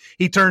everything,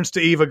 he turns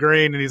to Eva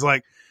Green and he's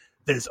like,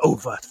 there's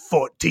over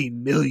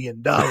 $14 million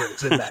in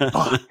that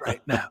pot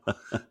right now.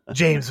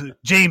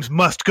 James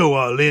must go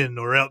all in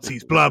or else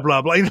he's blah,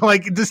 blah, blah. You know,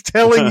 like just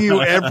telling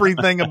you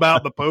everything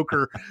about the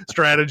poker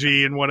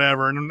strategy and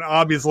whatever. And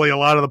obviously a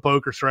lot of the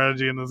poker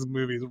strategy in this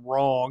movie is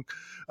wrong.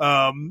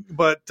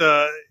 But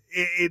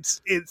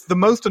it's the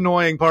most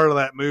annoying part of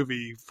that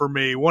movie for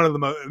me. One of the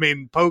most,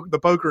 the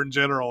poker in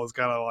general is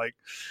kind of like,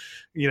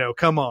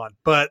 come on.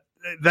 But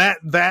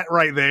that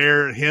right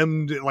there,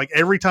 him like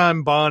every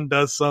time Bond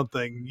does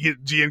something,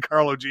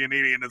 Giancarlo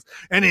Giannini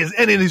and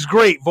in his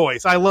great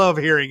voice. I love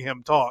hearing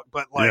him talk,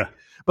 but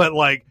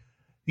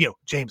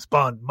James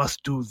Bond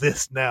must do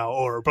this now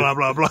or blah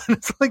blah blah.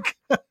 It's like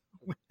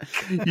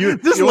you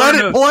let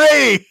it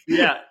play.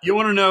 Yeah, you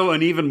want to know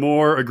an even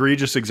more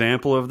egregious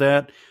example of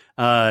that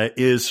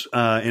is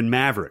in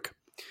Maverick.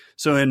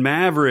 So in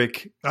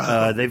Maverick,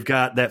 they've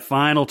got that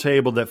final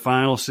table, that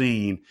final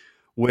scene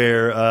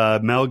where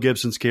Mel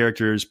Gibson's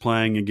character is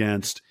playing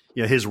against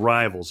his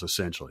rivals,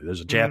 essentially. There's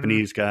a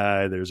Japanese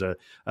guy, there's a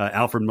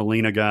Alfred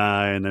Molina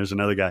guy, and there's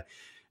another guy.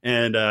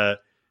 And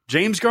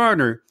James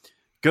Garner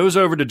goes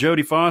over to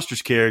Jodie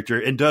Foster's character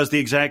and does the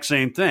exact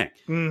same thing.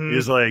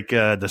 He's like,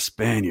 the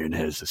Spaniard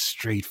has a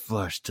straight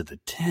flush to the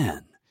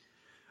 10.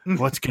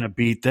 What's going to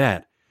beat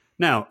that?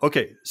 Now,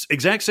 okay,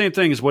 exact same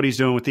thing as what he's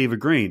doing with Eva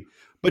Green.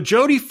 But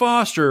Jodie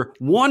Foster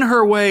won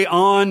her way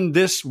on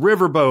this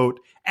riverboat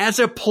as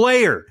a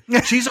player.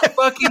 She's a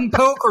fucking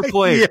poker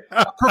player,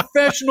 a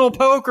professional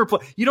poker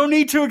player. You don't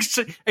need to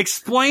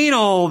explain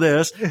all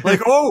this.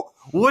 Like,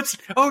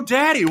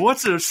 daddy,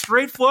 what's a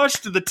straight flush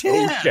to the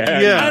 10?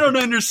 I don't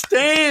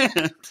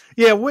understand.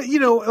 Yeah,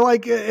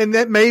 and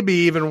that may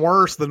be even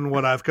worse than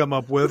what I've come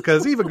up with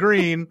because Eva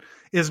Green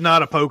is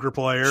not a poker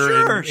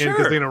player in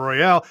Casino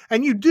Royale.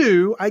 And you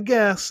do, I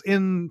guess,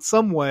 in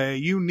some way,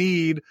 you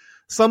need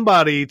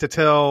somebody to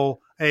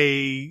tell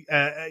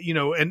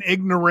an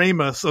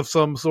ignoramus of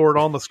some sort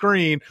on the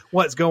screen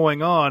what's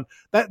going on.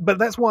 But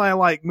that's why I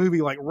like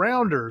movie like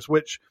Rounders,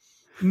 which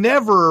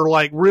never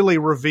like really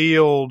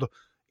revealed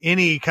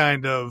any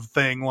kind of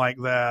thing like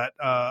that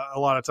a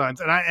lot of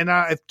times. And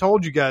I've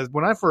told you guys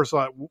when I first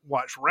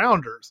watched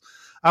Rounders,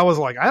 I was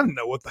like, I didn't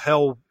know what the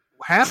hell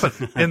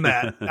happened in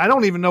that. I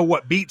don't even know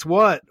what beats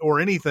what or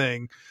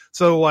anything.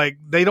 So like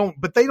they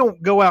don't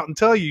go out and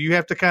tell you. You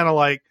have to kind of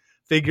like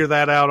figure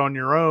that out on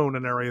your own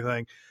and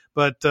everything.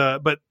 But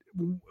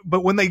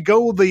but when they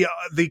go the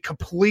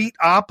complete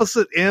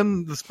opposite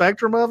end the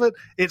spectrum of it,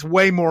 it's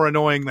way more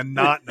annoying than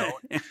not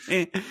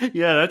knowing.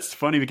 Yeah, that's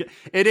funny because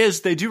it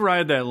is. They do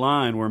ride that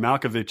line where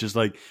Malkovich is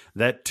like,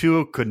 "That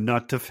too could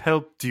not have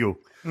helped you.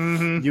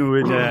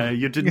 Mm-hmm.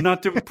 You did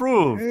not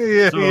improve.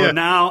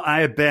 Now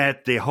I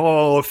bet the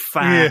whole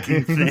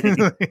fucking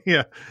thing."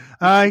 Yeah,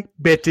 I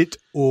bet it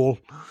all.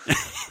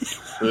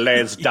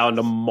 Lays down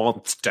the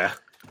monster.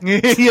 Yeah,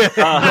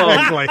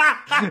 exactly.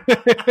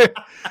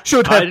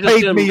 Should have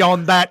paid me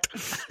on that.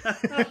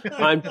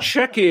 I'm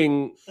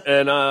checking,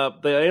 and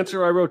the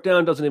answer I wrote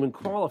down doesn't even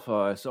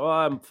qualify, so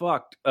I'm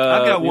fucked.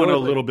 I've got one a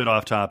little bit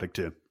off topic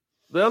too.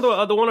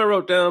 The one I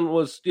wrote down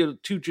was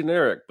too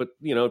generic, but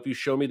if you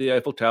show me the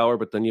Eiffel Tower,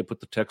 but then you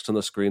put the text on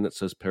the screen that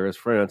says Paris,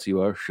 France, you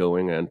are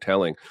showing and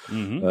telling.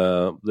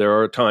 Mm-hmm. There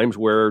are times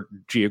where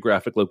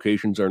geographic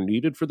locations are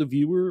needed for the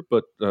viewer,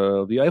 but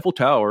the Eiffel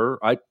Tower,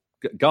 I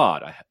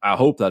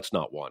hope that's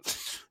not one.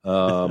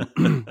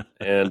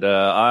 And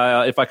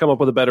if I come up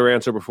with a better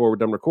answer before we're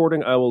done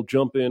recording, I will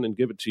jump in and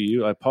give it to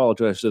you. I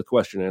apologize to the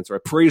question answer. I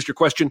praised your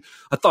question.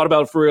 I thought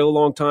about it for a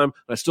long time,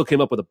 and I still came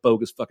up with a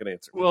bogus fucking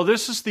answer. Well,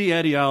 this is the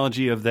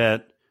ideology of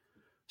that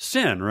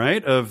sin,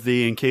 right?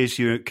 In case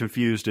you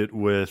confused it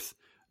with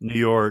New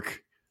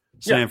York,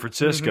 San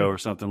Francisco, or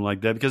something like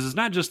that, because it's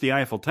not just the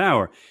Eiffel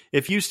Tower.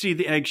 If you see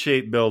the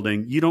egg-shaped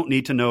building, you don't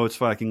need to know it's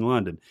fucking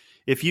London.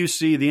 If you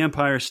see the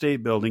Empire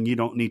State Building, you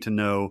don't need to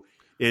know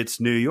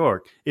it's New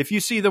York. If you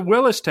see the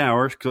Willis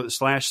Tower /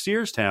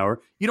 Sears Tower,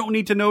 you don't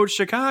need to know it's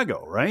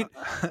Chicago, right?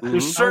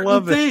 There's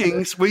certain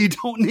things where you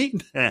don't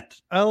need that.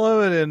 I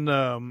love it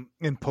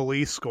in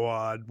Police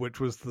Squad, which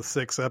was the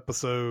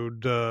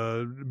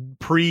 6-episode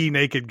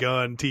pre-Naked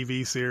Gun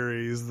TV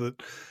series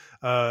that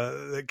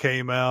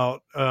came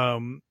out.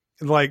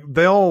 Like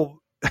they'll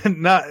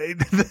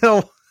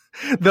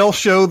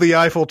show the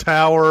Eiffel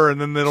Tower,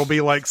 and then it'll be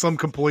like some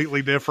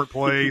completely different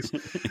place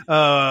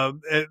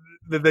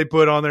that they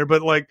put on there.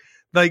 But like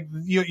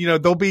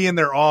they'll be in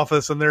their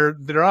office, and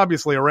they're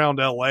obviously around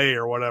LA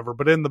or whatever.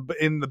 But in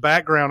the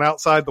background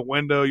outside the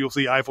window, you'll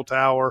see Eiffel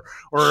Tower,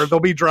 or they'll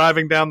be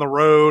driving down the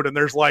road, and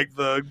there's like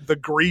the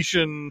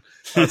Grecian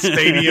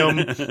stadium,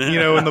 in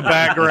the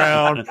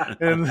background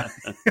and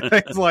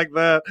things like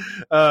that.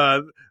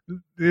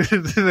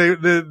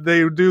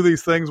 They do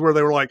these things where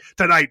they were like,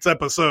 tonight's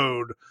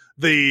episode,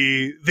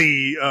 the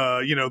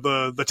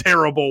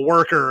terrible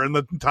worker, and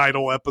the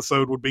title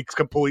episode would be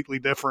completely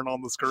different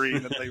on the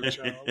screen that they would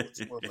show.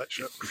 Love that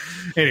shit.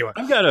 Anyway,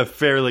 I've got a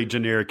fairly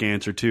generic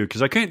answer too,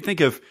 because I can't think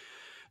of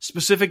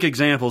specific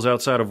examples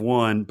outside of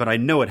one, but I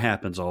know it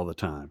happens all the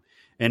time.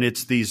 And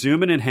it's the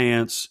zoom and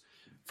enhance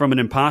from an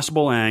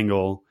impossible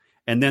angle,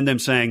 and then them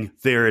saying,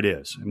 there it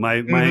is. My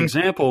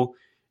example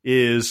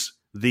is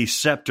the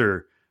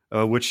scepter,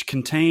 which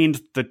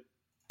contained the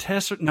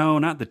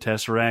not the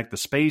Tesseract, the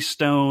Space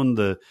Stone,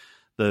 the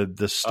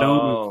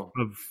Stone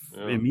of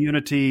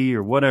Immunity,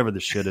 or whatever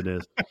the shit it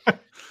is.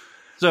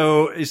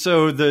 So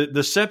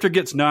the scepter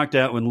gets knocked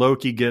out when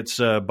Loki gets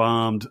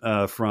bombed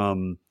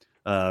from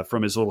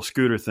his little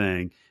scooter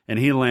thing, and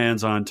he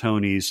lands on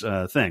Tony's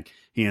thing.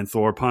 He and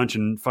Thor punch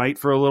and fight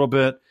for a little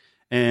bit,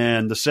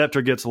 and the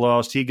scepter gets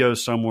lost. He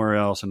goes somewhere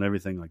else, and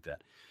everything like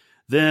that.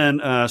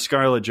 Then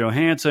Scarlett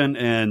Johansson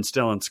and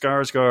Stellan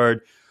Skarsgård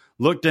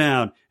look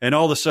down, and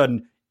all of a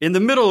sudden, in the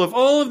middle of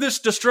all of this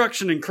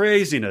destruction and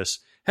craziness,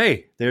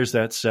 hey, there's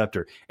that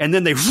scepter. And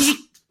then they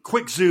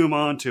quick zoom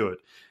onto it.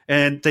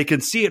 And they can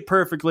see it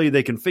perfectly.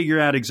 They can figure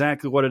out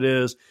exactly what it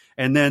is.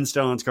 And then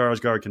Stellan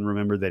Skarsgård can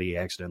remember that he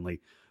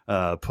accidentally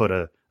put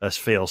a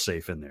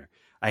fail-safe in there.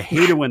 I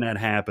hate it when that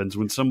happens,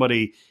 when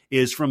somebody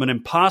is from an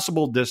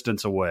impossible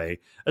distance away,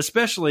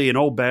 especially an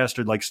old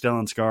bastard like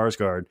Stellan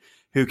Skarsgård,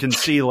 who can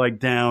see like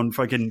down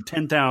fucking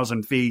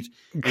 10,000 feet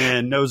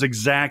and knows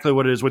exactly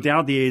what it is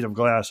without the aid of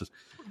glasses.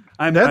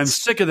 I'm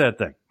sick of that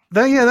thing.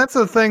 That's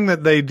a thing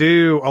that they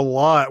do a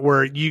lot,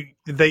 where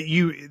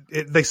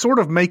they sort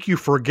of make you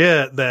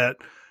forget that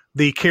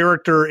the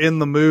character in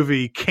the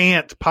movie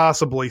can't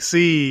possibly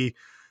see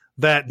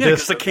that. Yeah,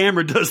 because the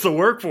camera does the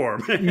work for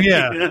him.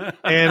 Yeah,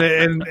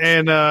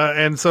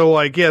 and so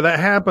like that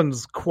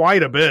happens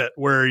quite a bit,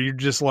 where you're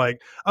just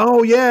like,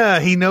 oh yeah,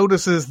 he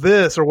notices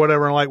this or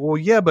whatever, and like, well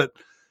yeah, but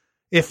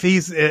if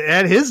he's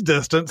at his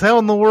distance, how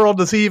in the world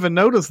does he even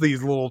notice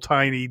these little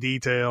tiny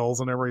details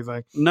and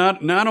everything?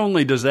 Not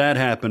only does that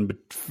happen, but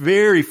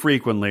very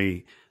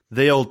frequently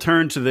they'll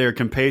turn to their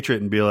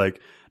compatriot and be like,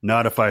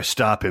 not if I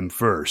stop him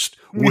first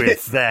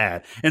with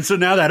that. And so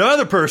now that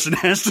other person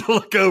has to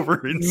look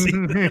over and see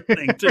that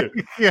thing too.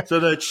 Yeah. So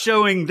that's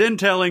showing, then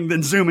telling,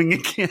 then zooming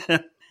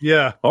again.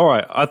 Yeah. All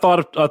right. I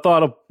thought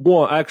of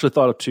one. I actually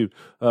thought of two.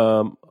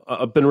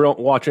 I've been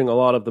watching a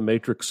lot of the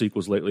Matrix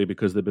sequels lately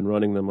because they've been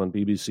running them on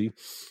BBC.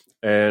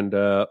 And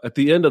at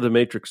the end of the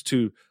Matrix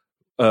 2,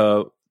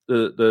 the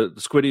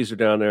Squiddies are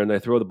down there and they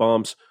throw the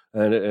bombs,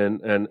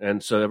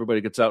 and so everybody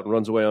gets out and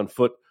runs away on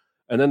foot.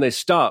 and then they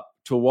stop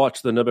to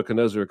watch the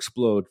Nebuchadnezzar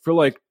explode for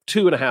like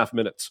 2.5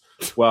 minutes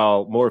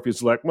while Morpheus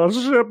is like, my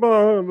ship,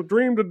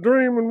 dream to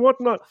dream and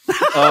whatnot.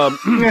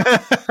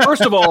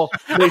 First of all,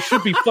 they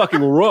should be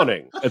fucking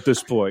running at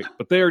this point,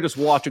 but they are just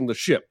watching the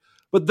ship.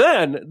 But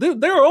then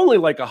they're only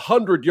like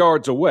 100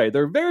 yards away.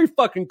 They're very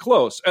fucking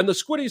close. And the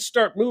squiddies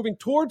start moving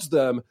towards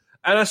them.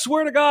 And I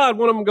swear to God,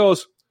 one of them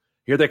goes,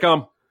 here they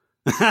come.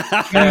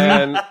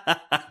 And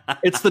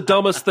it's the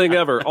dumbest thing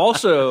ever.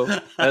 Also,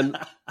 and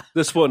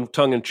this one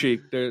tongue in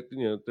cheek,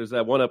 there's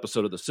that one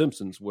episode of The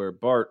Simpsons where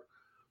Bart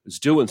is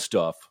doing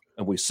stuff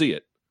and we see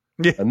it.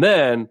 Yeah. And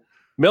then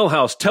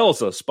Milhouse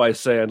tells us by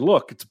saying,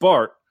 look, it's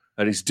Bart.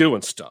 And he's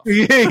doing stuff.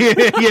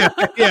 Yeah.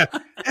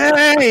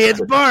 Hey,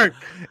 it's Bart,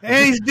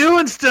 and he's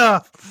doing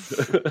stuff.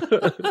 There's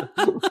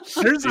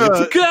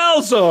a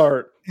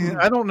Calzart.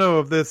 I don't know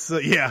if this.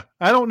 I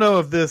don't know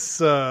if this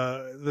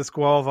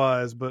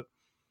qualifies, but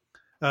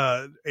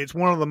it's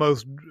one of the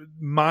most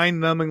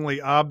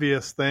mind-numbingly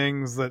obvious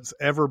things that's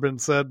ever been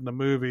said in a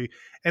movie.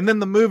 And then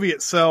the movie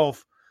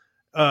itself,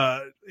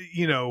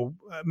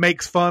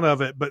 makes fun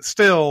of it, but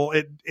still,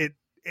 it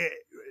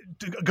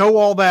to go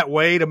all that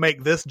way to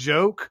make this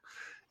joke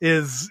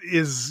is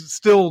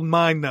still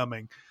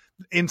mind-numbing.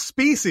 In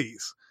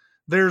Species,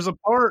 there's a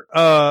part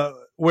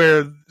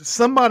where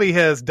somebody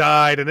has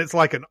died and it's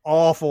like an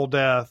awful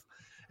death,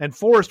 and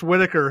Forrest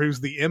Whitaker, who's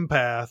the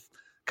empath,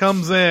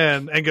 comes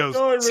in and goes,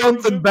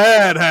 something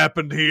bad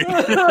happened here.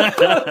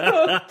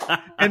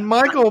 And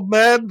Michael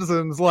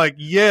Madsen's like,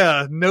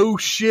 yeah, no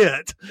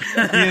shit.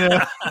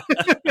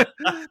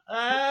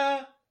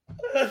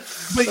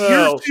 But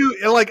you're too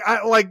like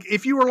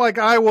if you were like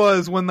I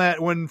was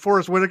when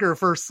Forrest Whitaker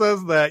first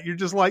says that, you're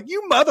just like,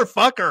 you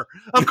motherfucker.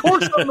 Of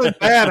course something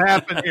bad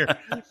happened here.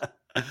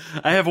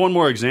 I have one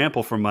more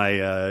example from my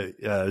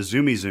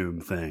Zoomy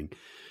Zoom thing.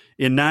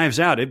 In Knives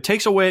Out, it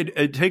takes a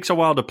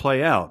while to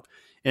play out.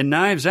 In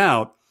Knives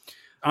Out,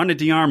 Ana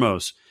de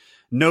Armas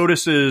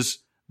notices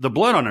the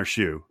blood on her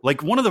shoe. Like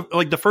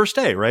the first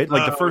day, right?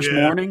 Like the first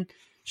morning,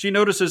 she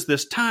notices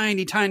this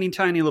tiny, tiny,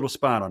 tiny little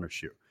spot on her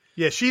shoe.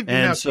 Yeah, she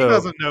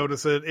doesn't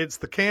notice it. It's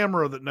the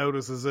camera that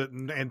notices it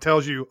and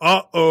tells you,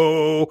 blood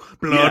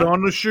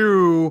on the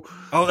shoe.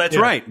 Oh, that's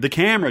right. The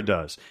camera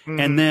does. Mm-hmm.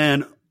 And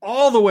then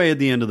all the way at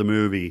the end of the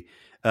movie,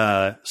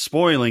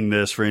 spoiling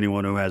this for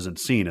anyone who hasn't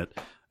seen it,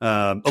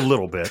 a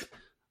little bit,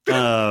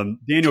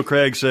 Daniel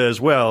Craig says,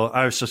 well,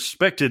 I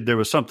suspected there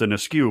was something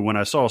askew when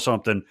I saw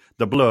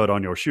the blood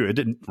on your shoe. It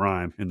didn't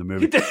rhyme in the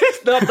movie.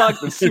 It's not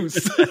Dr.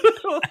 Seuss.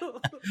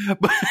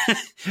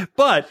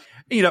 but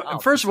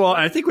first of all,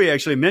 I think we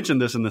actually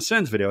mentioned this in the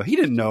Sins video. He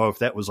didn't know if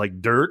that was like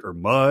dirt or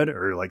mud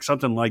or like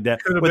something like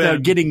that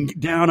without getting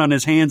down on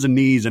his hands and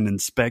knees and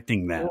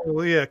inspecting that.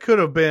 Well, yeah, could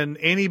have been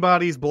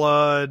anybody's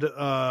blood.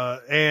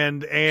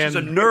 And she's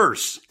a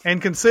nurse.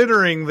 And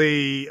considering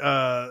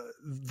the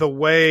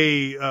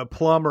way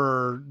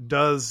Plumber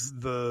does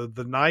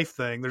the knife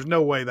thing, there's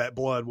no way that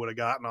blood would have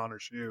gotten on her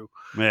shoe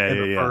in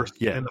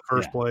the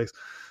first place.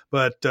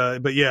 But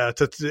yeah,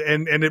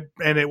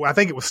 I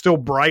think it was still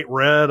bright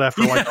red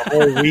after like a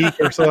whole week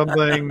or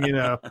something,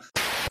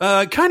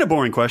 Kind of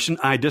boring question.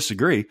 I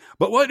disagree.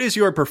 But what is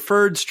your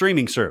preferred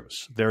streaming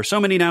service? There are so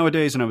many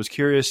nowadays, and I was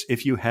curious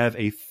if you have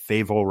a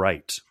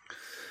favorite.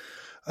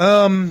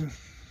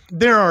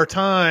 There were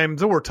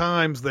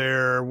times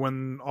there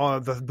when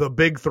the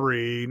big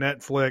three,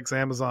 Netflix,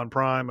 Amazon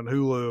Prime, and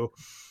Hulu,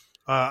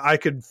 I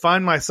could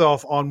find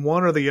myself on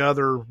one or the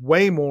other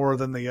way more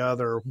than the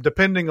other,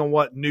 depending on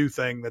what new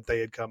thing that they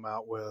had come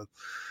out with.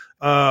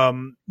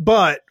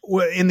 But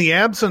in the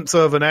absence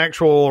of an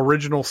actual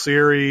original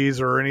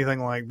series or anything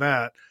like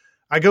that,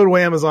 I go to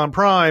Amazon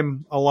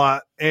Prime a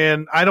lot,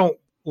 and I don't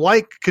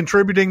like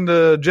contributing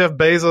to Jeff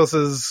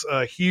Bezos's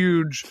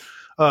huge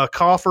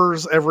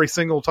coffers every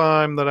single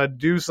time that I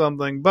do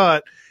something,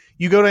 but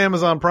you go to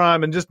Amazon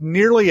Prime and just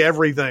nearly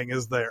everything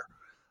is there.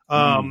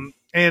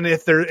 And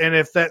if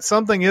that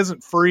something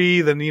isn't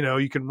free, then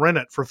you can rent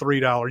it for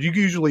 $3. You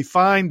usually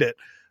find it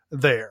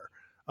there.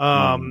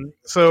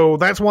 So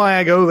that's why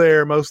I go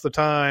there most of the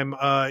time.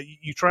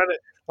 You try to,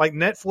 like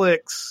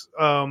Netflix,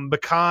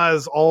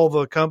 because all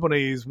the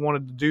companies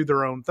wanted to do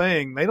their own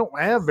thing, they don't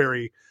have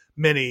very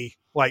many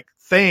like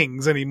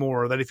things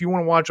anymore that if you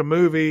want to watch a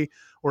movie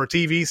or a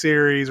TV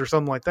series or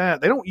something like that,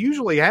 they don't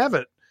usually have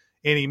it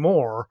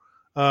anymore.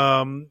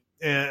 And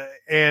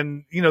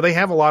they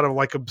have a lot of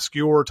like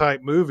obscure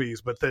type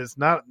movies, but there's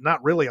not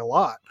really a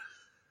lot.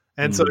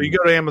 And so you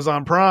go to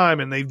Amazon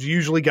Prime and they've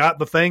usually got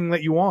the thing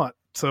that you want.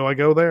 So I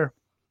go there.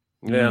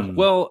 Yeah.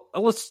 Well,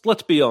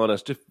 let's be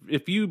honest.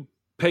 If you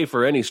pay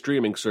for any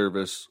streaming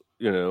service,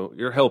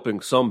 you're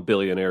helping some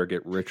billionaire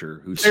get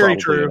richer who's Very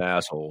probably true. an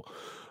asshole.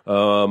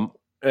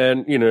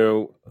 And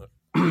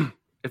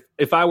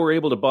if I were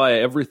able to buy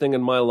everything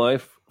in my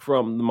life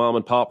from the mom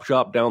and pop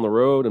shop down the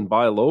road and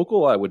buy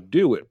local, I would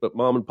do it. But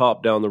mom and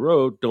pop down the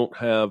road don't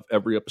have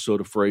every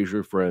episode of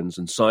Frasier, Friends,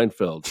 and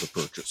Seinfeld to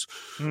purchase,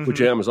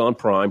 which Amazon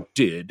Prime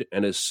did.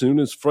 And as soon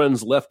as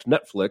Friends left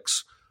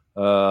Netflix,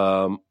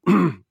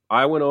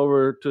 I went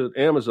over to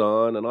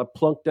Amazon and I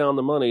plunked down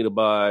the money to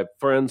buy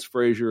Friends,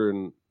 Frasier,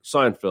 and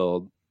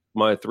Seinfeld,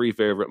 my 3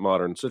 favorite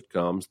modern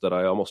sitcoms that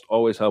I almost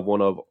always have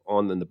one of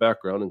on in the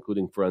background,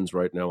 including Friends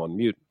right now on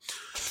mute.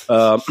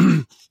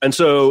 And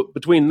so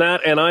between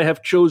that and I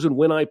have chosen,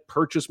 when I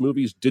purchase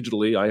movies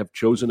digitally, I have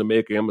chosen to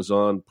make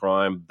Amazon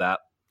Prime that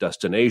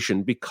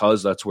destination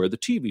because that's where the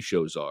TV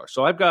shows are.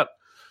 So I've got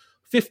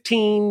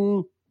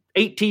 15,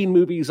 18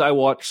 movies I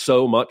watch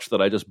so much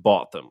that I just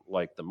bought them,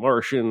 like The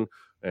Martian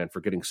and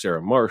Forgetting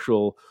Sarah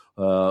Marshall.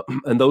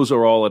 And those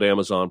are all at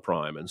Amazon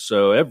Prime. And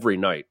so every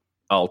night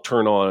I'll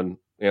turn on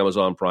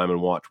Amazon Prime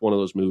and watch one of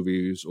those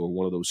movies or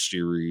one of those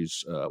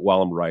series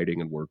while I'm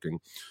writing and working.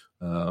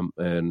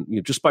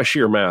 And just by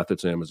sheer math,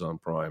 it's Amazon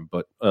Prime.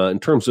 But in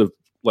terms of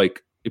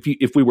like,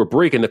 if we were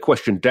breaking the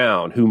question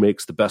down, who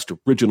makes the best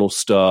original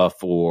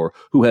stuff or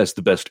who has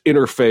the best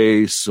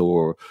interface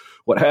or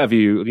what have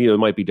you, it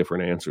might be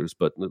different answers,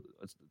 but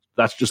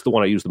that's just the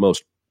one I use the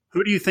most.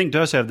 Who do you think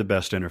does have the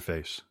best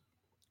interface?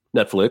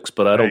 Netflix,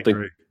 but I don't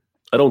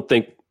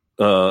think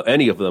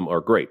any of them are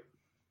great.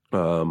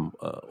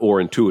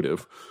 Or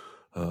intuitive.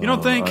 You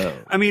don't think?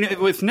 I mean,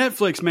 with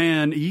Netflix,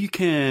 man, they've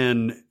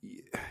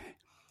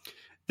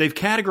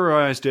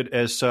categorized it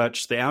as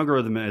such. The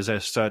algorithm is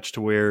as such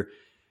to where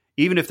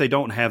even if they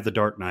don't have The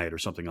Dark Knight or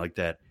something like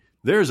that,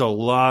 there's a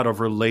lot of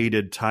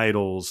related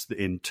titles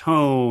in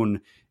tone,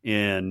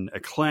 in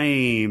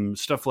acclaim,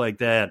 stuff like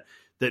that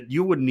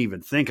you wouldn't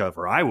even think of,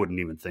 or I wouldn't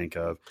even think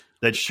of,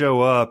 that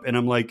show up. And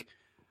I'm like,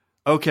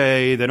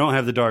 okay, they don't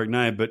have The Dark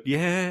Knight, but yeah,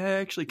 I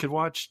actually could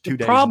watch 2 days.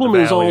 The problem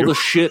is all the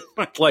shit,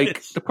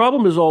 the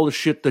problem is all the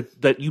shit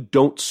that you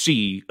don't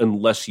see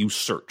unless you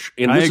search.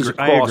 And this is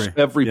across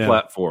every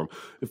platform.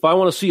 If I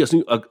want to see a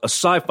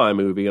sci-fi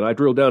movie and I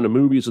drill down to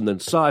movies and then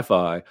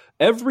sci-fi,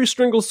 every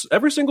single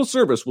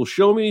service will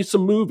show me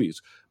some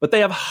movies, but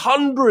they have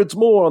hundreds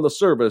more on the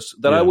service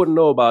that I wouldn't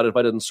know about if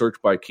I didn't search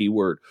by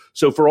keyword.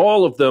 So for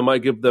all of them, I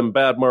give them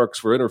bad marks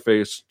for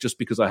interface just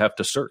because I have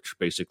to search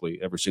basically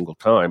every single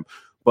time.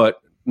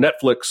 But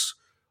Netflix,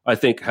 I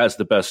think, has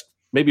the best,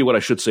 maybe what I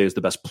should say is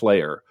the best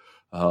player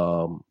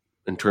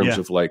in terms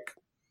of like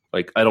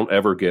I don't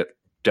ever get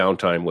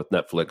downtime with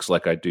Netflix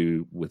like I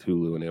do with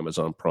Hulu and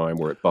Amazon Prime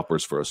where it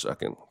buffers for a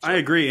second. So. I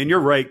agree. And you're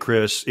right,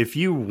 Chris. If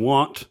you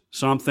want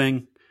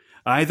something,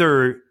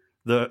 either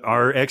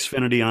our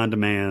Xfinity On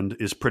Demand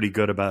is pretty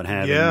good about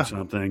having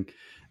something,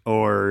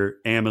 or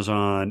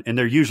Amazon, and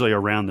they're usually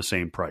around the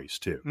same price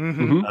too.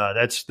 Mm-hmm.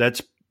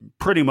 That's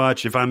pretty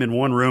much, if I'm in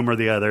one room or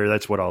the other,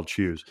 that's what I'll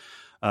choose.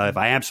 If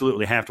I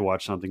absolutely have to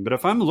watch something. But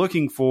if I'm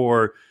looking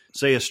for,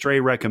 say, a stray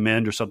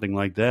recommend or something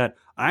like that,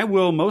 I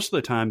will most of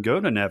the time go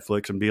to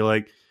Netflix and be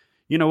like,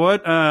 you know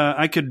what?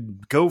 I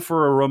could go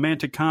for a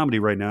romantic comedy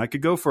right now. I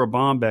could go for a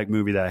Baumbach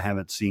movie that I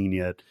haven't seen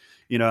yet.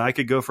 I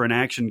could go for an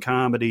action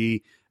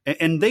comedy.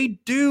 And they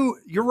do,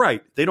 you're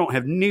right, they don't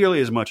have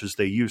nearly as much as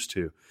they used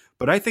to.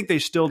 But I think they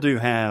still do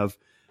have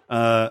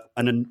a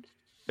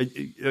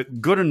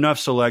good enough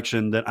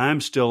selection that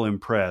I'm still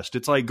impressed.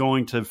 It's like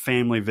going to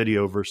Family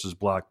Video versus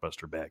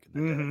Blockbuster back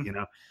in the day.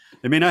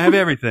 They may not have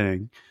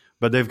everything,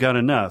 but they've got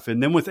enough.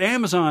 And then with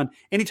Amazon,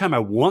 anytime I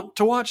want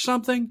to watch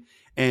something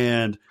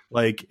and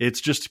like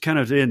it's just kind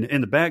of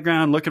in the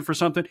background looking for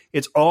something,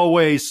 it's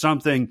always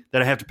something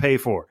that I have to pay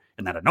for,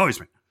 and that annoys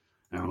me.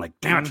 And I'm like,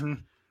 damn it.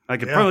 I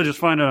could probably just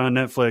find it on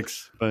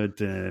Netflix, but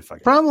if I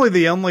could. Probably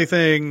the only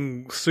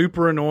thing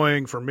super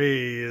annoying for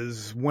me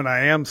is when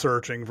I am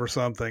searching for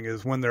something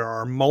is when there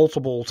are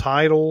multiple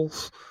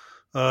titles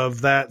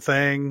of that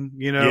thing,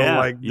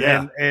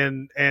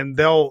 and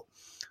they'll.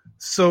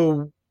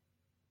 So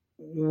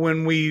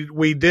when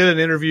we did an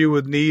interview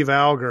with Neve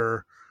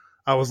Alger,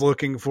 I was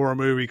looking for a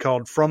movie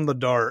called From the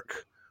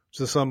Dark,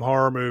 which is some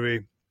horror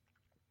movie,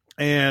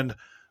 and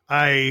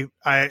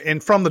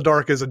and From the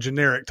Dark is a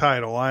generic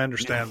title. I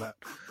understand that.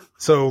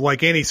 So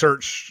like any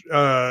search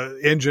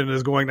engine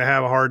is going to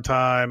have a hard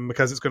time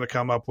because it's going to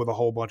come up with a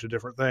whole bunch of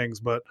different things.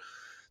 But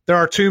there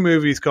are 2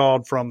 movies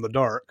called From the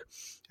Dark,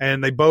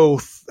 and they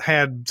both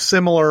had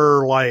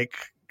similar like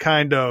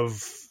kind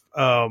of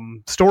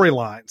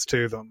storylines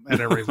to them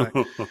and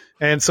everything.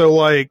 And so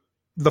like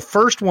the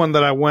first one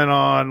that I went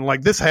on,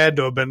 like this had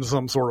to have been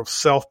some sort of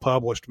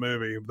self-published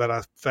movie that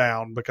I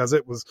found, because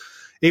it was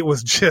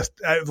just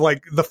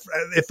like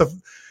if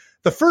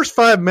the first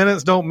 5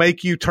 minutes don't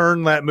make you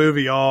turn that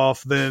movie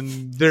off,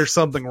 then there's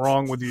something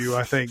wrong with you,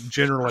 I think,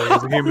 generally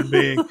as a human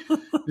being.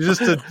 It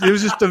was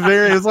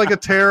like a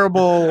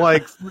terrible,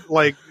 like,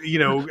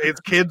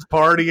 it's kids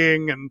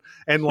partying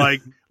and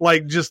like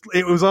just,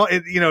 it was all,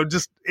 it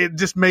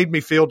just made me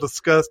feel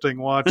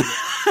disgusting watching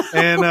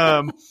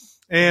it.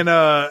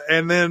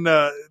 And then,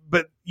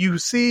 but you'll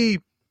see,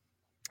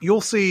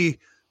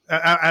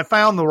 I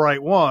found the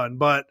right one,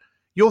 but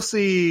you'll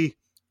see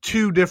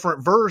 2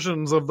 different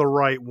versions of the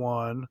right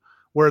one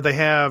where they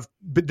have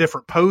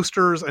different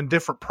posters and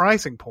different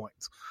pricing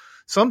points.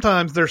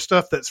 Sometimes there's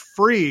stuff that's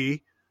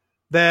free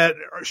that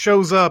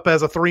shows up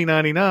as a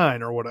 $3.99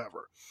 or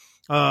whatever.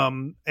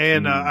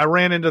 I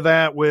ran into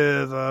that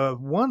with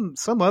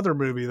some other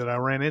movie that I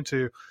ran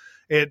into.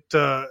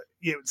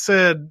 it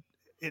said,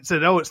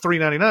 oh, it's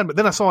 $3.99, but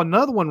then I saw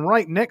another one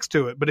right next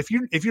to it. But if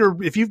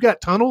you've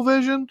got tunnel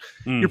vision,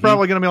 you're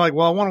probably going to be like,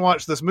 well, I want to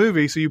watch this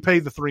movie, so you pay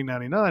the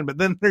 $3.99. But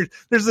then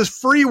there's this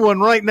free one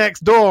right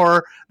next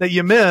door that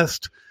you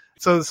missed.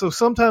 So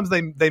sometimes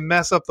they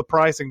mess up the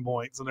pricing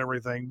points and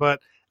everything.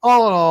 But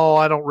all in all,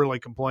 I don't really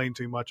complain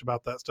too much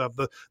about that stuff.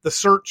 The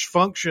search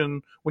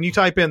function, when you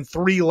type in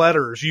 3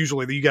 letters,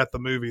 usually you got the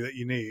movie that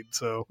you need.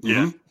 So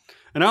yeah.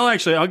 And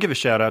I'll give a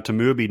shout out to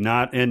Mubi,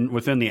 not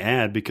within the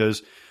ad,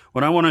 because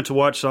when I wanted to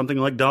watch something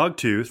like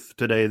Dogtooth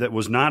today that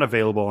was not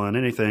available on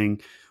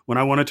anything, when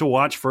I wanted to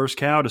watch First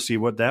Cow to see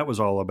what that was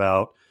all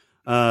about,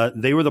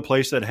 they were the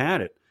place that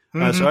had it.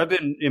 So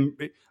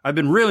I've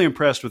been really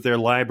impressed with their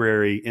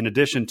library. In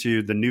addition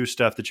to the new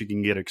stuff that you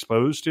can get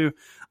exposed to,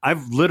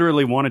 I've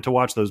literally wanted to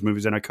watch those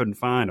movies and I couldn't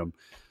find them.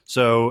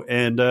 So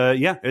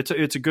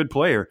it's a good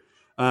player.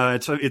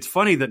 It's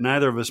funny that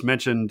neither of us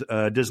mentioned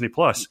Disney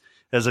Plus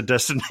as a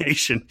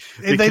destination.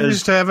 They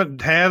just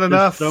haven't had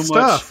enough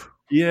stuff.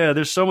 Yeah,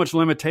 there's so much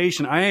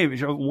limitation. I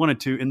wanted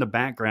to, in the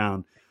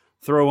background,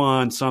 throw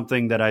on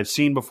something that I've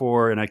seen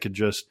before and I could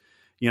just,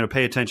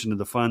 pay attention to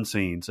the fun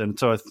scenes. And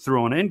so I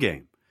threw on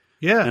Endgame.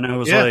 Yeah. And I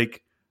was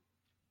like,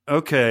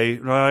 okay,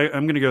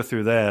 I'm going to go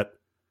through that.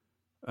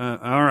 All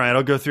right,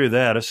 I'll go through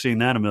that. I've seen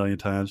that a million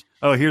times.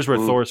 Oh, here's where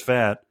Thor's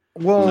fat.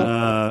 Well,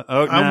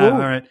 all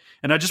right.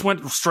 And I just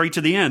went straight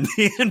to the end,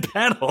 the end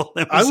battle.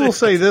 I will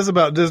say this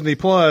about Disney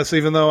Plus,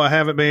 even though I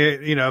haven't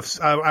been,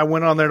 I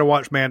went on there to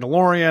watch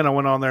Mandalorian. I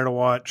went on there to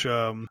watch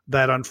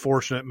that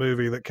unfortunate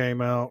movie that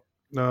came out.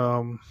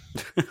 The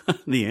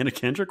Anna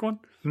Kendrick one?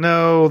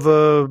 No,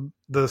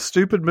 the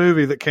stupid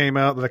movie that came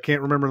out that I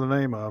can't remember the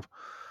name of.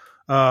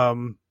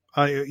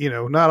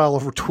 Not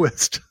Oliver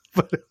Twist.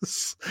 But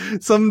it's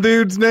some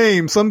dude's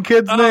name, some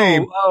kid's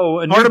name.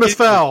 Artemis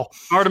Fowl.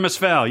 Artemis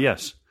Fowl,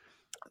 yes.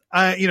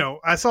 I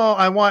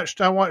watched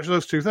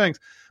those two things.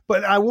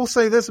 But I will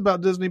say this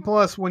about Disney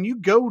Plus: when you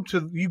go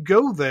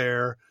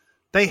there,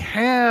 they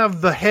have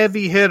the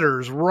heavy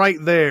hitters right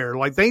there.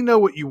 Like they know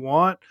what you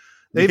want.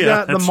 They've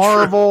got the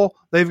Marvel,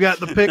 they've got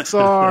the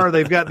Pixar,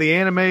 they've got the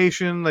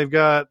animation, they've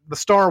got the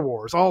Star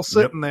Wars, all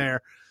sitting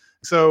there.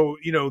 So,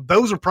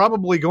 those are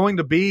probably going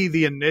to be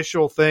the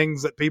initial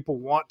things that people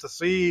want to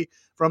see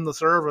from the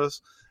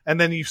service. And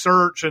then you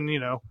search and,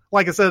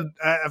 like I said,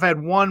 I've had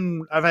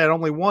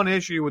only one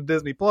issue with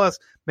Disney Plus,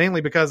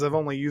 mainly because I've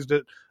only used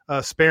it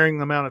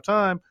sparing amount of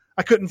time.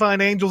 I couldn't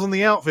find Angels in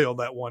the Outfield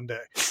that one day.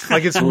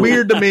 Like, it's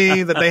weird to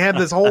me that they have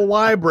this whole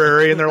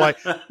library and they're like,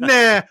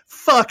 nah,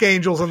 fuck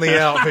Angels in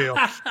the Outfield.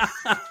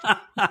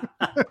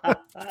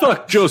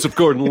 Fuck Joseph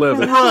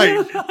Gordon-Levitt.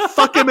 Right.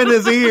 Fuck him in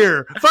his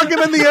ear. Fuck him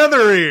in the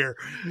other ear.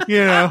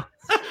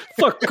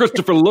 Fuck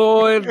Christopher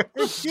Lloyd.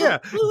 Yeah.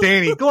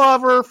 Danny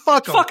Glover.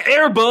 Fuck him. Fuck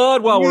Air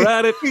Bud while we're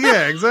at it.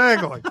 Yeah,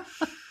 exactly.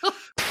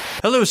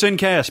 Hello,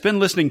 Sincast. Been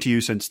listening to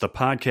you since the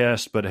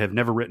podcast, but have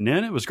never written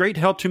in. It was great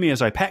help to me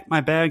as I packed my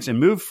bags and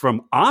moved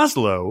from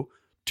Oslo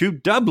to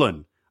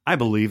Dublin. I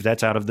believe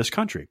that's out of this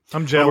country.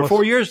 I'm jealous. Over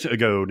 4 years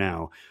ago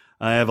now.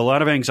 I have a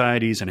lot of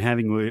anxieties, and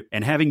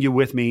having you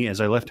with me as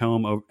I left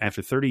home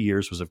after 30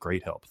 years was of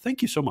great help.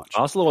 Thank you so much.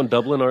 Oslo and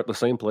Dublin aren't the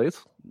same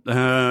place?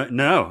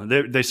 No,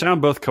 they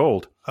sound both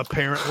cold.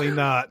 Apparently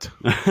not.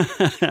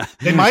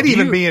 They might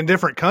even be in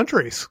different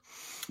countries.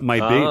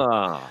 Might be.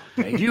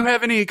 Do you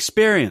have any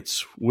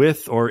experience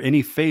with or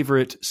any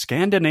favorite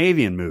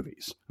Scandinavian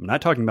movies? I'm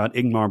not talking about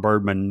Ingmar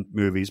Bergman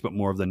movies, but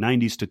more of the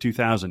 90s to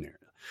 2000 era.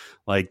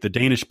 Like the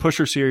Danish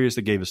Pusher series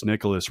that gave us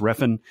Nicholas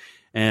Refn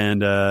and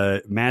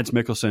Mads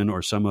Mikkelsen,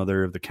 or some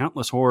other of the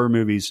countless horror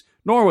movies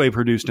Norway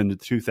produced in the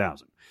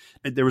 2000.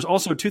 There was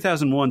also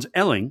 2001's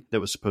Elling that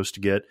was supposed to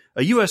get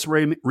a U.S.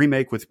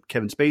 remake with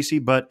Kevin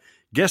Spacey, but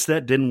guess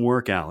that didn't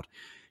work out.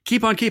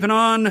 Keep on keeping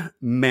on,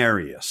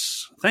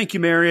 Marius. Thank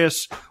you,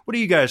 Marius. What do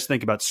you guys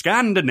think about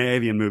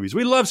Scandinavian movies?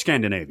 We love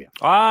Scandinavia.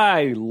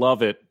 I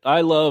love it.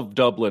 I love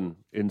Dublin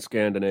in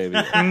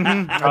Scandinavia.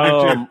 I'm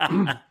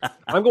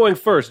going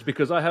first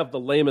because I have the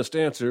lamest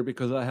answer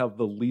because I have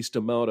the least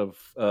amount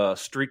of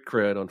street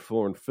cred on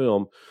foreign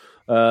film.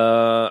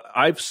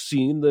 I've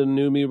seen the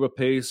Noomi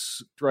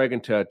Rapace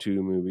Dragon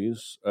Tattoo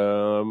movies.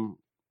 There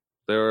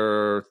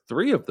are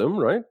 3 of them,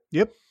 right?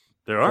 Yep.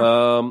 There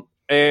are.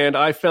 And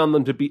I found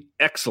them to be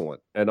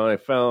excellent. And I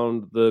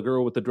found the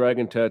girl with the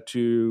dragon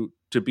tattoo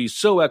to be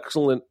so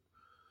excellent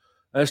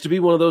as to be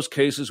one of those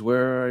cases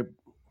where,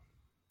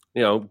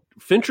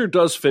 Fincher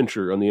does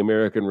Fincher on the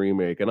American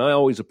remake. And I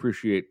always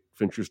appreciate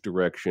Fincher's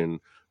direction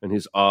and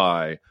his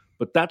eye.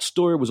 But that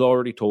story was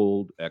already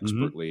told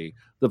expertly.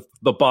 Mm-hmm.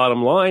 The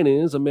bottom line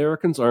is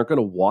Americans aren't going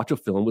to watch a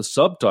film with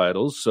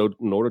subtitles. So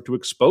in order to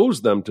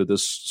expose them to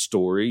this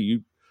story,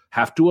 you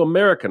have to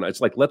Americanize.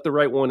 Like, let the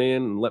right one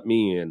in and let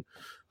me in.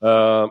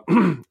 But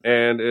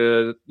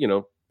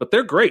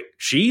they're great.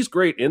 She's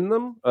great in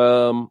them.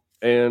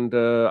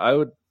 I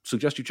would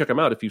suggest you check them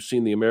out if you've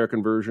seen the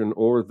American version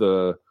or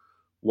the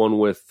one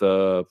with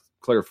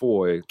Claire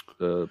Foy,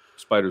 the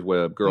Spider's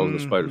Web, Girls in the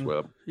Spider's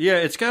Web. Yeah,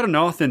 it's got an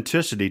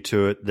authenticity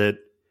to it that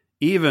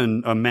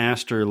even a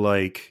master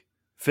like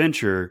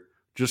Fincher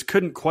just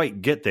couldn't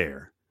quite get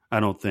there. I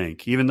don't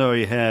think, even though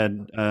he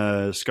had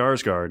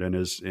Skarsgård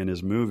in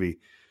his movie,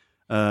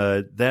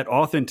 that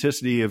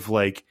authenticity of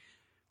like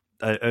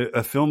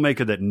a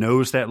filmmaker that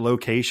knows that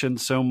location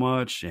so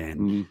much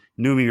and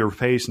knowing your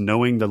pace,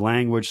 knowing the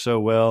language so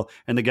well,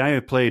 and the guy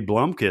who played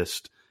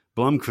Blomkvist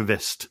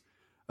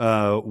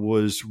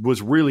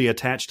was really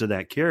attached to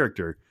that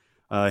character.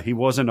 He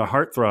wasn't a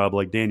heartthrob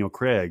like Daniel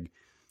Craig.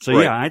 So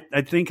right.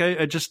 I think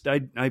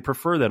I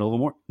prefer that a little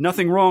more.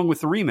 Nothing wrong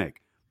with the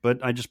remake, but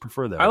I just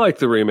prefer that. I like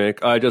the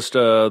remake. I just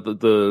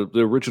the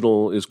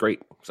original is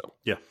great. So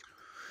yeah.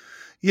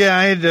 Yeah,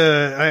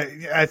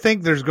 I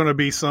think there's going to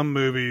be some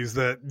movies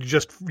that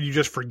you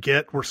just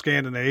forget were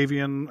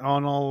Scandinavian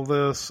on all of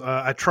this.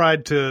 I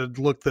tried to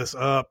look this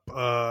up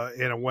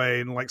in a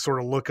way and like sort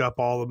of look up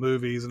all the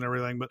movies and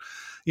everything, but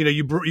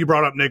you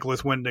brought up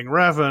Nicholas Winding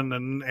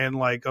Refn and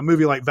like a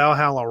movie like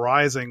Valhalla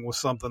Rising was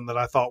something that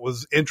I thought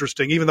was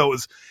interesting, even though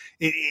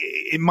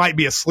it might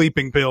be a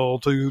sleeping pill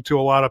to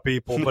a lot of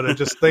people, but I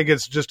just think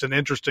it's just an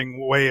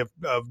interesting way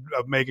of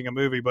making a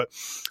movie. But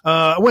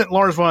I went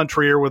Lars von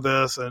Trier with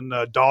this, and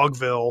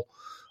Dogville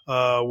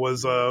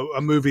was a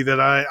movie that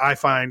I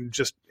find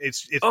just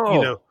it's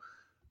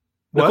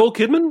Nicole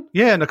Kidman?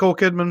 Yeah, Nicole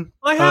Kidman.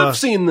 I have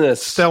seen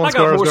this. I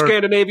got more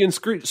Scandinavian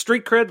street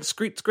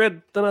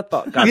cred than I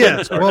thought.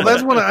 Well,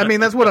 that's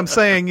what I'm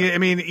saying. I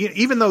mean,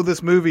 even though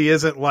this movie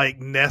isn't like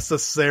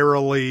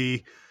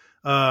necessarily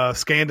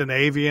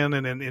Scandinavian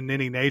and in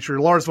any nature,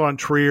 Lars von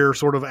Trier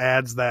sort of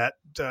adds that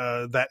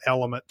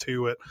element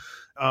to it.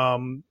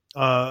 And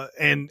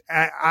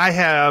I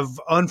have,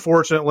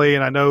 unfortunately,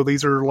 and I know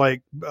these are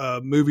like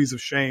movies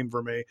of shame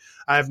for me,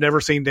 I've never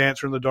seen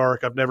Dancer in the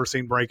Dark. I've never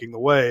seen Breaking the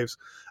Waves.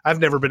 I've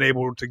never been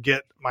able to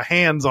get my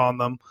hands on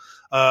them.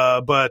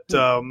 But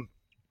those,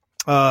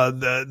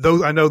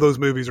 I know those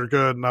movies are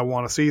good and I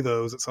want to see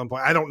those at some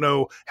point. I don't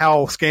know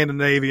how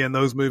Scandinavian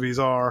those movies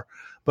are,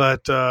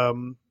 but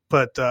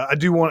I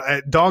do want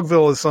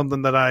Dogville is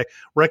something that I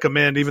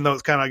recommend, even though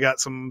it's kind of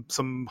got some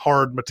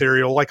hard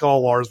material, like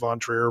all Lars von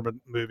Trier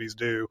movies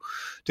do,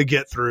 to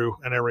get through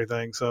and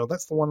everything. So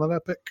that's the one that I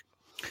pick.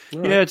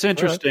 Yeah, it's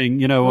interesting.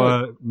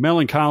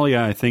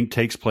 Melancholia, I think,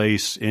 takes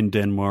place in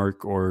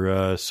Denmark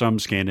or some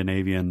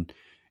Scandinavian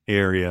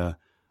area.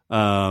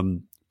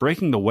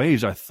 Breaking the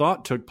Waves, I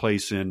thought, took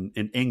place in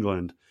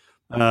England.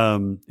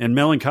 And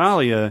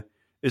Melancholia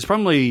is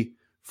probably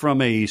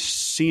from a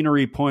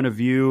scenery point of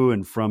view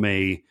and from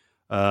a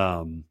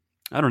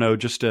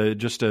just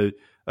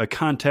a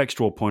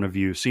contextual point of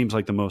view, seems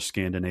like the most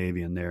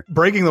Scandinavian there.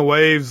 Breaking the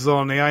Waves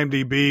on the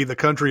IMDb, the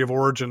country of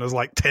origin is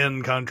like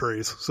 10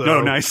 countries. So,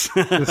 oh, nice.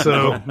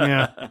 So,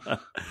 yeah.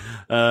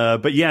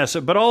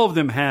 But all of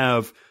them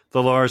have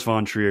the Lars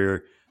von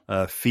Trier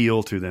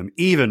feel to them.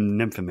 Even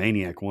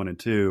Nymphomaniac 1 and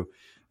 2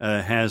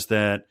 has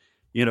that,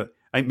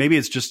 maybe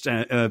it's just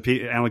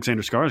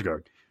Alexander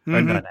Skarsgård.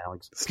 Mm-hmm. Not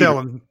Alex.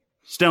 Stellan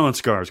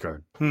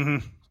Skarsgård.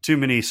 Mm-hmm. Too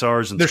many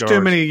SARS and There's scars.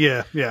 too many,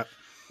 yeah.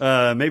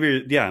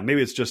 Maybe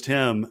it's just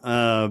him.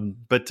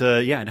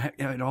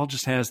 It all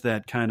just has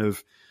that kind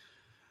of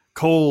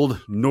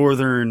cold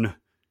northern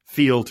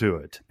feel to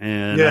it,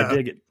 and yeah.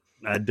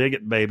 I dig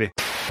it, baby.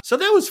 So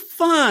that was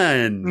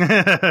fun.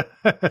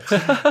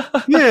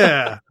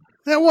 Yeah,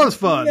 that was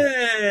fun.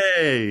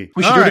 Yay!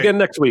 We should do it again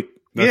next week.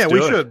 We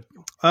should.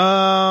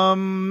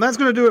 That's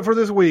going to do it for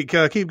this week.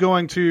 Keep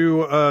going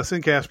to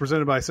Sincast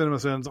presented by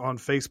CinemaSins on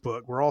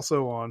Facebook. We're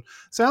also on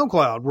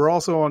SoundCloud. We're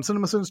also on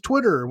CinemaSins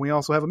Twitter. And we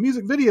also have a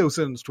music video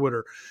Sins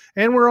Twitter.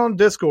 And we're on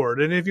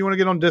Discord. And if you want to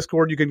get on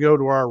Discord, you can go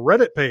to our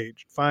Reddit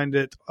page. Find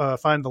the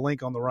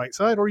link on the right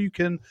side, or you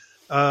can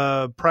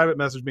private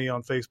message me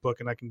on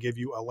Facebook and I can give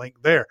you a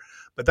link there.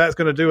 But that's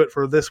going to do it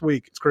for this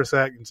week. It's Chris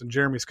Atkinson,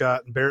 Jeremy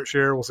Scott, and Barrett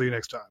Scher. We'll see you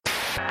next time.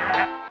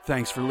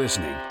 Thanks for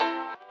listening.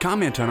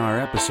 Comment on our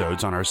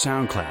episodes on our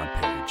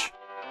SoundCloud page.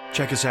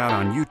 Check us out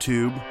on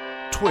YouTube,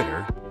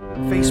 Twitter,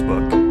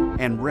 Facebook,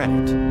 and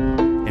Reddit.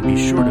 And be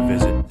sure to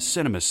visit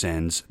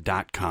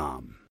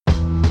cinemasins.com.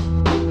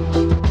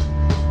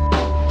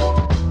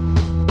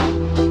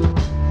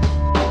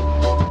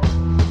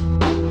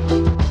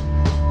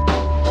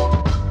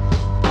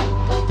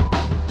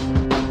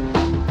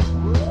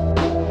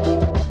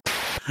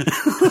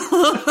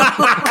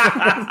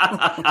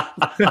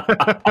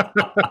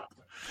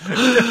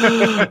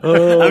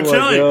 I'm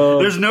telling you,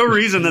 there's no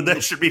reason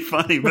that should be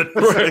funny, but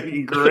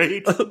it's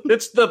great.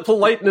 It's the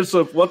politeness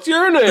of, what's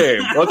your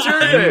name? What's your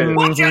name?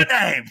 What's your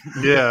name?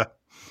 Yeah.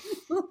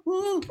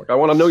 Like, I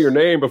want to know your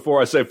name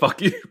before I say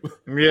fuck you.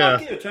 Yeah.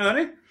 Fuck you,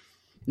 Tony.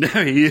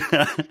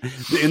 Yeah.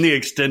 In the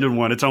extended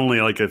one, it's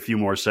only like a few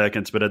more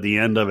seconds, but at the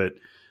end of it,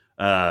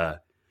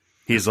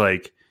 he's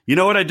like, you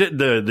know what I did?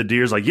 The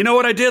deer's like, you know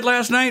what I did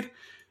last night?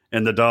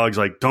 And the dog's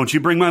like, don't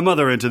you bring my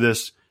mother into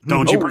this.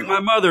 Don't you bring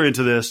my mother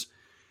into this.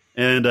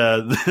 And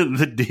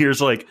the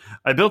deer's like,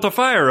 I built a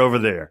fire over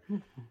there.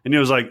 And he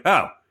was like,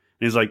 oh. And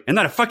he's like, and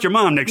then I fucked your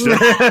mom next to it.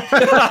 He's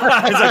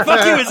like,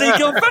 fuck you,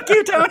 Ezekiel. Fuck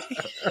you,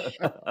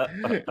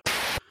 Tony.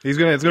 It's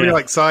gonna be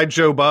like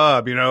Sideshow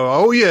Bob,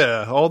 Oh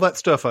yeah, all that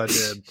stuff I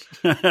did.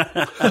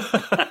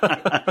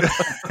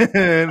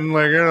 And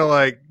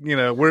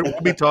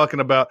we'll be talking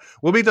about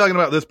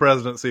this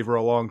presidency for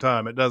a long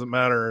time. It doesn't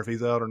matter if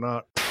he's out or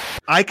not.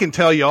 I can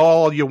tell you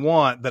all you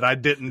want that I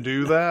didn't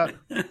do that,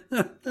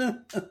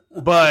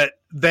 but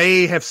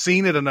they have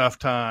seen it enough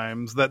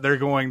times that they're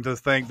going to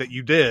think that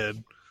you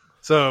did.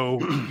 So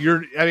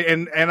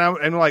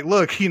I'm like,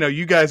 look,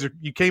 you guys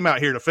you came out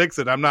here to fix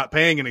it. I'm not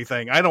paying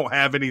anything. I don't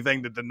have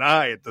anything to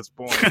deny at this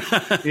point,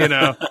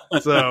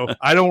 So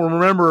I don't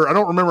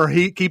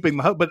remember keeping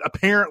the hose, but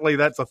apparently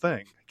that's a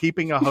thing.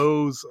 Keeping a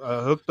hose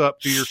hooked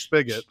up to your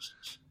spigot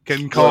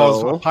can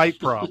cause a pipe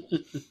problem.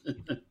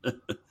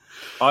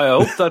 I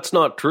hope that's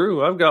not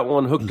true. I've got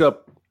one hooked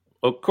up,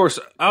 of course,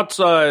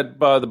 outside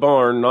by the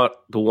barn, not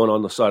the one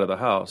on the side of the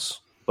house,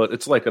 but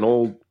it's like an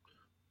old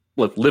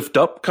lift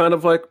up kind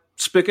of like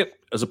spigot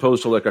as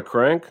opposed to like a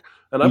crank.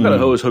 And I've got a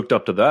hose hooked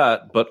up to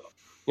that, but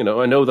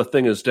I know the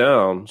thing is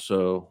down,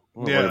 so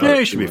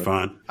it should be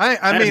fun.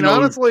 I mean,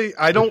 honestly,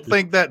 I don't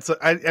think that's.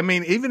 I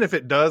mean, even if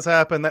it does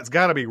happen, that's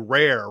got to be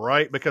rare,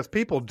 right? Because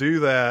people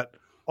do that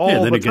all the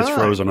time. Then it gets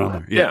frozen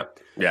on there.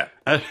 Yeah.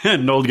 I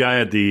had an old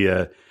guy at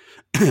the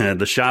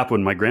the shop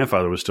when my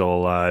grandfather was still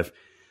alive,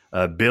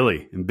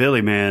 Billy. And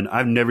Billy, man,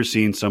 I've never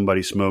seen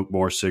somebody smoke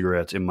more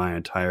cigarettes in my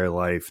entire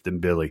life than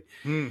Billy.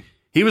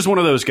 He was one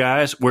of those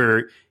guys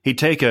where he'd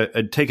take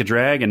a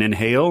drag and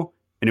inhale,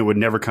 and it would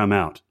never come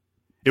out.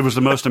 It was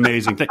the most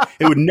amazing thing.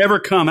 It would never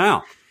come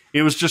out.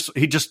 It was just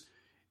he just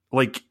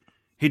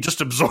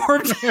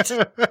absorbed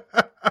it.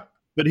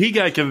 But he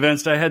got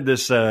convinced. I had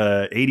this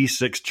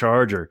 86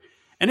 Charger,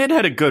 and it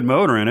had a good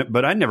motor in it,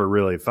 but I never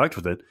really fucked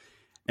with it.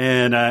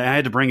 And I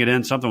had to bring it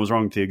in. Something was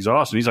wrong with the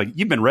exhaust. And he's like,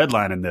 "You've been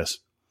redlining this."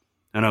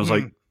 And I was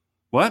like,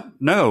 "What?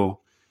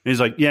 No." And he's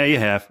like, "Yeah, you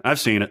have. I've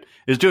seen it.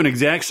 It's doing the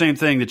exact same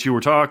thing that you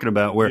were talking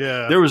about,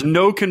 where there was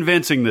no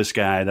convincing this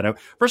guy that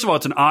first of all,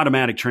 it's an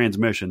automatic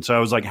transmission. So I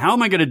was like, how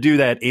am I going to do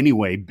that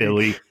anyway,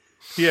 Billy?"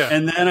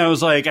 And then I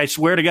was like, I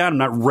swear to God, I'm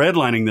not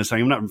redlining this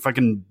thing. I'm not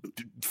fucking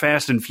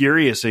Fast and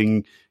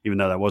Furiousing, even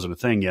though that wasn't a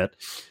thing yet.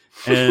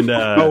 And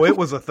it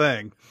was a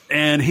thing.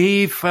 And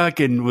he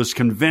fucking was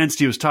convinced.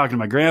 He was talking to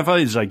my grandfather.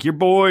 He's like, "Your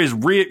boy is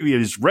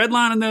he's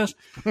redlining this."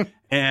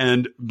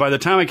 And by the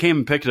time I came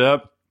and picked it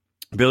up,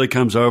 Billy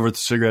comes over with the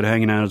cigarette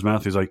hanging out of his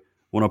mouth. He's like,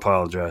 "Want to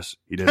apologize.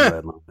 You did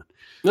redline it."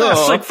 I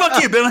was like,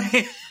 "Fuck you,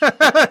 Billy."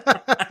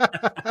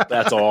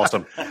 That's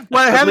awesome.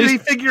 Well, how did he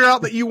figure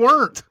out that you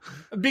weren't?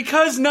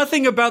 Because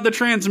nothing about the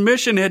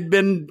transmission had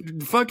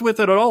been fucked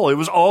with it at all. It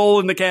was all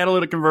in the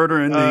catalytic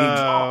converter and the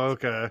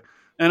exhaust. Okay.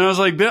 And I was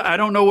like, "Bill, I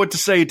don't know what to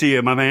say to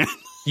you, my man."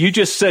 You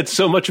just said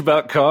so much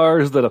about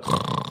cars that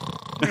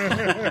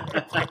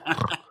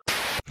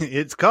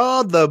it's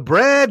called the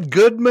Brad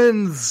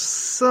Goodman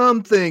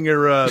something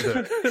or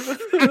other.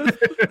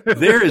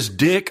 There is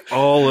dick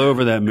all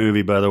over that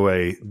movie, by the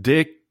way.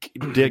 Dick.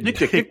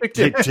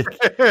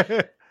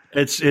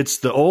 It's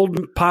the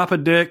old Papa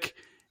Dick.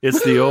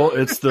 It's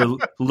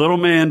the little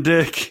man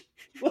Dick.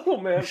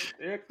 Little man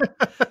Dick.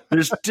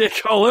 There's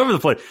dick all over the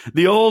place.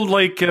 The old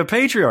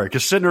patriarch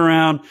is sitting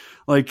around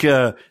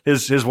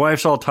his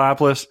wife's all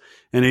topless,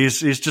 and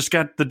he's just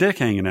got the dick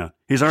hanging out.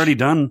 He's already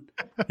done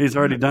with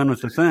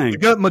the thing. I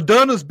got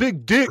Madonna's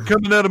big dick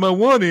coming out of my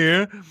one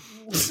ear. My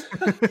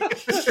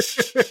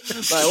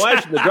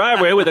wife's in the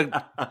driveway with an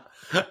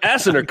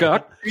ass in her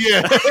cock.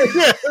 Yeah.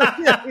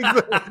 Exactly.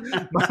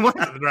 My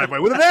wife's in the driveway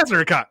with an ass in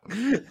her cock.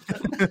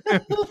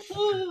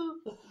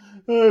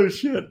 Oh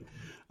shit.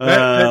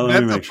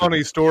 That's a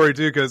funny story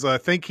too, because I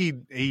think he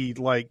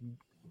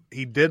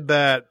did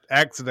that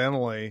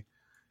accidentally,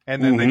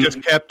 and then they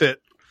just kept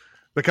it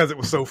because it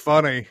was so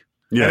funny.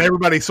 Yeah. And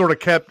everybody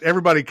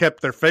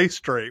kept their face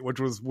straight,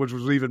 which was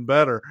even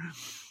better.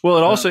 Well,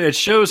 it also it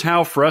shows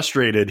how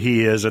frustrated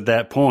he is at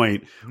that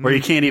point, where he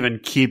can't even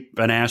keep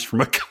an ass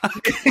from a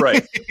cock.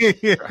 Right.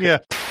 Yeah.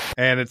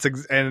 And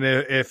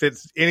if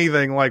it's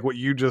anything like what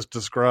you just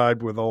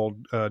described with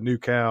old New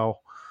Cow.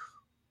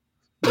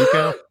 New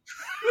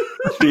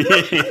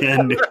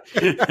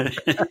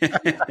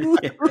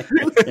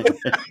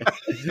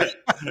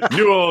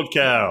old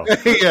cow.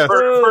 Yeah.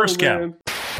 First cow.